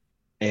well.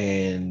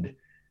 And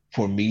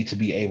for me to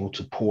be able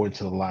to pour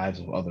into the lives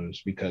of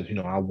others, because,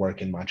 I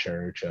work in my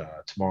church.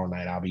 Tomorrow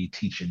night, I'll be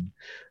teaching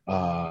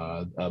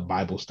a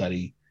Bible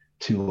study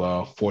to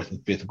 4th and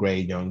 5th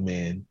grade young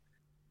men,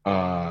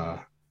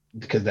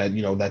 because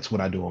that's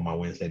what I do on my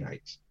Wednesday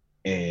nights.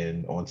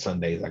 And on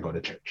Sundays, I go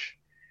to church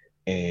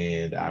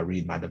and I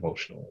read my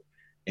devotional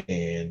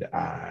and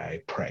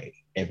I pray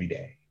every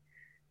day.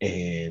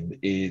 And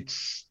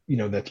it's,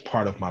 that's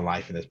part of my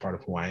life, and that's part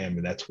of who I am.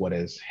 And that's what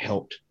has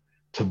helped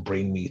to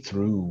bring me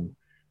through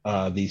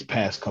these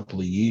past couple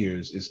of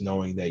years, is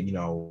knowing that,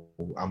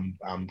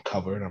 I'm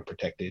covered, I'm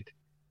protected,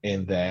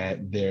 and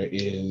that there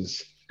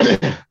is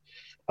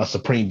a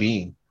supreme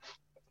being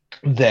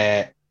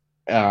that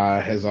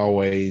is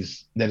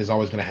always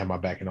going to have my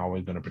back and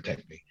always going to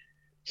protect me.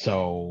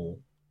 So,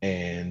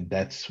 and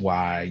that's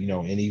why,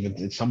 and even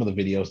in some of the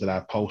videos that I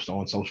post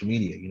on social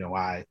media,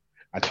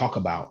 I talk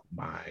about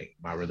my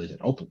religion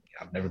openly.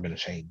 I've never been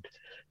ashamed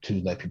to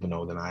let people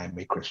know that I am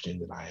a Christian,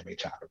 that I am a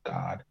child of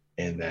God.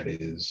 And that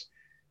is,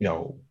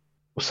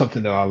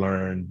 something that I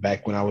learned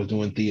back when I was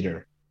doing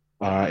theater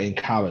in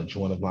college.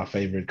 One of my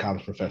favorite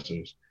college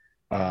professors,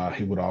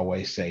 he would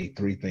always say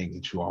 3 things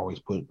that you always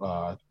put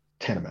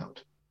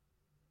tantamount: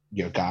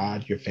 your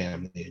God, your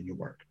family, and your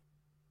work.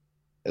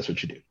 That's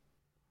what you do.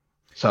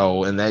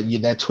 So, and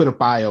that Twitter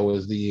bio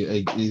is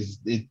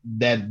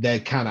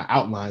that kind of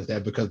outlines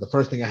that, because the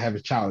first thing I have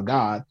is child of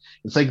God,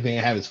 the second thing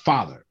I have is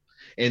father,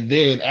 and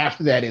then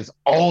after that is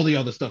all the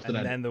other stuff that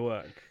I do. And the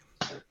work.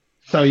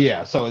 So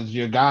yeah, so it's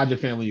your God, your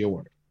family, your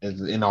work,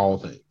 in all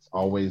things.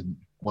 Always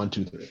 1,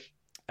 2, 3.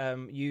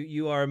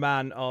 You are a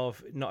man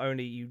of not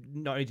only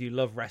do you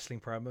love wrestling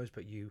promos,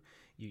 but you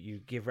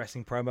give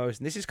wrestling promos,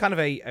 and this is kind of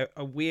a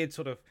weird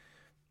sort of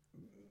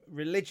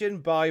religion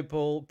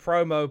Bible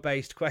promo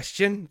based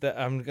question that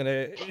I'm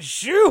gonna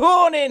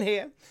shoehorn in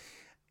here.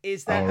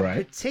 Is there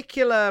a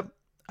particular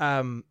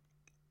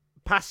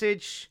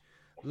passage,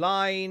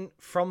 line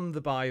from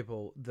the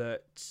Bible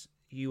that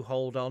you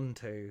hold on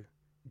to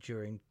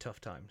during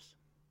tough times,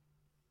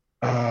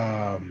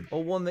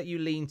 or one that you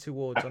lean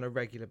towards on a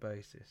regular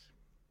basis?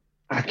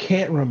 I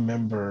can't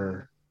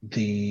remember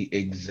the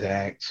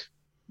exact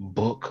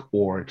book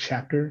or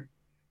chapter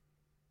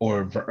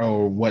or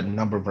what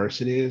number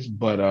verse it is,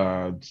 but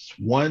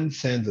 1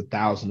 sends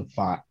 1,000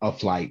 a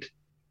flight,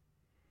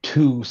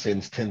 2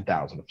 sends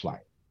 10,000 a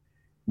flight,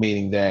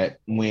 meaning that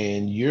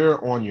when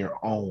you're on your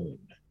own,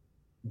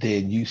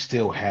 then you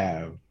still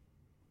have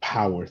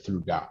power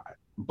through God.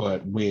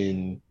 But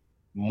when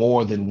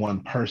more than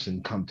one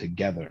person come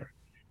together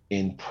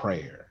in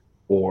prayer,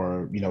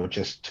 or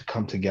just to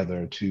come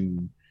together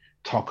to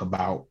talk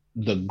about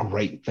the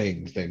great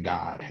things that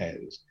God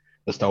has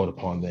bestowed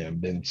upon them,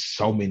 then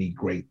so many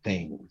great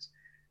things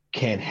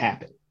can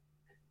happen.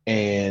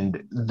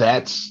 And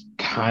that's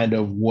kind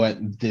of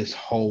what this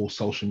whole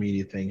social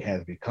media thing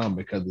has become,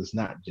 because it's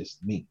not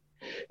just me,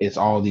 it's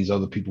all these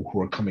other people who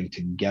are coming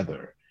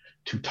together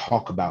to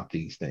talk about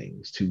these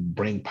things, to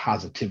bring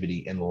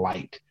positivity and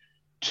light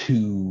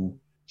to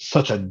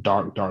such a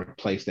dark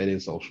place that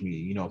is social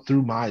media.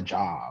 Through my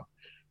job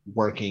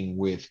working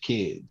with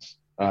kids,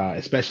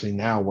 especially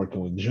now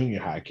working with junior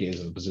high kids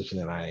in the position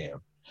that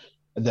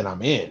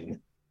I'm in,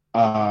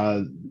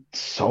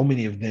 so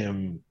many of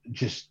them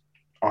just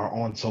are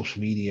on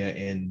social media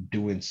and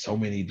doing so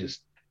many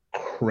just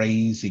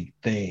crazy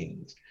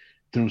things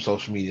through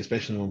social media,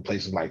 especially in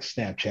places like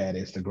Snapchat,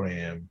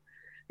 Instagram.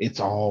 It's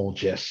all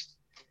just,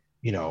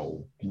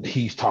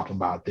 he's talking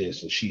about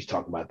this and she's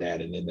talking about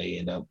that, and then they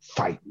end up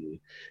fighting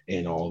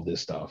and all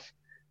this stuff.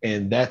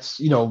 And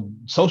that's,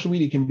 social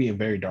media can be a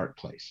very dark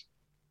place.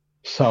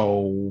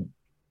 So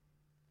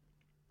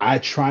I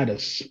try to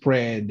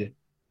spread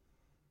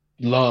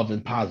love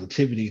and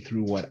positivity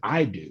through what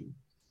I do.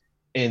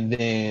 And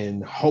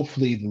then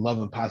hopefully the love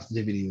and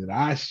positivity that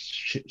I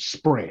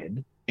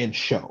spread and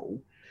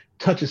show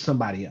touches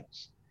somebody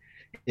else.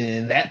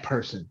 And that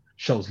person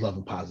shows love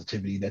and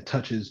positivity that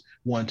touches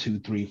 1, 2,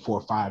 3,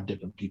 4, 5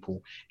 different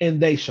people,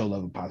 and they show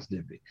love and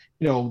positivity.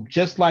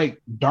 Just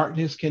like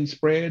darkness can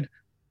spread,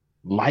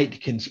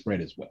 light can spread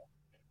as well.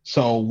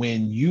 So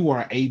when you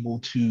are able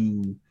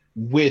to,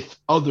 with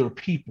other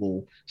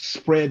people,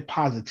 spread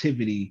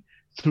positivity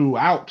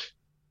throughout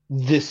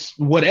this,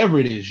 whatever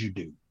it is you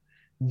do,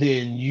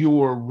 then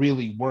you're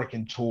really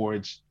working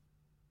towards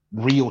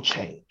real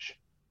change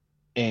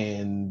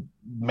and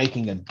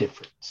making a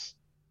difference.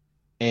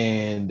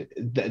 And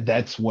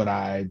that's what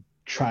I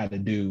try to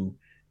do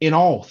in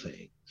all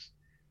things.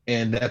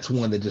 And that's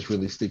one that just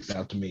really sticks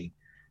out to me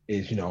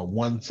is,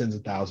 1 sends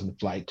 1,000 a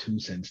flight, 2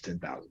 sends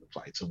 10,000 a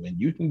flight. So when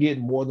you can get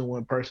more than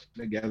one person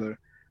together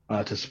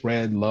to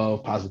spread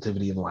love,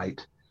 positivity, and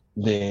light,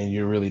 then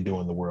you're really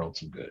doing the world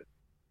some good.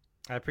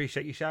 I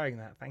appreciate you sharing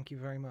that. Thank you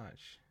very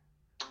much.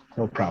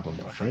 No problem,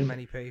 my friend.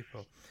 Many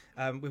people.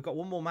 We've got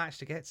one more match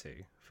to get to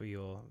for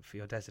your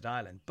Desert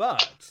Island,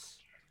 but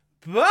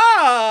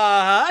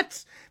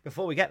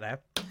before we get there,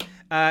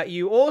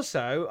 you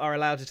also are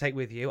allowed to take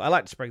with you. I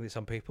like to spring this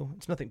on people.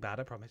 It's nothing bad,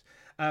 I promise.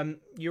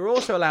 You're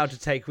also allowed to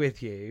take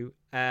with you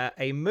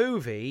a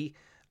movie,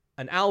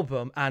 an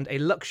album, and a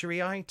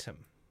luxury item.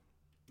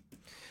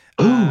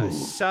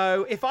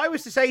 So if I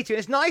was to say to you,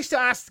 it's nice to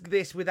ask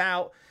this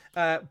without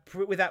a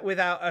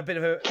bit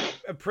of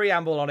a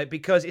preamble on it,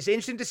 because it's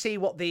interesting to see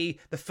what the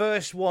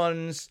first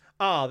ones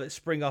are that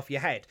spring off your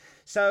head.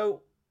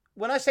 So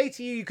when I say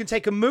to you, you can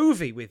take a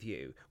movie with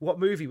you, what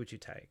movie would you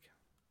take?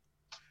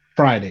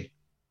 Friday.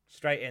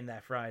 Straight in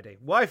there, Friday.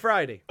 Why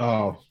Friday?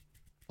 Oh,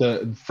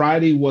 the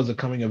Friday was a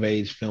coming of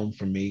age film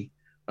for me.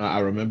 I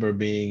remember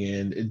being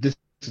in, this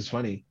is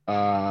funny,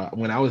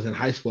 when I was in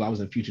high school, I was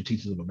in Future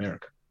Teachers of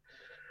America.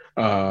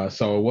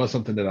 So it was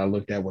something that I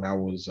looked at when I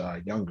was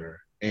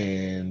younger.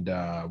 And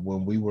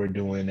when we were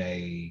doing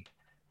a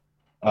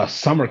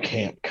summer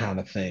camp kind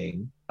of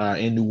thing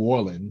in New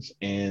Orleans,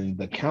 and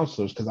the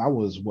counselors, because I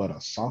was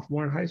a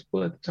sophomore in high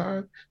school at the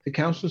time, the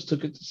counselors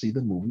took it to see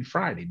the movie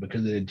Friday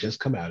because it had just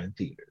come out in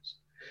theaters.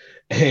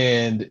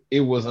 And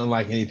it was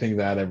unlike anything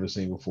that I'd ever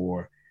seen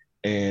before.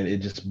 And it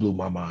just blew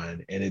my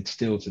mind. And it's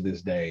still to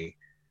this day,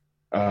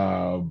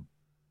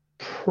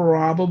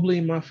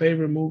 probably my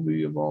favorite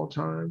movie of all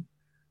time.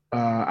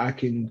 I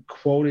can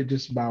quote it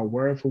just about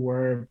word for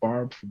word,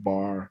 bar for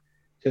bar.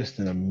 Just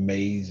an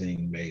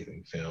amazing,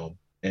 amazing film.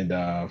 And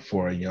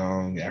for a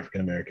young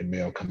African-American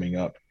male coming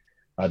up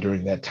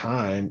during that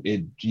time,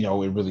 it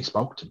really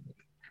spoke to me.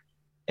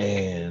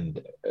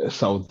 And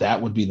so that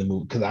would be the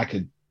movie, because I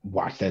could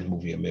watch that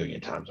movie a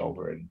million times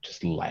over and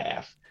just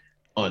laugh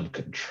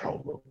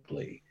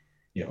uncontrollably.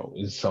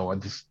 So I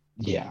just,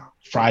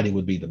 Friday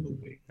would be the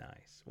movie.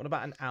 Nice. What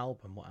about an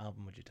album? What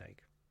album would you take?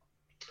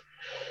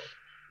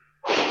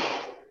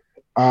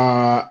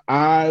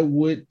 I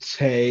would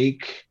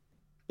take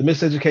The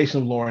Miseducation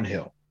of Lauryn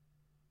Hill.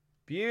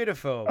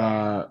 Beautiful.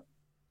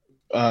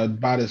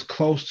 About as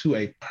close to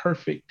a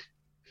perfect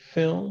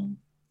film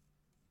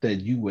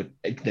that you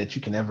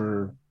can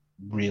ever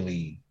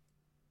really,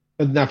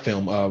 not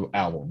film,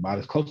 album, about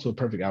as close to a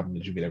perfect album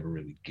that you could ever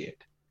really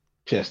get.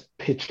 Just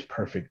pitched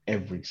perfect,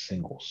 every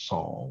single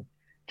song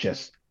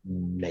just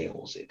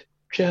nails it.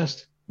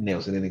 Just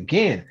nails it. And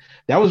again,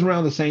 that was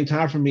around the same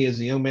time for me as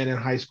a young man in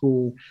high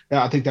school.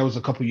 I think that was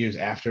a couple years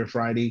after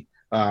Friday.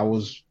 I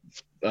was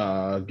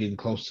getting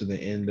close to the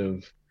end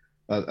of,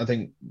 I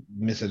think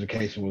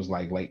Miseducation was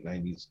like late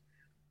 90s.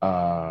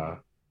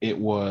 It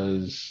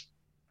was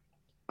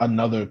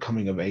another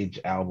coming of age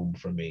album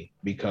for me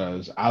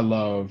because I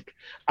loved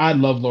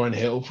Lauryn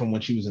Hill from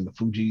when she was in the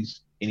Fugees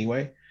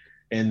anyway.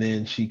 And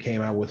then she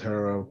came out with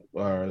her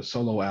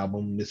solo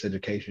album,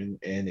 Miseducation,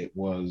 and it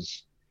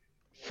was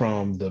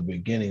from the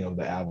beginning of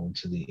the album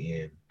to the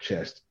end,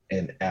 just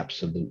an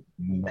absolute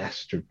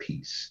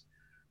masterpiece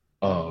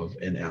of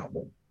an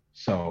album.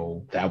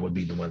 So that would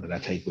be the one that I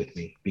take with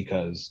me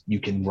because you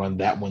can run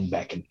that one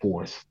back and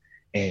forth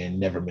and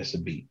never miss a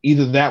beat.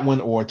 Either that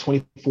one or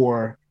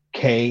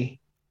 24K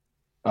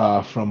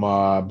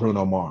from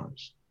Bruno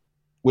Mars,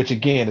 which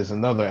again is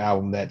another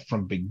album that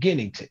from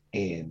beginning to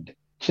end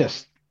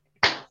just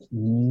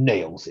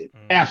nails it.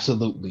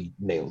 Absolutely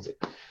nails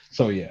it.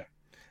 So yeah.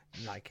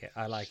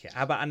 I like it.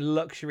 How about a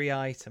luxury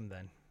item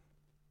then?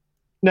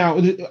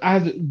 Now, I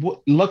have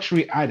what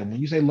luxury item.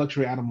 When you say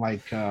luxury item,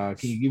 like, can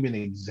you give me an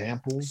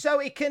example? So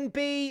it can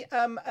be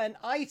an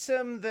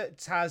item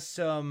that has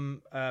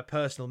some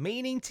personal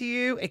meaning to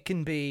you. It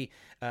can be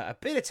a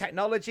bit of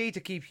technology to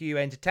keep you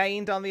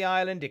entertained on the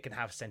island. It can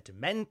have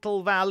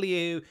sentimental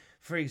value.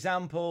 For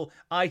example,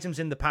 items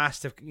in the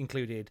past have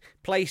included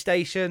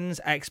PlayStations,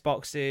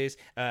 Xboxes.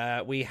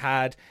 We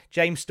had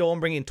James Storm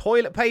bringing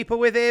toilet paper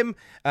with him.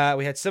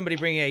 We had somebody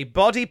bringing a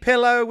body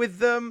pillow with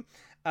them.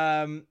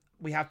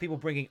 We have people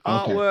bringing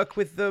artwork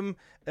with them.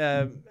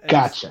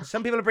 Gotcha.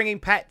 Some people are bringing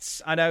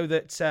pets. I know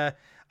that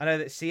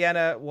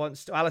Sienna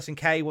Alison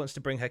Kay wants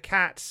to bring her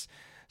cats.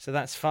 So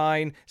that's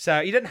fine. So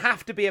you don't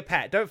have to be a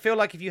pet. Don't feel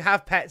like if you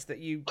have pets that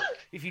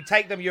if you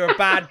take them, you're a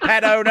bad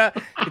pet owner.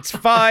 It's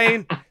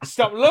fine.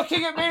 Stop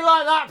looking at me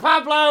like that,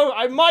 Pablo.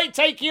 I might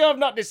take you. I've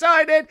not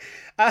decided.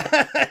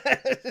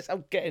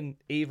 I'm getting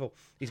evil.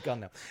 He's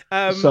gone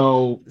now.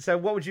 So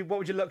what would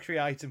your luxury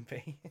item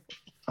be?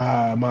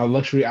 My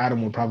luxury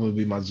item would probably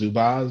be my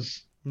Zubaz.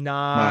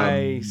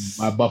 Nice.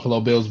 My Buffalo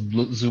Bills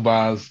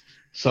Zubaz.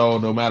 So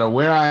no matter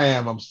where I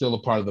am, I'm still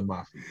a part of the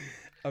mafia.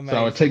 Amazing.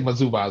 So I would take my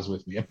Zubaz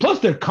with me. And plus,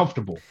 they're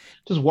comfortable.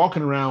 Just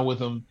walking around with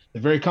them.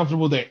 They're very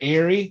comfortable. They're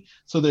airy.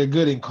 So they're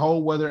good in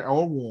cold weather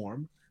or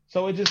warm.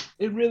 So it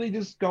really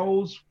just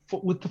goes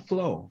with the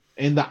flow.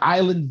 And the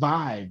island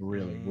vibe,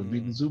 really, would be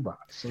the Zubaz.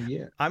 So,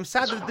 yeah. I'm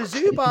sad that the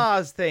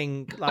Zubaz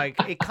thing, like,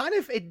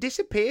 it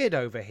disappeared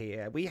over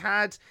here. We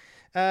had...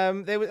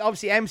 there was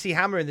obviously MC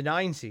Hammer in the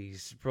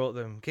 90s brought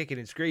them kicking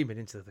and screaming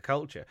into the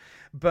culture,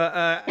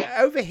 but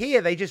over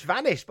here they just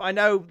vanished. But I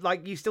know,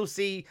 like, you still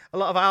see a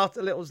lot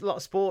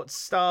of sports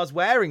stars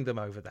wearing them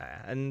over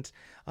there, and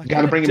I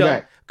gotta bring them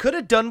back. Could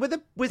have done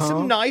with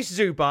some nice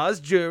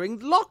Zubaz during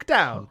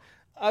lockdown.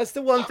 That's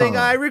the one thing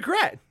I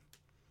regret.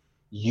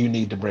 You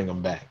need to bring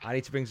them back. I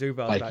need to bring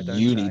Zubaz back.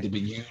 You need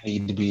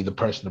to be the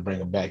person to bring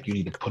them back. You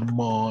need to put them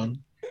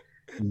on,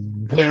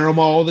 wear them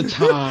all the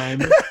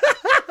time.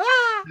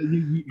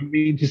 You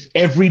mean just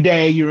every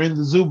day you're in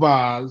the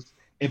Zubaz,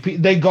 and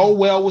they go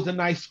well with a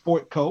nice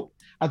sport coat.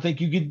 I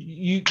think you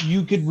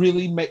could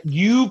really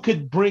you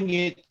could bring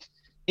it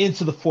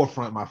into the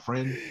forefront, my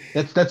friend.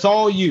 That's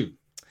all you.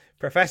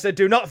 Professor,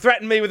 do not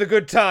threaten me with a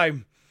good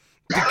time.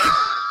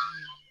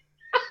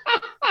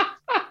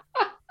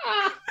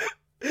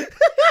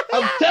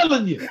 I'm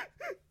telling you,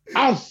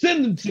 I'll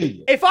send them to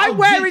you. If I'm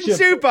wearing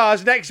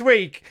Zubaz next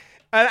week.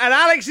 And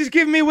Alex is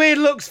giving me weird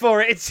looks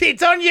for it.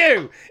 It's on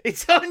you.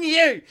 It's on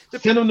you.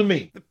 Send them to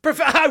me.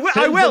 I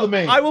will.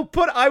 I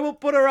will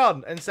put her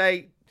on and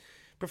say,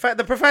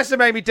 the professor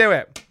made me do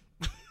it.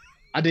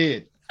 I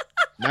did.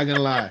 Not gonna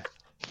lie.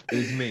 It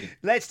was me.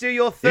 Let's do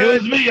your third.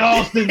 It was me,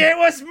 Austin. It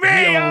was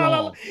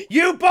me.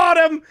 You bought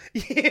him.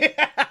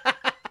 Yeah.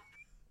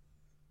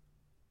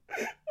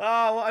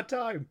 Oh, what a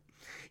time.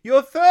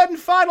 Your third and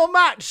final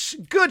match,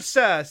 good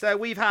sir. So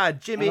we've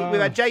had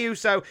Jey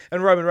Uso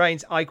and Roman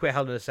Reigns. I Quit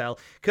Hell in a Cell.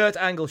 Kurt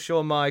Angle,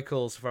 Shawn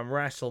Michaels from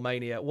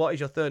WrestleMania. What is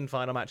your third and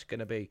final match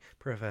going to be,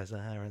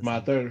 Professor Harrison? My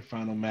third and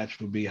final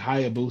match would be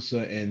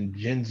Hayabusa and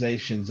Jinsei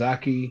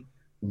Shinzaki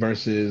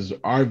versus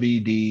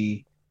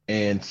RVD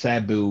and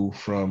Sabu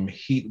from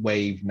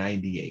Heatwave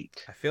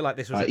 98. I feel like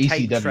this was a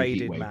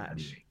tape-traded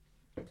match.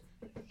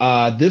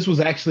 This was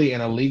actually an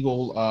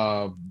illegal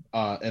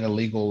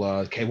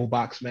cable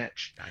box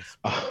match.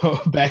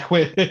 Nice. Back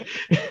when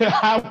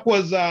I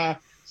was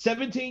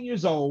 17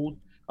 years old.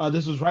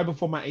 This was right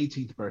before my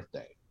 18th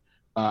birthday.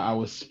 I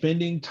was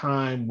spending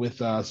time with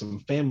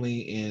some family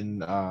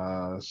in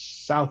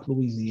South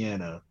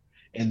Louisiana,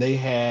 and they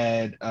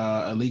had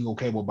illegal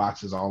cable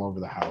boxes all over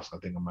the house. I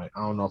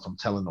don't know if I'm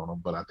telling on them,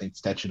 but I think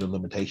statute of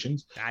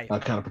limitations kind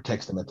of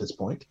protects them at this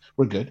point.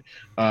 We're good.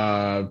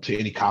 To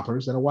any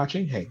coppers that are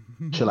watching, hey,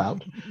 chill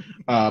out.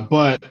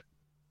 But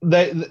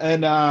they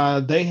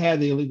had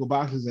the illegal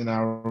boxes, and I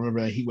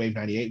remember that Heatwave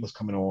 98 was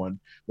coming on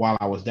while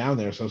I was down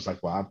there. So it's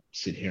like, well, I'll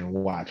sit here and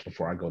watch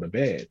before I go to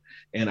bed.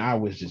 And I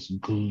was just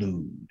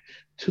glued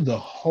to the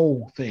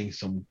whole thing.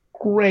 Some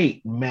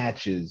great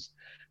matches.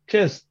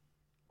 Just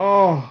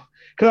because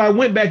I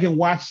went back and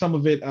watched some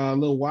of it a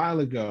little while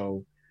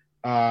ago,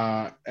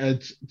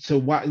 and to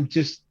watch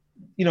just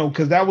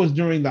because that was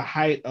during the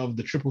height of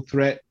the triple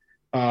threat,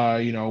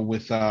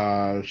 with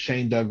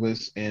Shane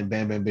Douglas and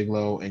Bam Bam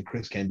Bigelow and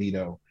Chris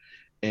Candido,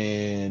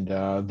 and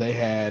they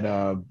had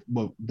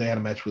a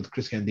match with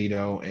Chris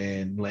Candido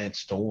and Lance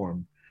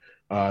Storm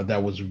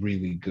that was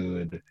really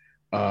good,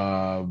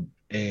 and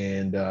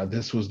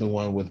this was the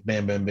one with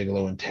Bam Bam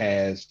Bigelow and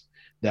Taz.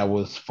 That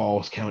was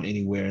Falls Count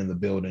Anywhere in the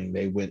building.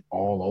 They went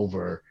all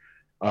over.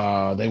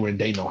 They were in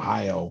Dayton,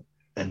 Ohio,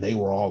 and they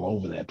were all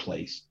over that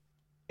place.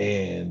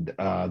 And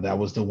that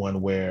was the one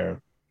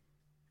where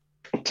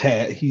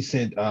he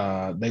said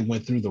they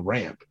went through the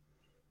ramp.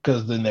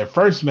 Because in their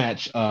first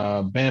match,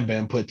 Bam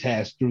Bam put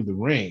Taz through the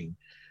ring.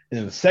 And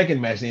in the second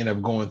match, they ended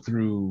up going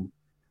through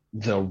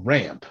the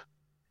ramp,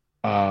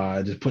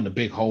 just putting a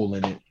big hole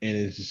in it. And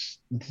it's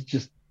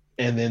just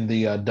and then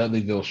the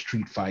Dudleyville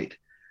street fight.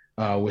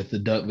 With the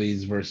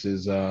Dudleys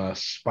versus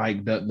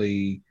Spike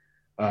Dudley,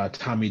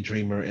 Tommy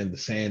Dreamer, and the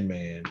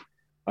Sandman,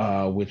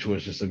 which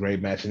was just a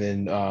great match. And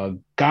then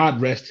God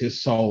rest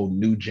his soul,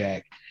 New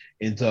Jack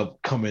ends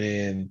up coming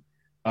in,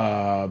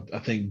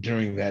 I think,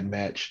 during that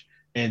match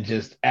and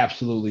just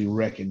absolutely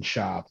wrecking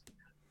shop.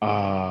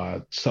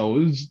 So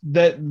it was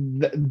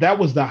that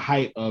was the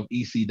height of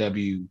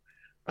ECW,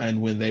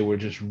 and when they were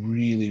just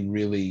really,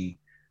 really,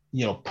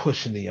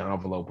 pushing the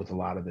envelope with a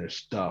lot of their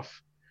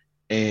stuff.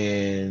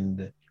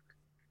 And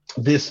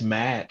this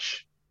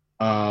match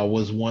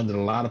was one that a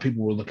lot of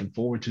people were looking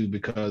forward to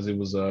because it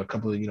was a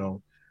couple of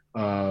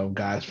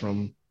guys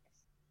from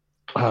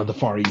the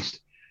Far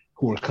East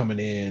who were coming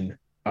in,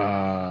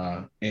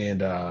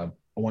 and I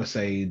want to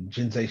say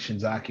Jinsei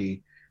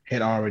Shinzaki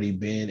had already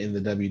been in the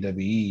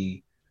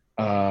WWE.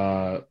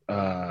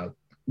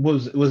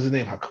 Was his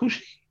name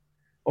Hakushi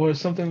or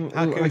something?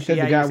 Hakushi, like that?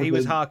 Yeah, he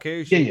was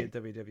Hakushi in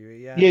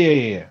WWE.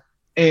 Yeah.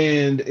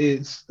 And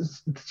it's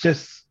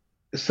just.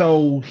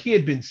 So he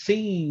had been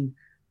seen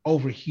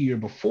over here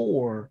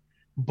before,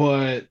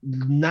 but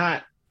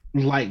not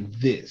like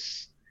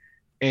this.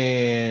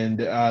 And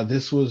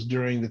this was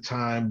during the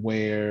time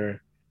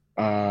where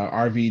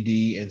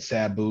RVD and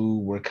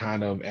Sabu were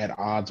kind of at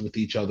odds with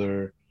each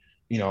other,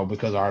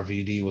 because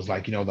RVD was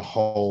like, the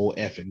whole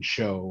effing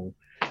show.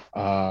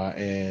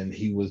 And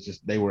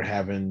they were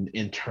having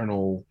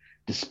internal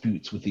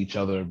disputes with each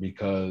other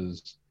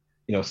because,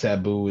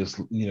 Sabu is,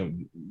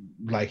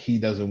 like he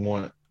doesn't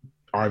want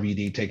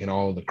RVD taking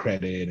all of the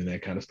credit and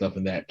that kind of stuff,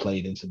 and that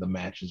played into the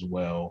match as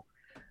well.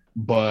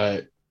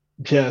 But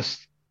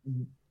just,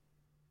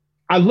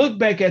 I look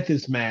back at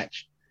this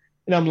match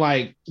and I'm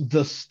like,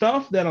 the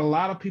stuff that a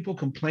lot of people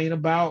complain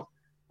about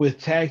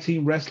with tag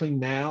team wrestling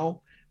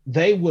now,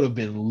 they would have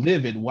been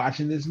livid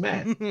watching this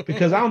match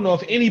because I don't know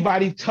if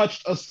anybody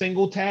touched a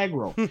single tag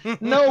rope.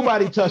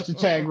 Nobody touched a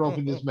tag rope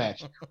in this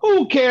match.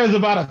 Who cares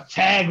about a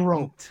tag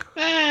rope?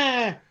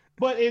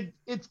 But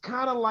it's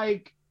kind of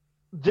like,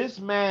 this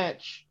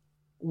match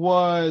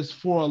was,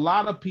 for a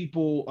lot of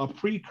people, a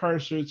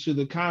precursor to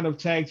the kind of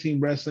tag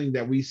team wrestling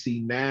that we see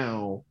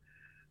now,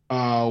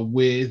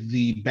 with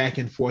the back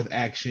and forth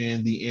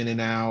action, the in and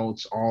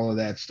outs, all of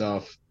that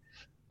stuff.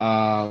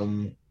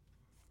 The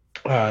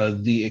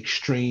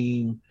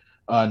extreme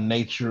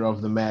nature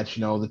of the match,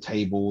 the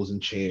tables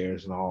and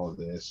chairs and all of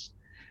this.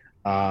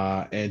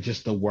 And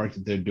just the work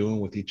that they're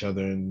doing with each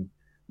other, and,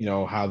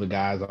 how the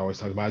guys always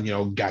talk about,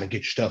 got to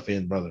get your stuff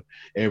in, brother.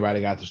 Everybody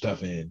got their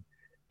stuff in.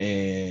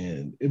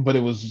 But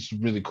it was just a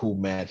really cool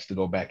match to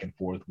go back and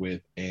forth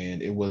with,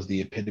 and it was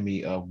the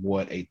epitome of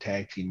what a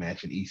tag team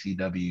match in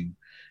ECW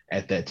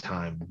at that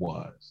time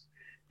was.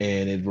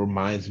 And it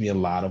reminds me a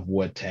lot of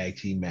what tag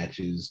team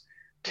matches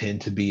tend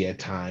to be at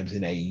times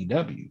in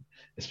AEW,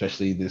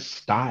 especially this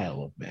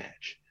style of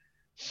match.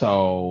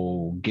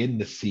 So getting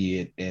to see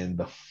it, and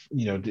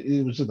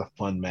it was just a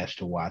fun match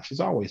to watch. It's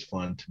always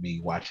fun to me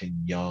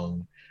watching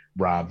young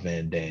Rob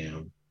Van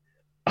Dam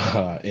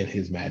in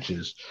his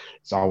matches.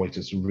 It's always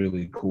just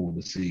really cool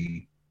to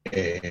see.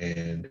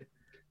 And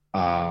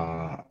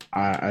I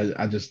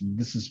just,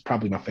 this is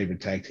probably my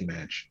favorite tag team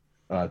match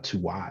to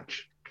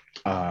watch,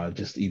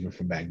 just even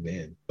from back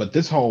then. But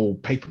this whole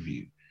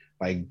pay-per-view,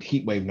 like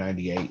Heatwave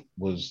 98,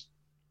 was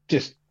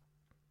just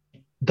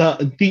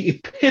the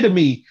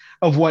epitome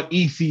of what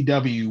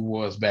ECW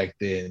was back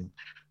then.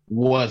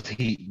 Was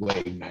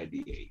Heatwave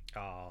 98.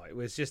 Oh, it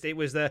was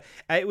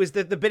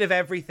the bit of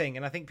everything.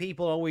 And I think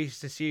people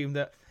always assume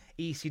that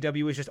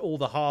ECW was just all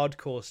the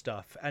hardcore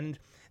stuff. And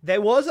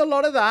there was a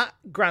lot of that,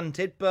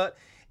 granted, but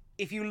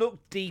if you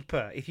looked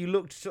deeper, if you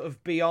looked sort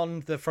of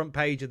beyond the front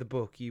page of the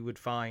book, you would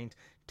find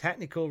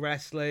technical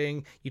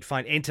wrestling. You'd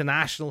find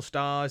international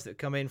stars that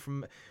come in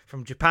from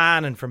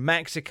Japan and from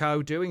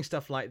Mexico doing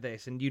stuff like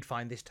this, and you'd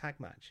find this tag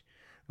match,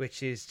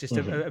 which is just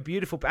a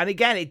beautiful. And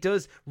again, it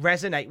does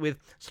resonate with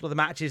sort of the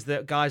matches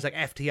that guys like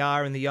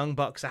FTR and the Young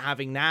Bucks are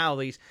having now.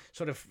 These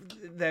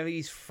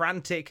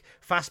frantic,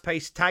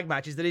 fast-paced tag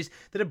matches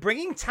that are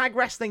bringing tag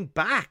wrestling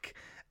back.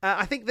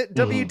 I think that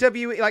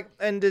WWE,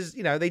 and as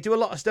you know, they do a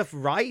lot of stuff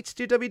right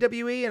to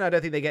WWE, and I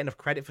don't think they get enough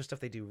credit for stuff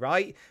they do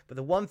right. But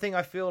the one thing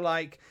I feel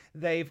like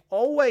they've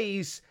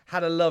always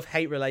had a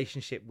love-hate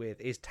relationship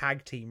with is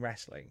tag team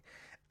wrestling.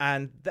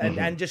 And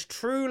just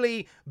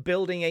truly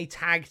building a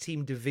tag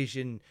team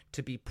division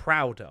to be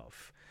proud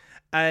of.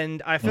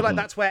 And I feel like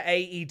that's where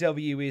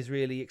AEW is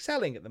really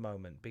excelling at the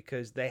moment,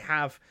 because they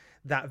have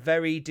that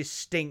very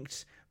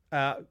distinct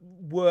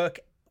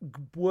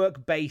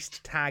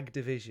work-based tag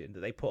division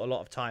that they put a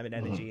lot of time and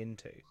energy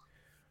into.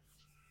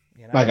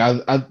 You know?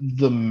 Like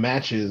the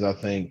matches, I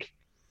think,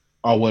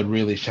 are what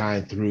really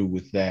shine through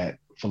with that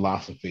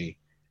philosophy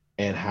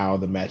and how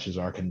the matches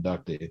are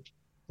conducted.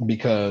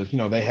 Because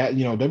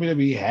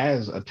WWE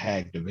has a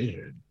tag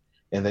division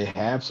and they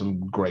have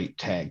some great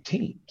tag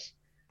teams,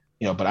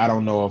 but I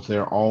don't know if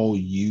they're all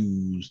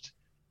used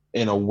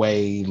in a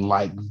way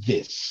like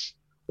this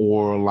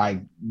or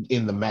like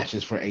in the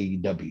matches for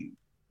AEW.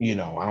 I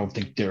don't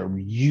think they're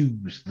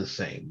used the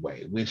same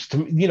way, which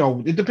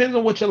it depends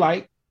on what you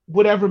like,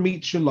 whatever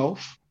meets your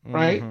loaf,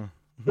 right?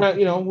 But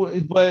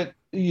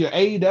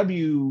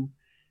AEW,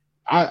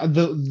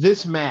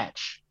 this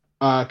match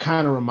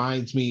kind of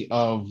reminds me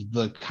of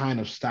the kind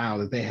of style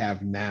that they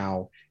have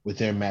now with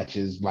their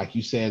matches. Like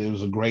you said, it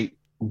was a great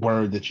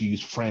word that you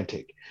used,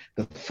 frantic,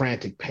 the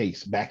frantic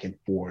pace back and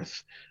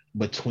forth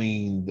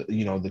between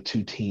the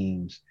two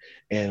teams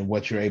and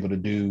what you're able to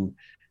do.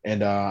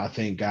 And I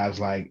think guys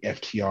like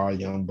FTR,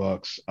 Young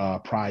Bucks,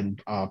 Proud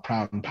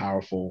and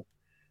Powerful,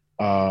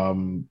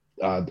 the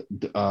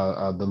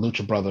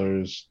Lucha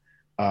Brothers,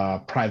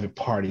 Private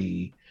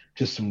Party,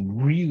 just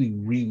some really,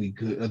 really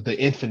good, the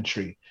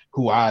Infantry,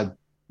 who I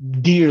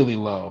dearly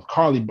love.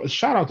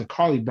 Shout out to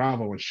Carly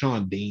Bravo and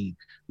Sean Dean.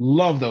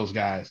 Love those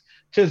guys.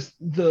 Just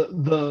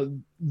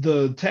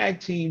the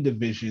tag team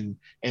division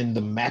and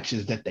the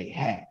matches that they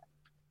have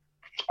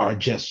are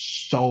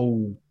just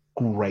so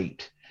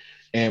great.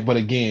 But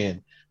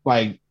again,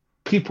 like,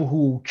 people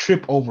who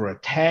trip over a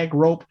tag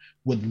rope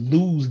would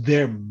lose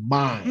their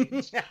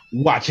minds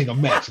watching a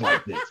match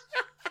like this.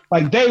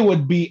 Like, they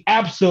would be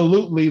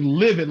absolutely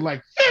livid.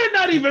 Like, they're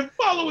not even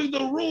following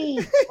the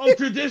rules of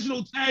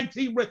traditional tag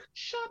team.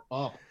 Shut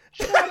up.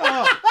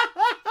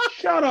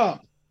 Shut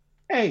up.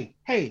 Hey,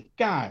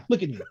 guy,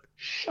 look at me.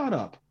 Shut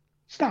up.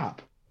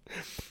 Stop.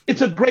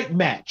 It's a great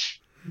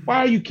match. Why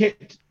are you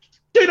can't?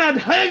 They're not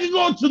hanging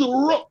on to the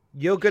rope.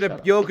 You're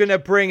gonna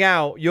bring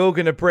out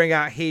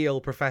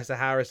heel Professor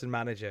Harrison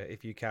Manager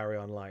if you carry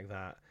on like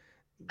that.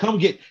 Come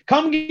get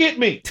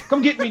me.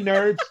 Come get me,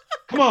 nerds.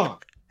 Come on.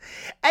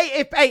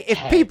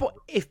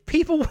 If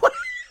people want,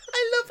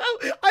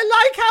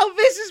 I like how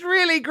this is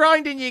really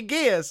grinding your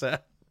gear, sir.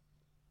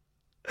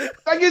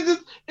 Like,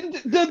 it's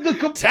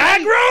the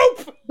tag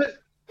rope.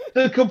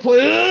 The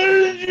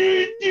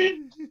complete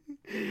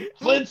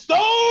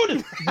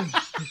Flintstone.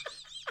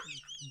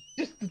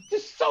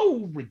 just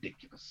so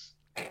ridiculous.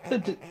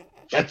 That's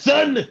just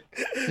the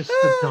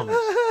dumbest.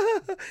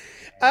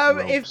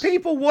 If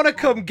people want to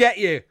come get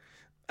you,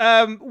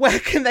 where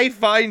can they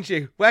find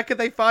you? Where can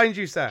they find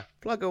you, sir?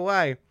 Plug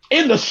away.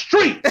 In the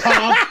street,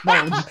 Tom.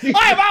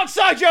 I am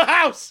outside your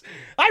house.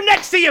 I'm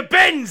next to your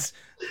bins.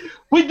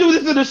 We do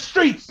this in the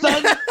street,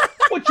 son.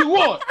 What you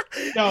want?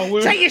 No,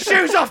 take your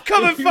shoes off.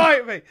 Come and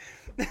fight me.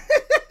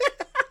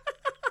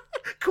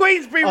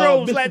 Queensbury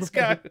rules. Let's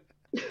go.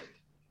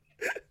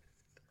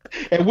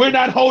 And we're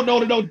not holding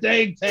on to no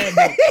dang tag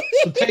nuts.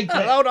 So take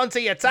that. Hold on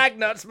to your tag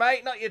nuts,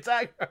 mate, not your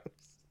tag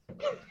nuts.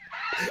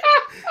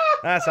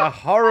 That's a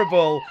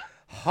horrible,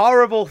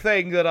 horrible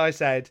thing that I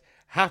said.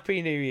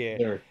 Happy New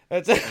Year.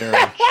 There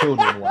are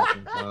children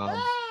watching,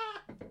 Tom.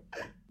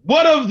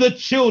 What of the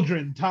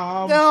children,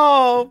 Tom?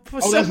 No,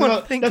 that's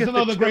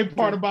another great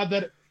part about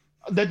that.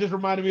 That just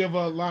reminded me of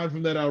a line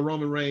from that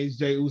Roman Reigns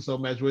Jey Uso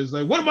match where it's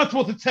like, "What am I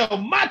supposed to tell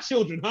my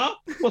children, huh?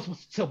 What am I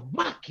supposed to tell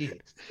my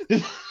kids?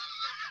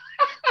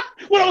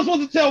 What am I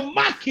supposed to tell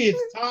my kids,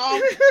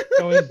 Tom?"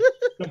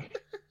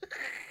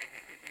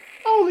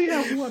 Oh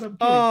yeah, what a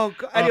God.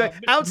 Anyway,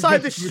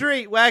 outside the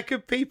street, where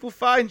could people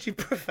find you,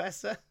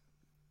 Professor?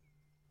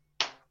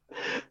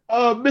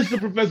 Mr.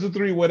 Professor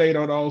 318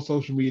 on all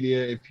social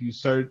media. If you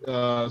search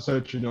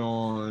it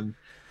on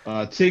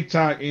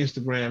TikTok,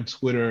 Instagram,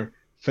 Twitter,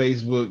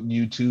 Facebook,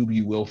 YouTube,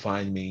 you will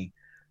find me,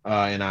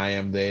 and I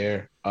am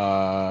there.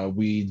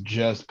 We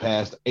just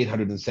passed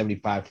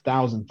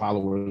 875,000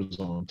 followers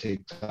on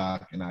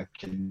TikTok, and I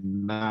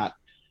cannot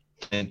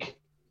thank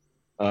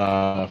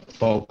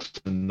folks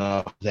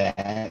enough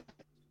that.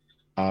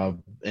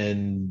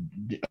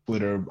 And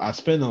Twitter, I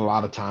spend a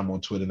lot of time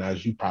on Twitter, and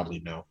as you probably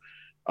know,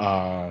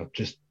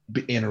 just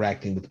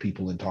interacting with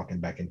people and talking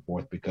back and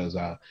forth because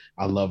I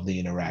love the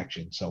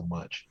interaction so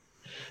much.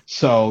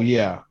 So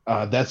yeah,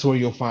 that's where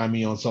you'll find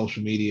me on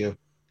social media.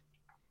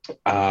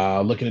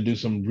 Looking to do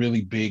some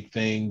really big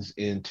things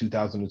in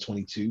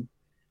 2022.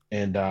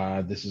 And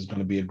this is going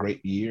to be a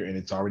great year, and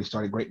it's already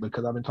started great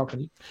because I've been talking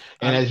to you.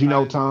 And as you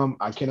know, Tom,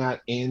 I cannot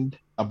end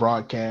a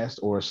broadcast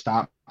or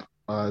stop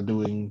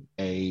doing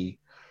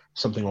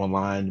something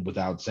online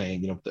without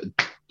saying,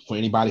 for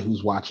anybody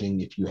who's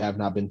watching, if you have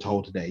not been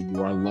told today,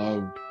 you are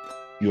loved,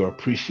 you are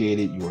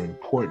appreciated, you are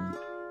important,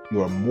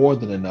 you are more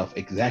than enough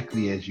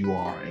exactly as you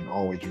are, and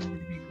always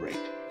remember to be great.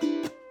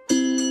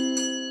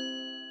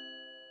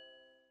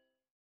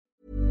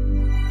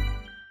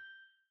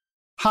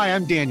 Hi,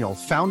 I'm Daniel,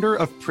 founder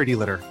of Pretty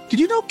Litter. Did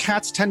you know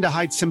cats tend to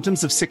hide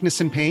symptoms of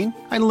sickness and pain?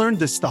 I learned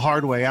this the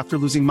hard way after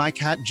losing my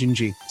cat,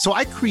 Gingy. So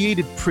I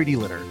created Pretty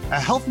Litter, a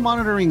health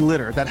monitoring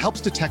litter that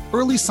helps detect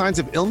early signs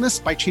of illness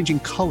by changing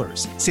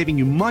colors, saving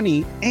you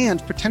money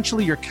and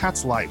potentially your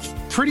cat's life.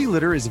 Pretty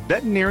Litter is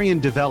veterinarian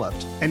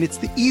developed, and it's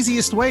the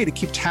easiest way to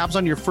keep tabs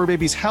on your fur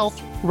baby's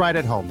health right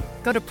at home.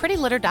 Go to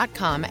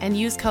prettylitter.com and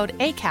use code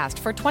ACAST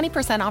for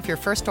 20% off your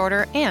first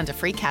order and a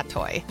free cat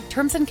toy.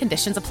 Terms and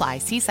conditions apply.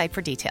 See site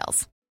for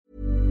details.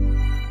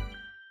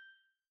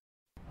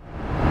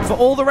 For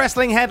all the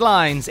wrestling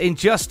headlines in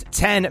just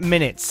 10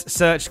 minutes,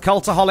 search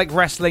Cultaholic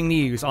Wrestling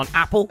News on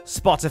Apple,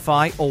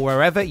 Spotify, or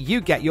wherever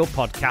you get your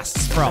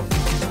podcasts from.